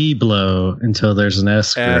no D blow until there's an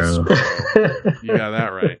escrow. You got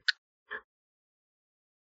that right.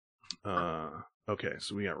 Okay,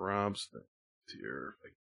 so we got Rob's tier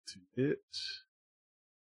to it.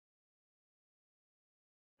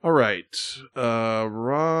 All right,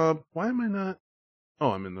 Rob. Why am I not?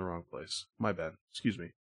 Oh, I'm in the wrong place. My bad. Excuse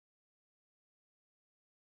me.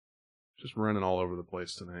 Just running all over the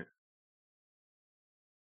place tonight.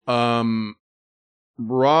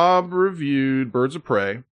 Rob reviewed Birds of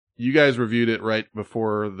Prey. You guys reviewed it right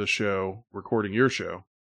before the show, recording your show.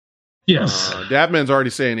 Yes. Dabman's already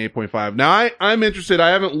saying 8.5. Now I'm interested. I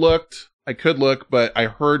haven't looked. I could look, but I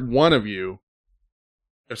heard one of you,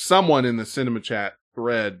 or someone in the cinema chat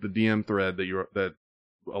thread, the DM thread that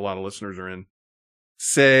a lot of listeners are in,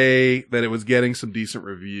 say that it was getting some decent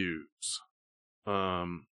reviews.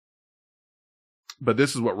 But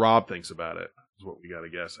this is what Rob thinks about it. Is what we got to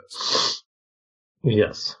guess at.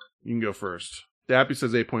 Yes. You can go first. Dappy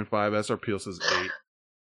says 8.5. SR Peel says 8.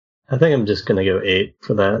 I think I'm just going to go 8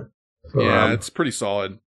 for that. It's pretty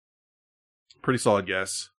solid. Pretty solid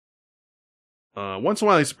guess. Once in a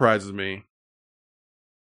while he surprises me.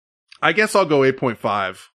 I guess I'll go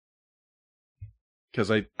 8.5.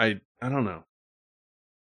 Because I don't know.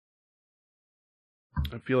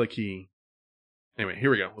 I feel like Anyway,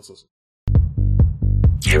 here we go. Let's listen.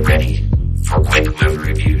 Get ready for quick movie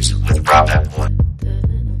reviews with Rob That Boy.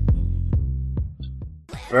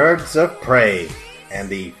 Birds of Prey and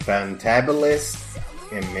the fantabulous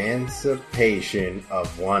emancipation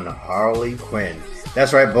of one Harley Quinn.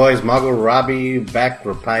 That's right, boys. Margot Robbie back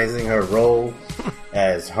reprising her role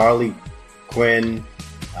as Harley Quinn,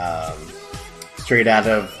 straight out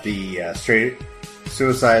of the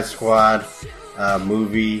Suicide Squad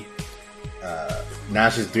movie. Now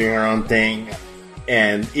she's doing her own thing.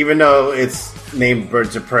 And even though it's named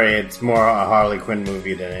Birds of Prey, it's more a Harley Quinn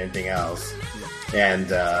movie than anything else. And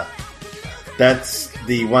that's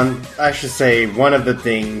the one, I should say, one of the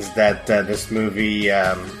things that this movie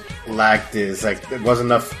lacked is, like, there wasn't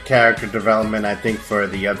enough character development, I think, for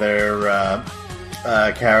the other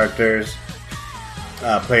characters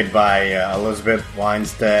played by Elizabeth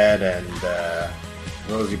Weinstead and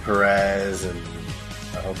Rosie Perez and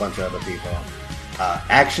a whole bunch of other people.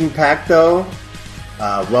 Action-packed, though.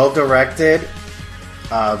 Well directed,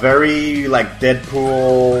 very like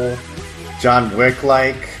Deadpool, John Wick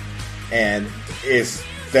like, and it's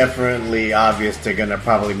definitely obvious they're gonna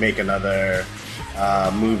probably make another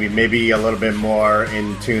movie, maybe a little bit more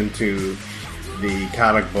in tune to the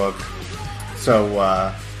comic book.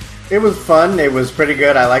 So it was fun. It was pretty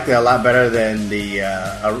good. I liked it a lot better than the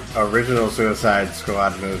original Suicide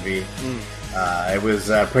Squad movie. It was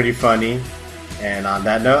pretty funny. And on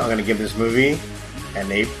that note, I'm gonna give this movie an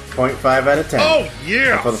 8.5 out of 10. Oh,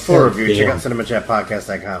 yeah! And for the full review, check out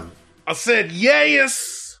cinemachatpodcast.com. I said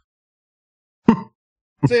yes!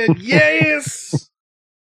 Said yes!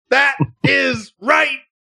 That is right!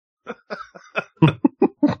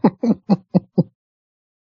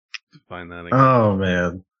 Find that again. Oh,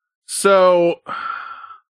 man. So,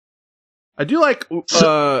 I do like,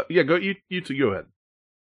 yeah, go, you two, go ahead.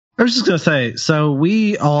 I was just going to say, so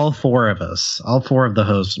we, all four of the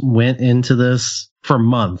hosts, went into this for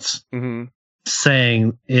months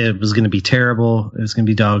saying it was going to be terrible. It was going to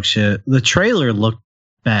be dog shit. The trailer looked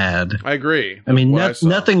bad. I agree. I mean,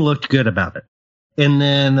 nothing looked good about it. And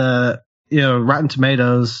then, Rotten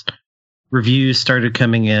Tomatoes reviews started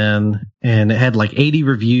coming in and it had like 80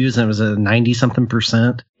 reviews and it was a 90 something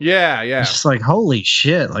 %. Yeah. It's just like, holy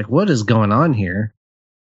shit. Like, what is going on here?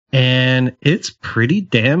 And it's pretty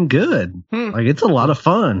damn good. Like, it's a lot of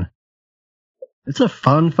fun. It's a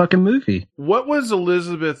fun fucking movie. What was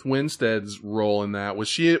Elizabeth Winstead's role in that? Was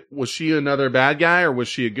she another bad guy, or was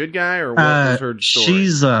she a good guy, or what was her story?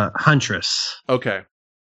 She's a huntress. Okay.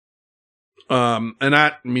 And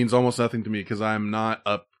that means almost nothing to me because I'm not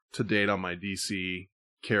up to date on my DC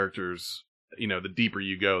characters. The deeper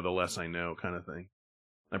you go, the less I know, kind of thing.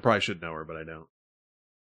 I probably should know her, but I don't.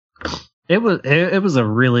 It was a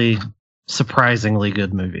really surprisingly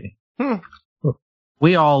good movie.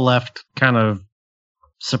 We all left kind of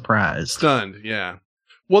surprised. Stunned, yeah.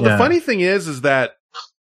 Well, the funny thing is that,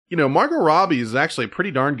 you know, Margot Robbie is actually a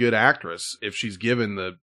pretty darn good actress if she's given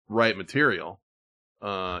the right material,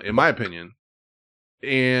 in my opinion.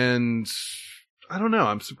 And I don't know,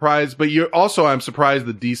 I'm surprised, but I'm surprised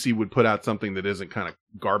that DC would put out something that isn't kind of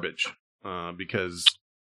garbage, because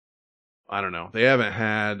I don't know, they haven't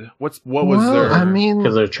had, what was their... I mean...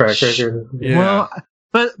 Because their track record. Yeah.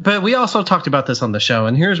 Well, but we also talked about this on the show,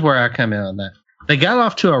 and here's where I come in on that. They got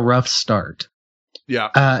off to a rough start. Yeah.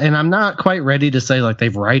 And I'm not quite ready to say like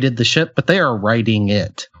they've righted the ship, but they are righting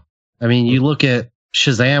it. I mean, you look at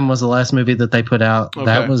Shazam was the last movie that they put out. Okay.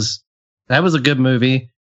 That was a good movie.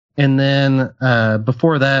 And then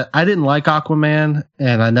before that, I didn't like Aquaman,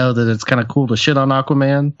 and I know that it's kind of cool to shit on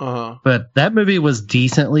Aquaman, but that movie was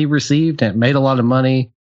decently received and it made a lot of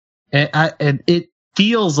money. And it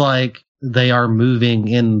feels like they are moving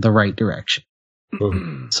in the right direction.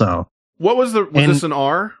 So, what was this an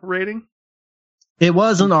R rating? It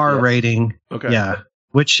was an R rating. Okay. Yeah.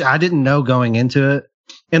 Which I didn't know going into it.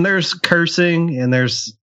 And there's cursing and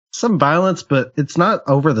there's some violence, but it's not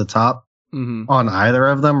over the top on either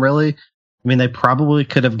of them, really. I mean, they probably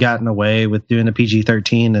could have gotten away with doing a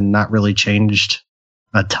PG-13 and not really changed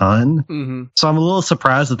a ton. So I'm a little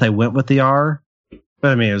surprised that they went with the R.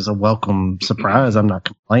 But I mean, it was a welcome surprise. I'm not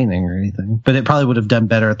complaining or anything. But it probably would have done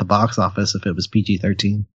better at the box office if it was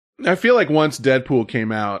PG-13. I feel like once Deadpool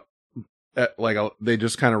came out, they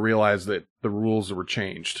just kind of realized that the rules were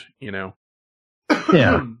changed, you know?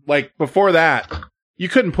 Yeah. Like before that, you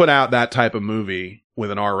couldn't put out that type of movie with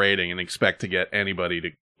an R rating and expect to get anybody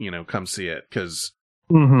to, you know, come see it, because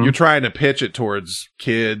you're trying to pitch it towards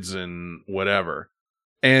kids and whatever.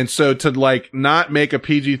 And so to like not make a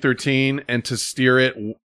PG-13 and to steer it,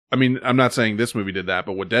 I mean, I'm not saying this movie did that,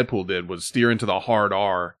 but what Deadpool did was steer into the hard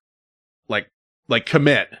R, like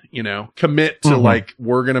commit to like,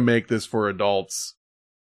 we're going to make this for adults,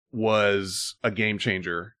 was a game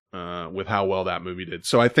changer, with how well that movie did.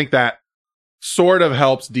 So I think that sort of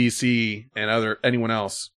helps DC and anyone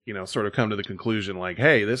else, you know, sort of come to the conclusion like,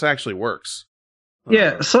 hey, this actually works.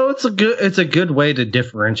 Yeah. So it's a good way to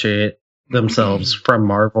differentiate themselves from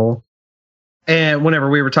Marvel. And whenever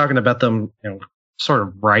we were talking about them, you know, sort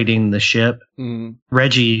of righting the ship,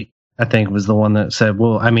 Reggie, I think, was the one that said,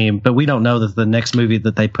 well, I mean, but we don't know that the next movie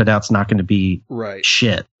that they put out's not going to be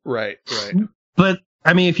shit. Right. But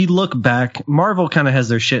I mean, if you look back, Marvel kind of has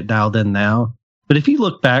their shit dialed in now. But if you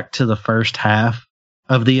look back to the first half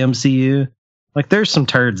of the MCU, like there's some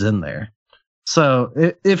turds in there. So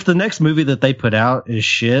if the next movie that they put out is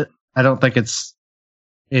shit, I don't think it's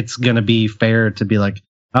going to be fair to be like,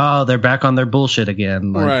 oh, they're back on their bullshit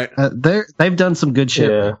again. Like, they've done some good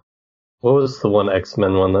shit. Yeah. What was the one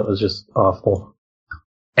X-Men one that was just awful?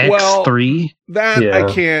 X3?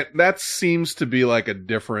 That seems to be like a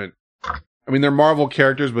different, I mean, they're Marvel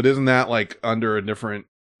characters, but isn't that like under a different,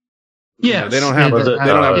 yeah, they don't have the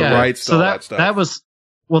rights to all that stuff. That was,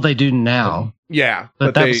 well, they do now. Yeah.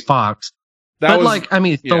 But that was Fox. Like, I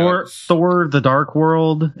mean, Thor, The Dark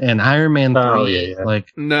World, and Iron Man 3.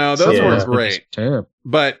 Like, no, those were great. Terrible.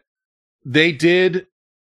 But they did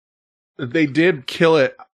kill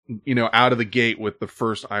it, you know, out of the gate with the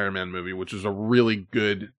first Iron Man movie, which is a really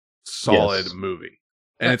good, solid movie.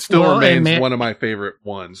 And it still remains one of my favorite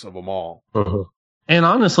ones of them all. And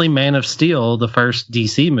honestly, Man of Steel, the first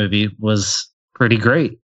DC movie, was pretty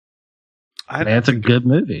great. It's a good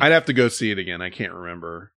movie. I'd have to go see it again. I can't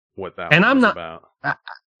remember what that was about.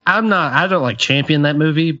 I don't like champion that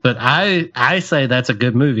movie, but I say that's a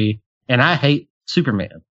good movie, and I hate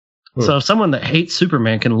Superman. So if someone that hates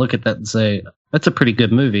Superman can look at that and say, that's a pretty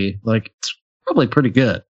good movie, like, it's probably pretty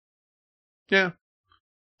good. Yeah.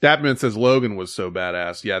 Dapman says Logan was so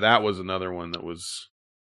badass. Yeah, that was another one that was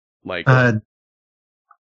like...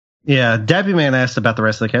 yeah, Dappy Man asked about the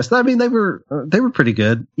rest of the cast. I mean, they were pretty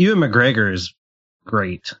good. Ewan McGregor is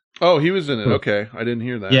great. Oh, he was in it. Okay, I didn't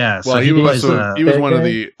hear that. Yeah, well, so he was one of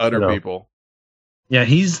the other people. Yeah,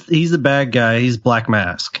 he's the bad guy. He's Black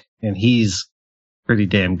Mask, and he's pretty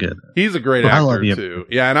damn good. He's a great actor too.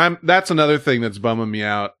 Yeah, and that's another thing that's bumming me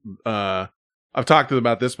out. I've talked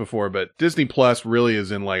about this before, but Disney Plus really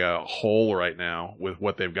is in like a hole right now with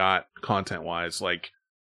what they've got content wise. Like,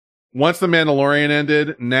 once The Mandalorian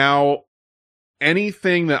ended, now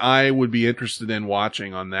anything that I would be interested in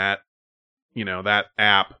watching on that, you know, that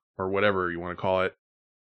app or whatever you want to call it,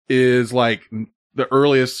 is like the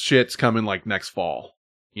earliest shit's coming like next fall.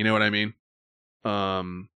 You know what I mean?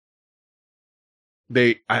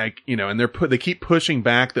 They keep pushing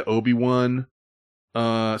back the Obi-Wan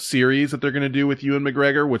series that they're going to do with Ewan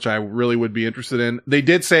McGregor, which I really would be interested in. They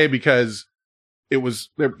did say because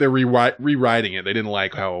they're rewriting it. They didn't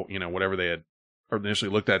like how, whatever they had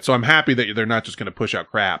initially looked at. So I'm happy that they're not just going to push out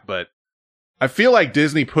crap, but I feel like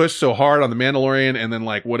Disney pushed so hard on The Mandalorian, and then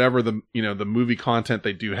like whatever the movie content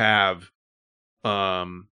they do have, I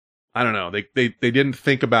don't know. They didn't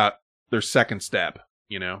think about their second step,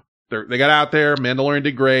 They got out there, Mandalorian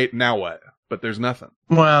did great, now what? But there's nothing.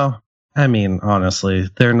 Well, I mean, honestly,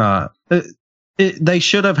 they're not. They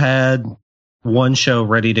should have had one show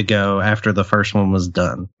ready to go after the first one was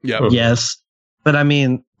done. Yep. Yes, but I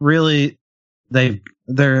mean, really,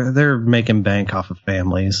 they're making bank off of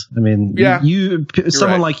families. I mean,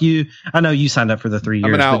 someone right. Like you. I know you signed up for the 3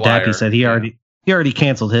 years, but Dappy said he already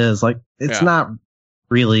canceled his. Like, it's not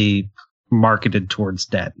really marketed towards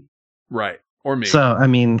Dappy, right? Or me. So I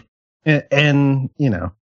mean, and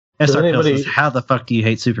SR says, how the fuck do you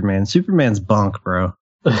hate Superman? Superman's bunk, bro.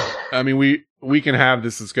 I mean, we can have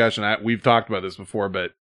this discussion. We've talked about this before,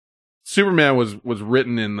 but Superman was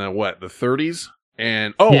written in the 30s,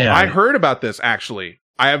 and I heard about this actually.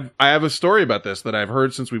 I have a story about this that I've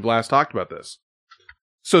heard since we've last talked about this.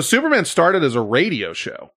 So Superman started as a radio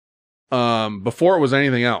show, before it was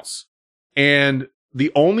anything else, and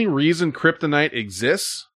the only reason Kryptonite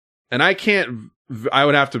exists, and I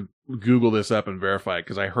would have to Google this up and verify it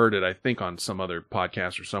because I heard it, I think, on some other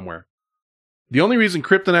podcast or somewhere. The only reason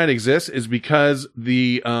Kryptonite exists is because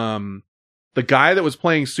the guy that was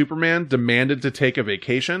playing Superman demanded to take a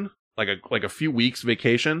vacation, like a few weeks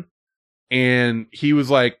vacation, and he was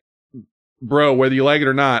like, "Bro, whether you like it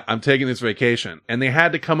or not, I'm taking this vacation." And they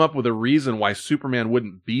had to come up with a reason why Superman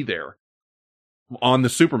wouldn't be there on the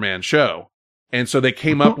Superman show. And so they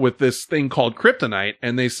came up with this thing called Kryptonite,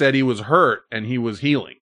 and they said he was hurt and he was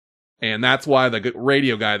healing. And that's why the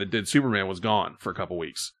radio guy that did Superman was gone for a couple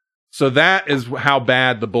weeks. So that is how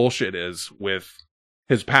bad the bullshit is with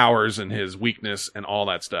his powers and his weakness and all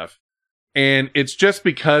that stuff. And it's just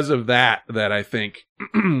because of that I think,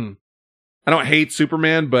 I don't hate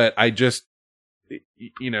Superman, but I just,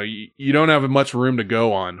 you don't have much room to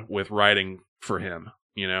go on with writing for him,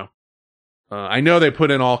 I know they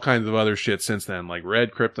put in all kinds of other shit since then, like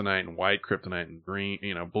red kryptonite and white kryptonite and green,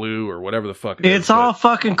 blue or whatever the fuck it is. It's all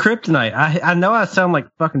fucking kryptonite. I know I sound like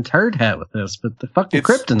fucking turd hat with this, but the fucking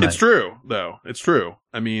kryptonite. It's true, though. It's true.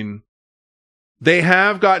 I mean, they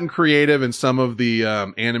have gotten creative in some of the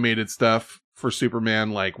animated stuff for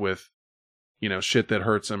Superman, like with, shit that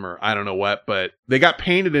hurts him or I don't know what, but they got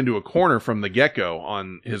painted into a corner from the get-go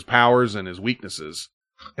on his powers and his weaknesses.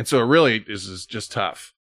 And so it really is just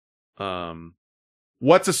tough.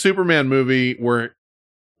 What's a Superman movie where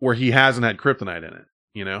he hasn't had kryptonite in it?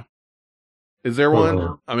 Is there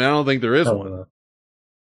one? I mean, I don't think there is one.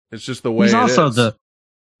 It's just the way he's also is.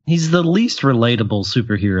 He's the least relatable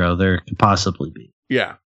superhero there could possibly be.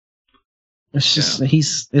 Yeah. It's just,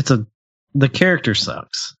 the character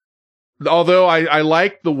sucks. Although I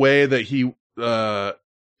like the way that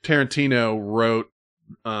Tarantino wrote,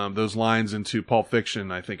 those lines into Pulp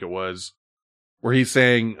Fiction, I think it was, where he's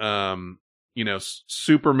saying,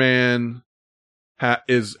 Superman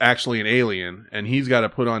is actually an alien, and he's got to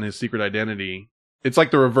put on his secret identity. It's like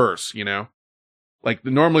the reverse, Like,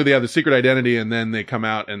 normally they have the secret identity, and then they come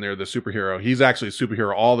out and they're the superhero. He's actually a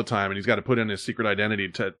superhero all the time, and he's got to put in his secret identity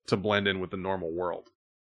to blend in with the normal world.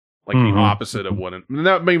 Like, the opposite of what...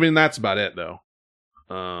 that's about it, though.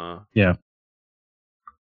 Yeah.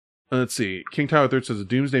 Let's see. King Tyler III says the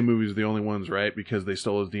Doomsday movies are the only ones, right? Because they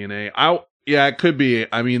stole his DNA. Yeah, it could be.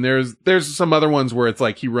 I mean, there's some other ones where it's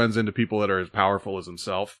like he runs into people that are as powerful as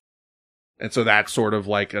himself. And so that's sort of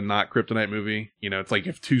like a not kryptonite movie. It's like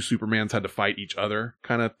if two Supermans had to fight each other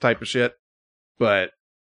kind of type of shit. But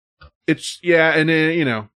it's, and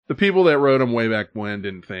then, the people that wrote him way back when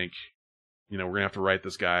didn't think, we're going to have to write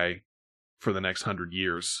this guy for the next 100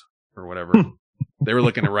 years or whatever. They were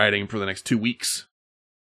looking at writing for the next 2 weeks.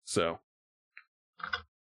 So.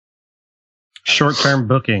 Short-term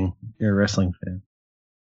booking. You're a wrestling fan.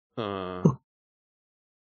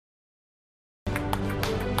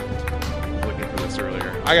 Looking for this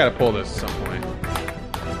earlier. I gotta pull this at some point.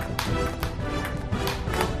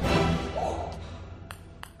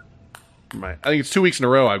 I think it's 2 weeks in a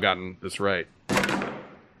row I've gotten this right.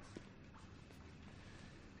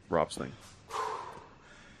 Rob's thing.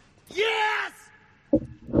 Yes!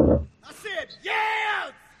 I said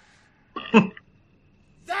yes!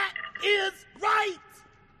 That is right!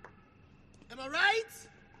 Am I right?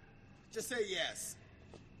 Just say yes.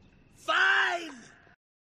 Fine!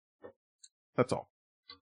 That's all.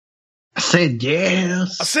 I said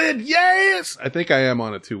yes. I said yes! I think I am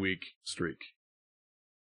on a 2-week streak.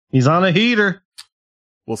 He's on a heater.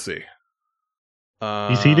 we'll see.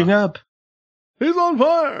 He's heating up. He's on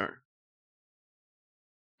fire.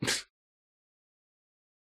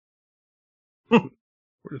 Where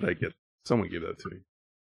did I get? Someone gave that to me.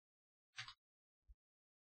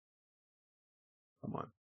 Come on.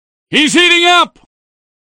 He's heating up.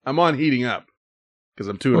 I'm on heating up because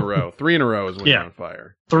I'm 2 in a row. 3 in a row is when you're on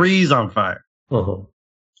fire. 3's on fire. Uh-huh.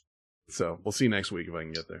 So we'll see next week if I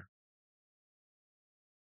can get there.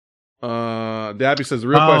 Dabby says the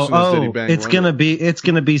real question is, did he bang? It's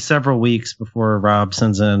gonna be several weeks before Rob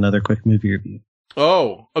sends in another quick movie review.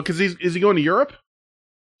 Oh, because is he going to Europe?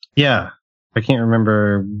 Yeah, I can't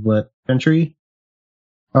remember what country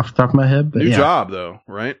off the top of my head. But New job though,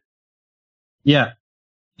 right? Yeah,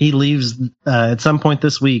 he leaves at some point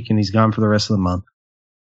this week, and he's gone for the rest of the month.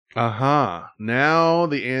 Now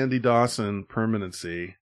the Andy Dawson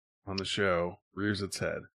permanency on the show rears its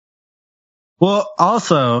head. Well,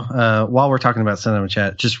 also, while we're talking about Cinema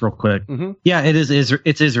Chat, just real quick. Mm-hmm. Yeah,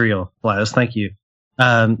 it's Israel, Gladys. Thank you.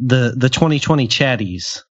 The 2020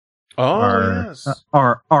 chatties are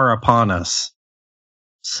upon us.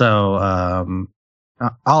 So, I'll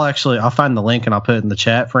find the link and I'll put it in the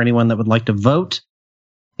chat for anyone that would like to vote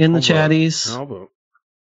in the chatties. I'll vote.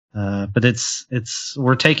 But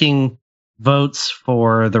we're taking votes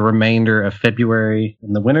for the remainder of February,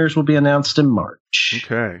 and the winners will be announced in March.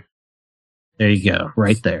 Okay. There you go,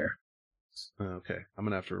 right there. Okay, I'm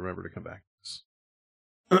gonna have to remember to come back.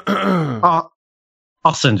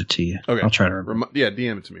 I'll send it to you. Okay, I'll try to remember.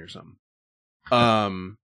 DM it to me or something.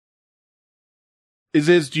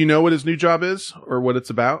 Do you know what his new job is or what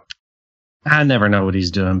it's about? I never know what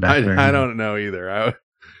he's doing back there. I don't know either.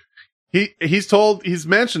 He's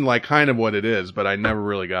mentioned like kind of what it is, but I never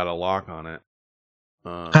really got a lock on it.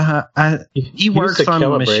 He works on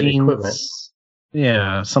machines. Equipment.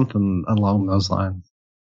 Yeah, something along those lines.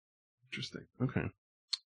 Interesting. Okay.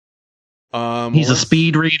 He's a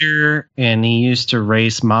speed reader, and he used to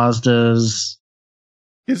race Mazdas.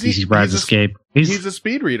 He rides Escape. He's a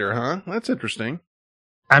speed reader, huh? That's interesting.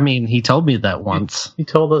 I mean, he told me that once. He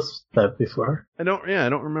told us that before. I don't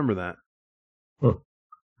remember that. Oh,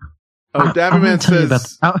 Dabbyman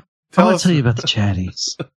says, I want to tell you about the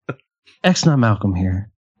chatties. X Not Malcolm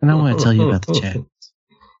here, and I want to tell you about the chatties.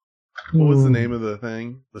 What was the name of the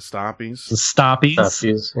thing? The Stoppies? The Stoppies?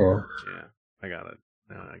 Stoppies, yeah. Yeah, I got it.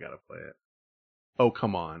 Now I gotta play it. Oh,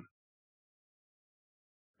 come on.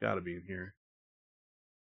 Gotta be in here.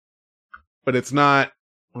 But it's not,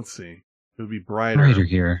 let's see. It would be brighter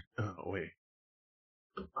here. Oh, wait.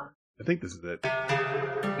 I think this is it.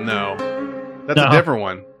 No. That's a different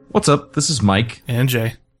one. What's up? This is Mike and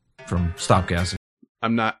Jay from Stop Gassing.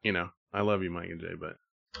 I'm not, I love you, Mike and Jay, but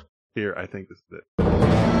here, I think this is it.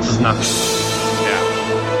 This is nothing. Yeah.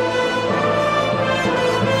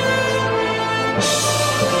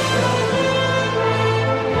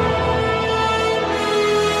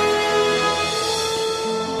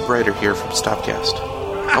 Brighter here from Stopcast.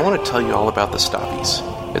 I want to tell you all about the Stoppies.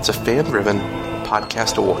 It's a fan-driven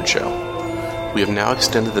podcast award show. We have now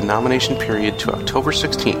extended the nomination period to October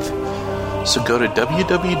 16th. So go to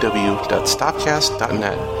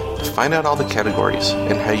www.stopcast.net to find out all the categories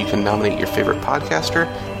and how you can nominate your favorite podcaster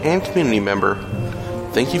and community member.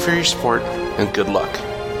 Thank you for your support and good luck.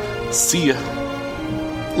 See ya.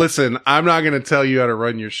 Listen, I'm not going to tell you how to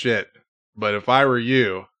run your shit, but if I were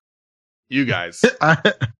you guys,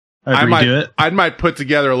 I might put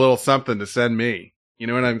together a little something to send me. You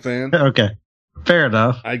know what I'm saying? Okay. Fair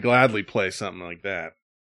enough. I'd gladly play something like that.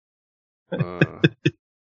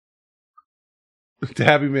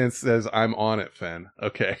 Tabby Man says, I'm on it, Fen.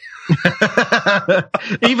 Okay.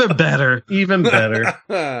 Even better. Even better.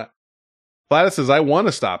 Gladys says, I won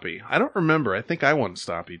a Stoppie. I don't remember. I think I won a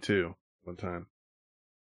Stoppie too one time.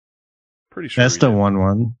 Pretty sure. That's the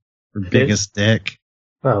one for biggest dick.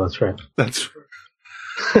 Oh, that's right. That's right.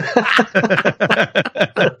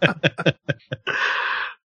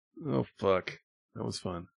 Oh, fuck. That was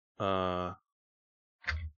fun. Gotta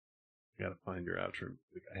find your outro.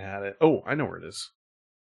 I had it. Oh, I know where it is.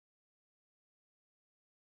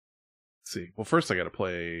 Let's see. Well, first I gotta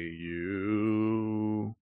play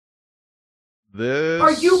you this.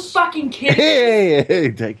 Are you fucking kidding?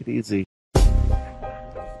 Hey, take it easy.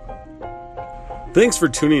 Thanks for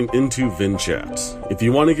tuning into VinChat. If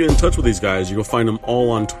you want to get in touch with these guys, you can find them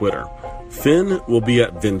all on Twitter. Finn will be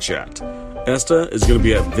at VinChat. Esta is going to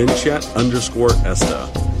be at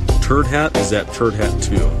VinChat_Esta. Turd Hat is at Turd Hat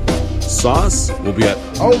 2. Sauce will be at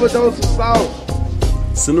Overdose of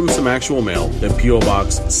Sauce. Send them some actual mail at P.O.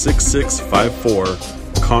 Box 6654,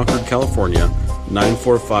 Concord, California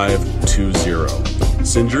 94520.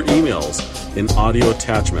 Send your emails and audio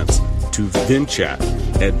attachments to VinChat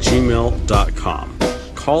vinchat@gmail.com.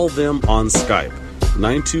 Call them on Skype,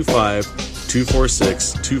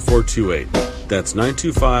 925-246-2428. That's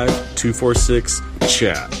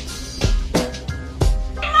 925-246-CHAT.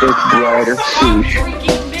 It's brighter.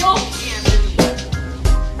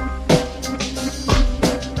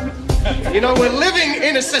 You know, we're living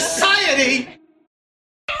in a society.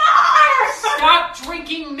 Stop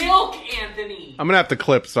drinking milk, Anthony. I'm gonna have to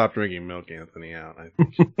clip "Stop Drinking Milk, Anthony" out. I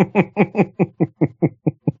think.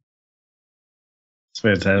 It's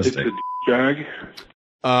fantastic. It's a jag.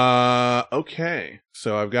 Okay.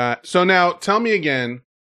 So now tell me again.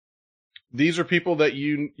 These are people that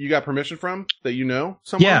you got permission from, that you know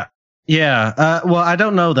somewhere? Yeah. Well, I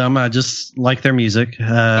don't know them. I just like their music.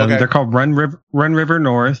 Okay. They're called Run River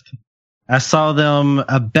North. I saw them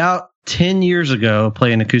about 10 years ago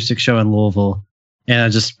play an acoustic show in Louisville, and I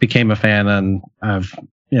just became a fan, and I've,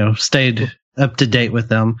 stayed up to date with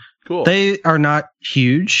them. Cool. They are not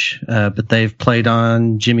huge, but they've played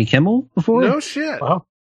on Jimmy Kimmel before. No shit. Wow.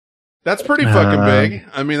 That's pretty fucking big.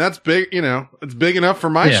 I mean, that's big, it's big enough for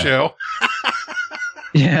my show.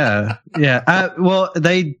 Yeah. Well,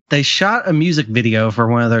 they shot a music video for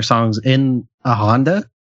one of their songs in a Honda,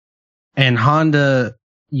 and Honda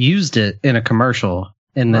used it in a commercial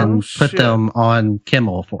and then put them on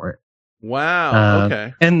Kimmel for it. Wow.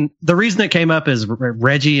 Okay. And the reason it came up is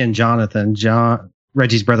Reggie and Jonathan.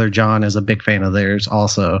 Reggie's brother John is a big fan of theirs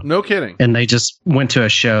also. No kidding. And they just went to a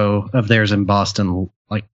show of theirs in Boston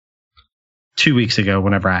like 2 weeks ago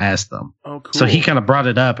whenever I asked them. Oh, cool. So he kind of brought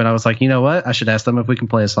it up, and I was like, you know what? I should ask them if we can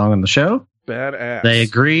play a song on the show. Badass. They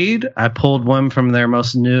agreed. I pulled one from their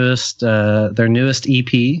newest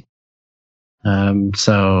EP.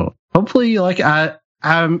 So hopefully, I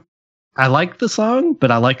like the song,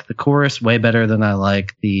 but I like the chorus way better than I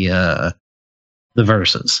like the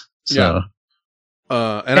verses. So,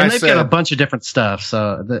 and they've got a bunch of different stuff.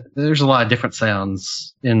 So there's a lot of different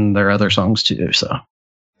sounds in their other songs too. So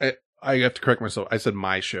I have to correct myself. I said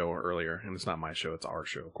my show earlier, and it's not my show; it's our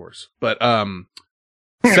show, of course. But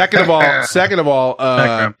second of all,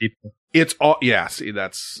 background people. It's all, yeah, see,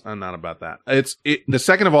 I'm not about that. The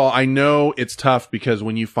second of all, I know it's tough because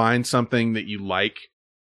when you find something that you like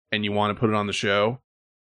and you want to put it on the show,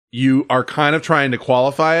 you are kind of trying to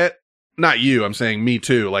qualify it. Not you, I'm saying me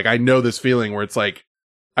too. Like, I know this feeling where it's like,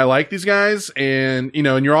 I like these guys, and,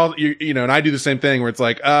 and you're all, and I do the same thing where it's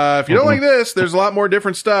like, if you don't like this, there's a lot more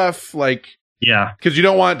different stuff. Like, yeah, cause you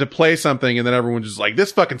don't want to play something and then everyone's just like,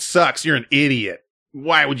 this fucking sucks. You're an idiot.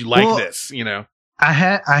 Why would you like this? I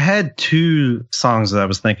had two songs that I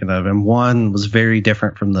was thinking of, and one was very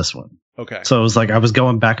different from this one. Okay. So it was like I was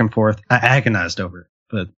going back and forth. I agonized over it.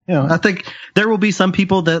 But, I think there will be some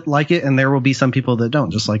people that like it, and there will be some people that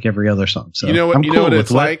don't, just like every other song. So I'm cool what with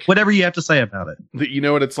it's like? Whatever you have to say about it. You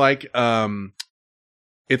know what it's like?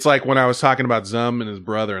 It's like when I was talking about Zum and his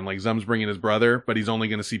brother, and like Zum's bringing his brother, but he's only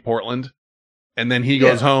going to see Portland. And then he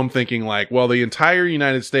goes home thinking like, well, the entire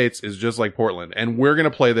United States is just like Portland, and we're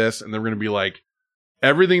going to play this, and they're going to be like,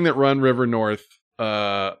 everything that Run River North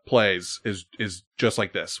plays is just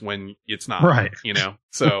like this when it's not, right?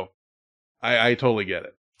 So I totally get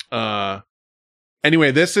it. Anyway,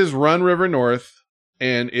 this is Run River North,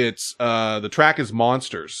 and it's the track is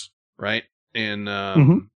Monsters, right? And I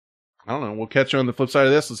don't know, we'll catch you on the flip side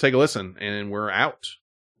of this. Let's take a listen, and we're out.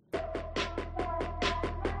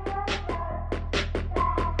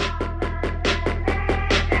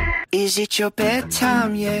 Is it your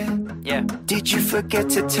bedtime yet? Yeah. Did you forget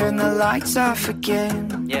to turn the lights off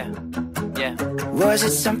again? Yeah. Was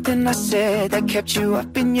it something I said that kept you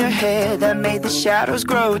up in your head, that made the shadows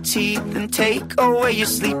grow teeth and take away your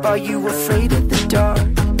sleep? Are you afraid of the dark?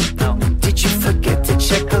 No. Did you forget to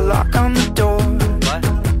check the lock on the door? What?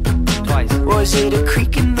 Twice. Was it a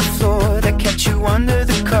creak in the floor that kept you under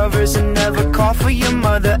the covers and never called for your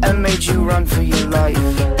mother and made you run for your life?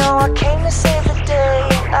 You know I came to save the day.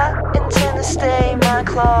 I intend to stay. My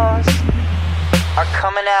claws are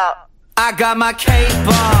coming out. I got my cape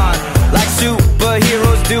on, like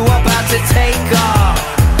superheroes do, about to take off.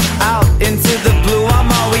 Out into the blue, I'm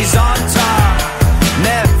always on top.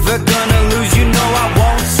 Never gonna lose, you know I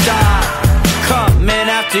won't stop. Coming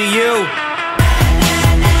after you.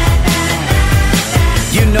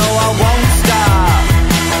 You know I won't stop.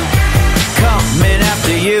 Coming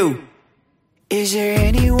after you. Is there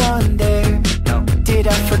anyone there? No. Did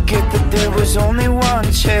I forget that there was only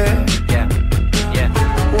one chair? Yeah.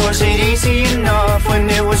 Was it easy enough when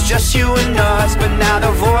it was just you and us? But now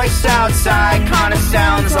the voice outside kinda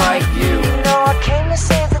sounds like you. You know I came to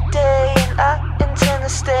save the day, and I intend to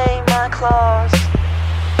stay. My claws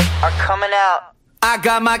are coming out. I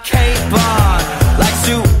got my cape on, like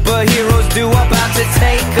superheroes do, about to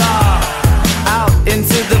take off. Out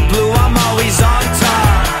into the blue, I'm always on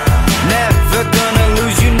top. Never gonna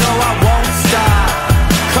lose, you know I won't stop.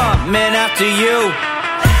 Coming after you.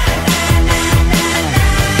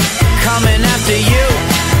 Coming after you.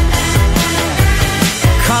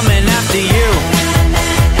 Coming after you.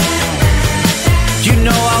 You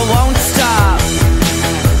know I won't stop.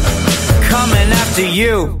 Coming after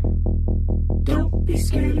you. Don't be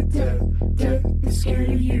scared of death, death is scared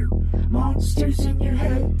of you. Monsters in your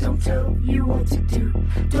head don't tell you what to do.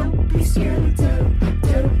 Don't be scared of death,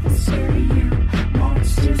 death is scared of you.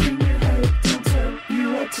 Monsters in your head don't tell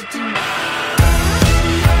you what to do.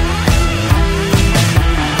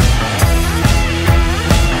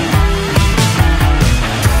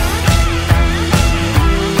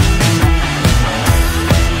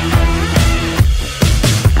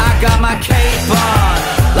 Got my cape on,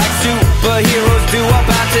 like superheroes do,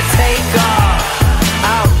 about to take off.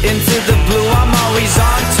 Out into the blue, I'm always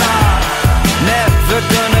on top. Never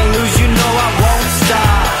gonna lose, you know I won't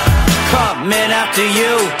stop. Coming after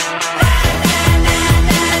you.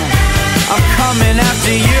 I'm coming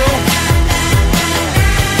after you.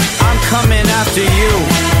 I'm coming after you.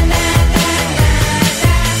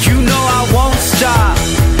 You know I won't stop.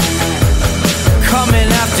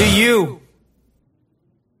 Coming after you.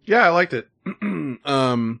 Yeah, I liked it.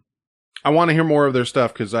 I want to hear more of their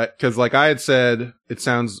stuff because like I had said, it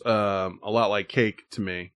sounds a lot like Cake to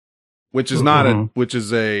me, which is not a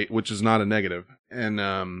negative. And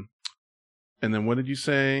then what did you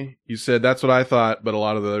say? You said that's what I thought, but a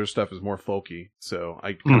lot of the other stuff is more folky. So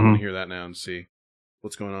I kind of want to hear that now and see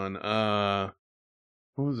what's going on.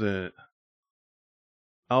 What was it?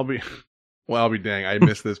 I'll be dang. I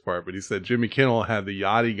missed this part, but he said Jimmy Kimmel had the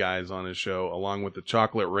Yachty guys on his show along with the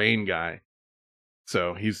Chocolate Rain guy.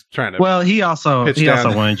 So he's trying to. Well, he also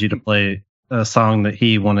wanted you to play a song that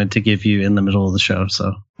he wanted to give you in the middle of the show.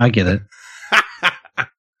 So I get it.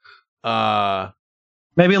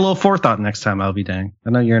 Maybe a little forethought next time. I'll be dang. I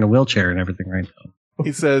know you're in a wheelchair and everything right now.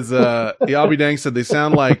 He says, I'll be dang said they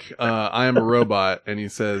sound like I Am a Robot, and he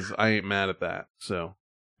says I ain't mad at that. So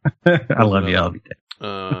I love you, I'll be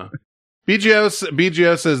dang.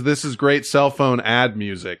 BGO says this is great cell phone ad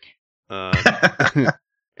music.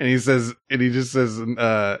 And he just says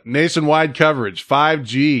nationwide coverage,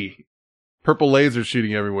 5G, purple laser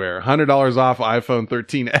shooting everywhere, $100 off iPhone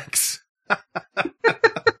 13X.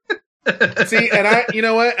 See, and you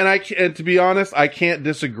know what? And to be honest, I can't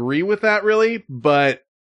disagree with that really, but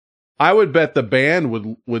I would bet the band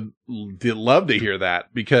would love to hear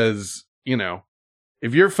that because, you know,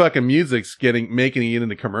 if your fucking music's making it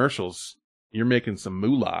into commercials, you're making some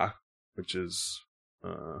moolah, which is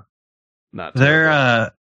not terrible.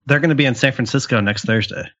 They're going to be in San Francisco next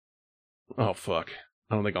Thursday. Oh fuck!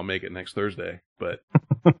 I don't think I'll make it next Thursday. But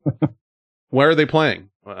where are they playing?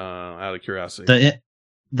 Out of curiosity,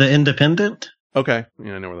 the Independent. Okay,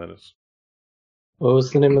 yeah, I know where that is. What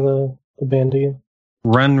was the name of the band again?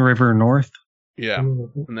 Run River North. Yeah,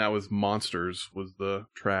 and that was Monsters was the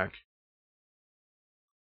track.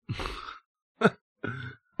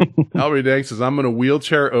 Albert Dank says, I'm going to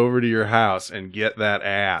wheelchair over to your house and get that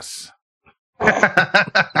ass.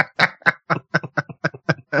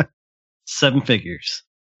 7 figures.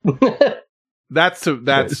 That's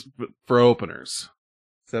for openers.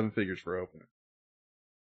 7 figures for openers.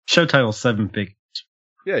 Show title 7 figures.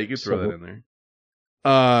 Yeah, you could throw that in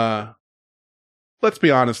there. Let's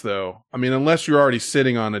be honest though. I mean, unless you're already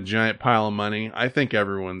sitting on a giant pile of money, I think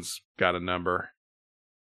everyone's got a number.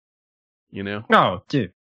 You know? Oh,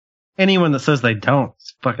 dude. Anyone that says they don't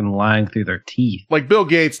is fucking lying through their teeth. Like Bill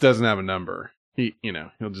Gates doesn't have a number.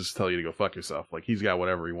 He'll just tell you to go fuck yourself. Like he's got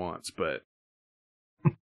whatever he wants, but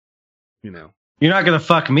you know. You're not gonna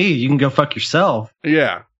fuck me. You can go fuck yourself.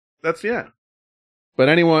 Yeah. But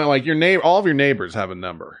anyone, like all of your neighbors have a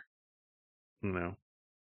number. You know.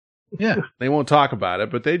 Yeah. They won't talk about it,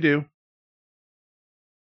 but they do.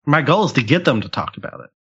 My goal is to get them to talk about it.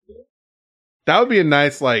 That would be a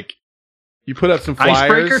nice, like, you put up some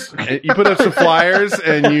flyers. And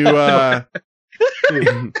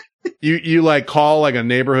you like call like a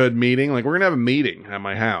neighborhood meeting. Like, we're gonna have a meeting at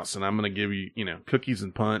my house, and I'm gonna give you, cookies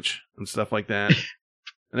and punch and stuff like that.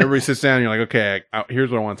 And everybody sits down, and you're like, okay, here's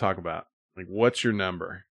what I want to talk about. Like, what's your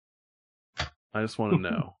number? I just want to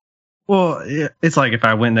know. Well, it's like if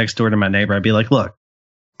I went next door to my neighbor, I'd be like, look,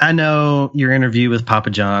 I know your interview with Papa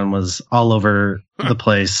John was all over the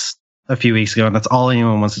place a few weeks ago, and that's all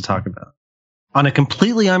anyone wants to talk about. On a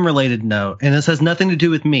completely unrelated note, and this has nothing to do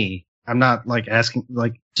with me, I'm not like asking,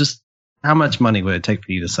 like, just how much money would it take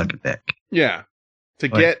for you to suck a dick? Yeah. To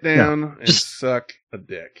get down and suck a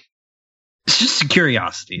dick. It's just a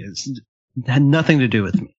curiosity. It had nothing to do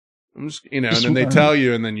with me. I'm just, and then they tell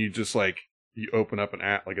you, and then you just like, you open up an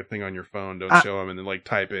app, like a thing on your phone, don't show them, and then like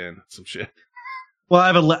type in some shit. Well,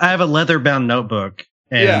 I have a leather bound notebook,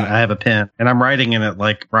 and I have a pen, and I'm writing in it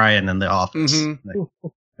like Ryan in the office.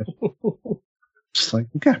 Just like,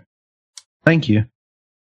 okay, thank you.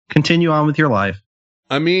 Continue on with your life.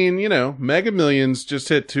 I mean, Mega Millions just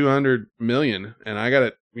hit 200 million, and I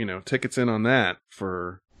got tickets in on that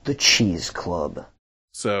for the Cheese Club.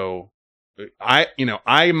 So I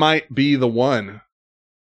might be the one.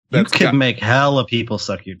 You could make hella people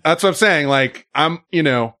suck you. That's what I'm saying. Like, I'm,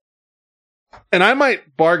 and I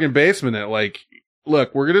might bargain basement it. Like,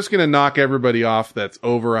 look, we're just going to knock everybody off that's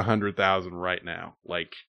over 100,000 right now.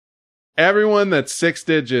 Like, everyone that's 6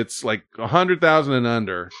 digits, like 100,000 and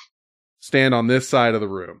under, stand on this side of the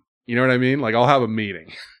room. You know what I mean? Like, I'll have a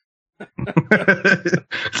meeting.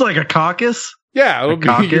 It's like a caucus? Yeah, it'll be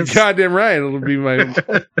you're goddamn right. It'll be my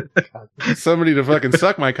somebody to fucking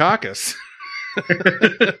suck my caucus.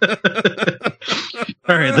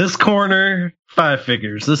 All right, this corner 5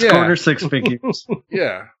 figures. This corner 6 figures.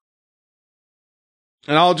 Yeah.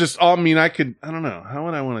 And I don't know. How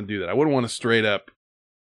would I want to do that? I wouldn't want to straight up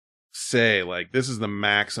say like, this is the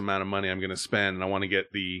max amount of money I'm going to spend, and I want to get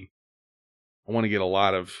a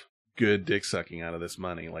lot of good dick sucking out of this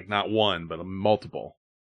money. Like not one, but a multiple.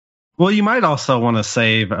 Well, you might also want to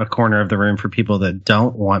save a corner of the room for people that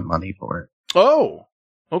don't want money for it. Oh,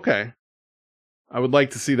 okay. I would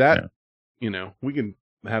like to see that. Yeah. We can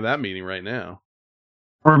have that meeting right now.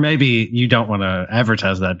 Or maybe you don't want to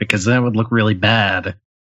advertise that because then it would look really bad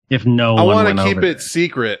if no one. I want to keep it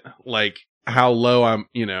secret, like how low I'm,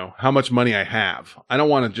 how much money I have. I don't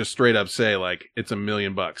want to just straight up say like it's $1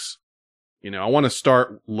 million. I want to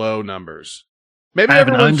start low numbers. Maybe I have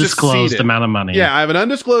an everyone's undisclosed amount of money. Yeah, I have an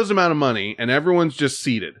undisclosed amount of money, and everyone's just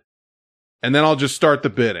seated. And then I'll just start the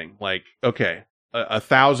bidding. Like, okay,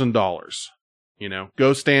 $1,000.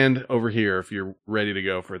 Go stand over here if you're ready to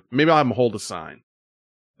go for it. Maybe I'll have them hold a sign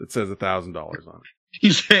that says $1,000 on it.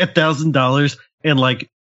 You say $1,000, and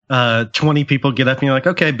like 20 people get up, and you're like,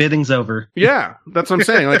 okay, bidding's over. Yeah, that's what I'm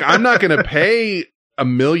saying. Like, I'm not going to pay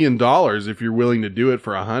 $1 million if you're willing to do it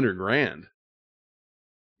for $100,000.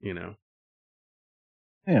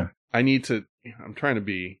 Yeah. I'm trying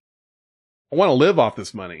to I want to live off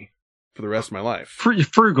this money for the rest of my life.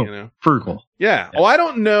 Frugal. Frugal. Yeah. Oh, I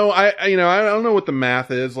don't know. I don't know what the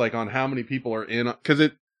math is like on how many people are in, cause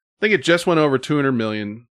I think it just went over 200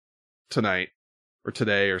 million tonight or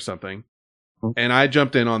today or something. Mm-hmm. And I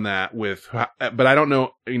jumped in on that but I don't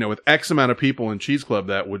know, with X amount of people in Cheese Club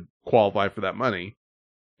that would qualify for that money.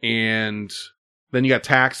 And then you got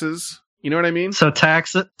taxes. You know what I mean? So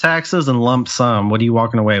taxes and lump sum. What are you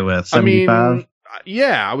walking away with? 75?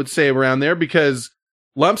 Yeah, I would say around there because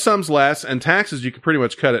lump sum's less and taxes, you can pretty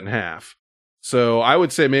much cut it in half. So I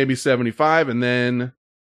would say maybe 75. And then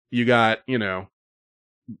you got,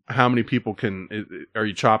 how many people are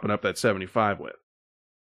you chopping up that 75 with?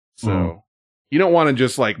 So you don't want to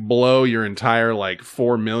just like blow your entire like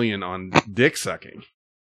 4 million on dick sucking.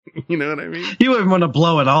 You know what I mean? You wouldn't want to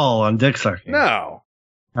blow it all on dick sucking. No.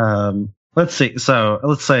 Let's see. So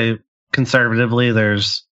let's say conservatively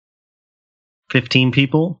there's 15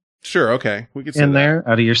 people. Sure. Okay. We could say in there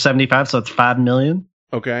out of your 75. So it's 5 million.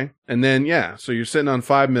 Okay. And then, so you're sitting on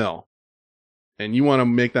 5 mil and you want to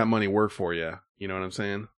make that money work for you. You know what I'm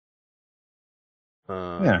saying?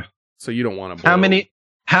 Yeah. So you don't want to blow.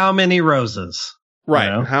 How many roses?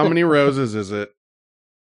 Right. How many roses is it?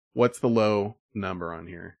 What's the low number on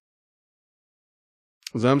here?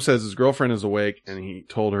 Zum says his girlfriend is awake and he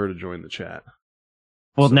told her to join the chat.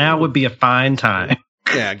 Well, now would be a fine time.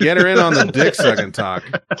 Yeah, get her in on the dick sucking talk.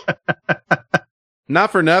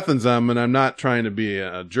 Not for nothing, Zum, and I'm not trying to be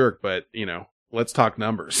a jerk, but, let's talk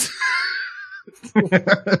numbers.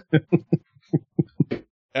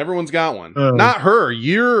 Everyone's got one. Not her,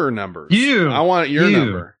 your numbers. I want your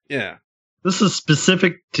number. Yeah. This is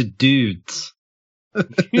specific to dudes.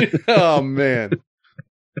 Oh, man.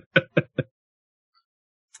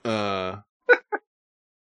 But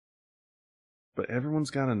everyone's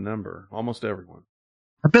got a number. Almost everyone.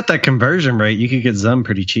 I bet that conversion rate, you could get Zum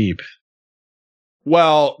pretty cheap.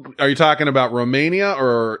 Well, are you talking about Romania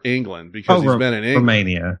or England? Because he's been in England.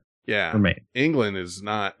 Romania. Yeah. Romania. England is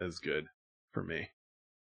not as good for me.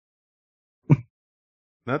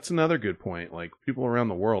 That's another good point. Like, people around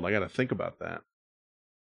the world, I got to think about that.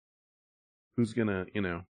 Who's gonna,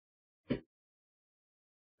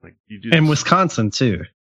 like you do. And Wisconsin too,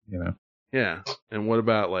 Yeah. And what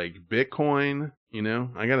about like Bitcoin?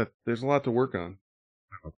 There's a lot to work on.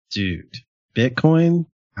 Dude, Bitcoin?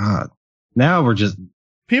 God. Now we're just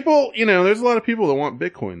People, there's a lot of people that want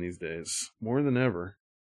Bitcoin these days, more than ever.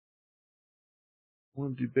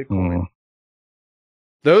 Want to do Bitcoin.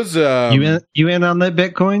 Those you in on that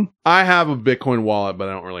Bitcoin? I have a Bitcoin wallet, but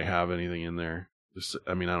I don't really have anything in there.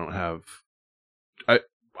 I don't have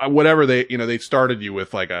whatever they started you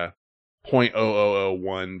with like a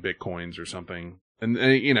 0.0001 Bitcoins or something. And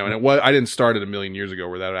it was, I didn't start it a million years ago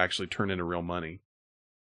where that would actually turn into real money.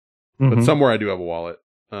 Mm-hmm. But somewhere I do have a wallet.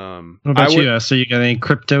 What about you? So you got any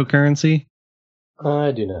cryptocurrency?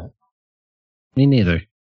 I do not. Me neither.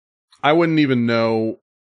 I wouldn't even know.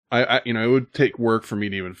 It would take work for me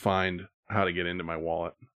to even find how to get into my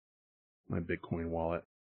wallet, my Bitcoin wallet.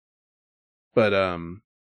 But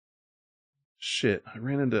shit, I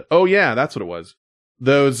ran into. Oh yeah, that's what it was.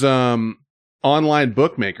 Those online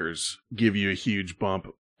bookmakers give you a huge bump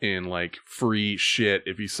in like free shit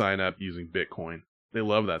if you sign up using Bitcoin. They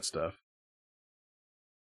love that stuff.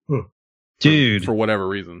 Dude, for whatever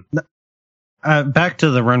reason. Back to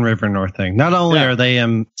the Run River North thing. Not only are they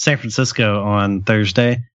in San Francisco on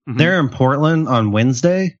Thursday, they're in Portland on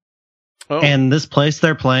Wednesday. Oh. And this place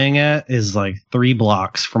they're playing at is like 3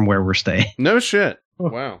 blocks from where we're staying. No shit.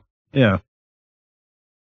 Wow. Yeah.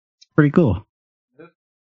 Pretty cool.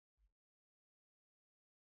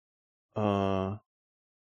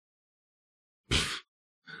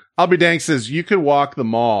 I'll be dang says you could walk the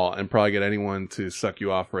mall and probably get anyone to suck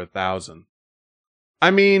you off for $1,000.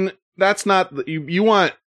 I mean, that's not you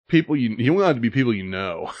want people you want it to be people you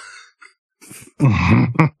know. You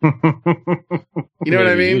know what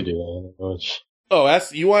I mean? You do, oh,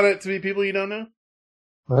 you want it to be people you don't know?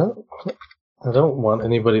 Well, I don't want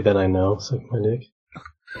anybody that I know suck my dick.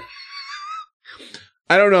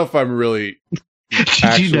 I don't know if I'm really.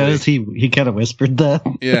 Did you notice he kind of whispered that?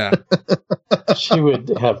 Yeah. She would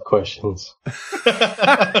have questions.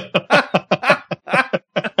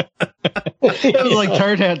 It was like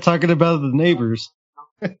Turd Hat talking about the neighbors.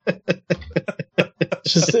 It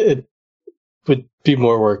would be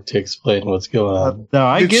more work to explain what's going on. No,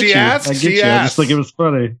 I get you. Ask? I get you. I just think it was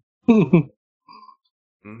funny.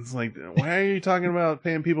 It's like, why are you talking about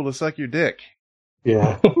paying people to suck your dick?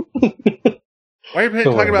 Yeah. Why are you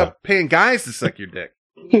talking about paying guys to suck your dick?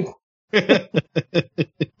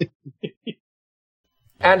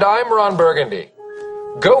 And I'm Ron Burgundy.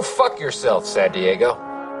 Go fuck yourself, San Diego.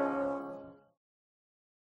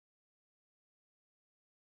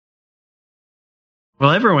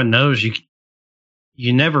 Well, everyone knows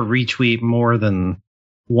you never retweet more than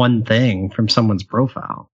one thing from someone's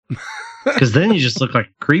profile. Because then you just look like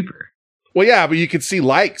a creeper. Well, yeah, but you can see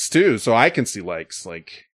likes too, so I can see likes.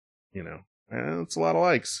 Like, it's a lot of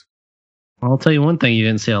likes. I'll tell you one thing you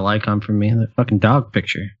didn't see a like on from me, that fucking dog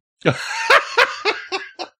picture. And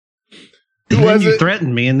then you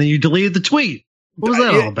threatened me, and then you deleted the tweet. What was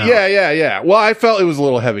that all about? Yeah. Well, I felt it was a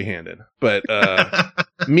little heavy-handed, but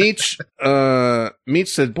Meech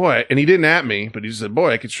said, boy, and he didn't at me, but he just said,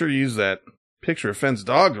 boy, I could sure use that picture of Fence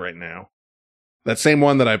dogs right now. That same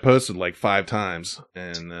one that I posted like 5 times,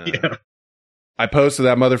 and I posted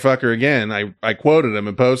that motherfucker again. I quoted him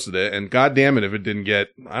and posted it, and god damn it if it didn't get,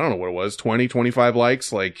 I don't know what it was, 20, 25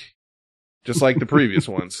 likes, like, just like the previous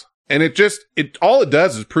ones. And all it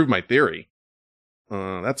does is prove my theory.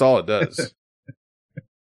 That's all it does.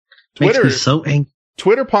 Makes me so angry.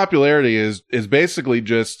 Twitter popularity is basically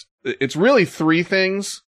just, it's really 3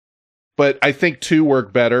 things, but I think 2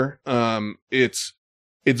 work better. It's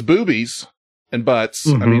boobies and butts.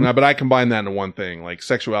 Mm-hmm. I mean, but I combine that into one thing, like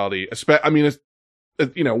sexuality.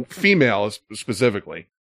 Female specifically.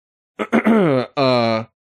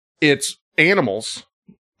 It's animals,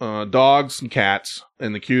 dogs and cats,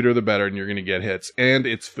 and the cuter the better, and you're going to get hits. And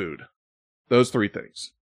it's food. Those 3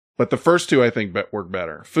 things. But the first 2, I think, work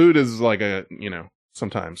better. Food is like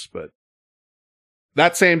sometimes, but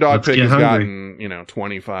that same dog pic has gotten,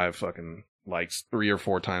 25 fucking likes 3 or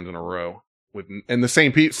 4 times in a row and the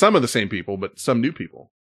same some of the same people, but some new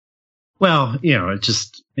people. Well,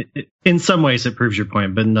 in some ways it proves your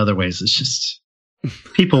point, but in other ways it's just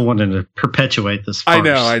people wanting to perpetuate this farce.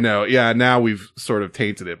 I know. Yeah. Now we've sort of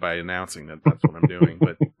tainted it by announcing that that's what I'm doing.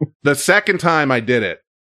 But the second time I did it,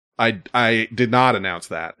 I did not announce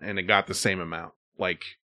that, and it got the same amount. Like,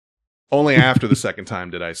 only after the second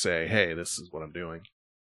time did I say, hey, this is what I'm doing.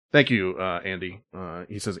 Thank you, Andy.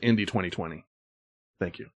 He says, Indy 2020.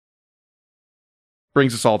 Thank you.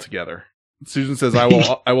 Brings us all together. Susan says, I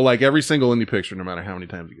will like every single indie picture, no matter how many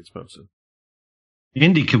times it gets posted.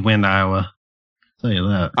 Indy could win Iowa. I'll tell you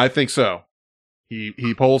that. I think so.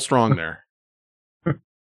 He polls strong there.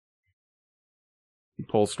 He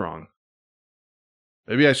polls strong.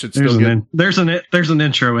 Maybe I should still there's an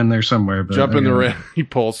intro in there somewhere. But jump in the race. He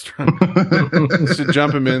pulls. Should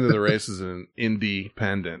jump him into the race as an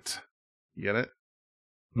independent. You get it?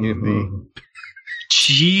 Indie.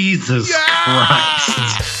 Jesus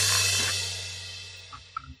Christ!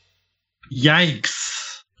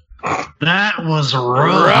 Yikes! That was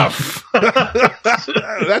rough.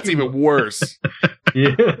 That's even worse.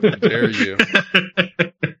 Yeah. How dare you?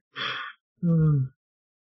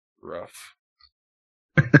 Rough.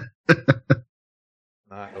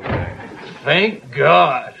 Not okay. Thank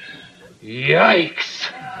God. Yikes.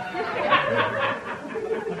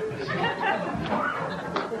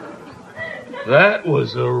 That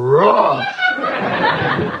was a rough.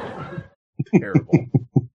 Terrible.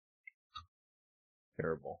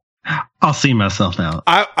 Terrible. I'll see myself out.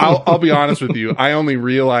 I'll be honest with you. I only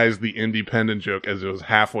realized the independent joke as it was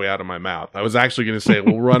halfway out of my mouth. I was actually going to say,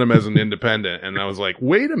 we'll run him as an independent. And I was like,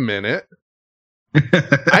 wait a minute.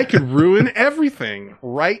 I could ruin everything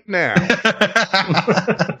right now.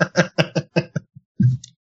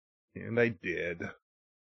 And I did.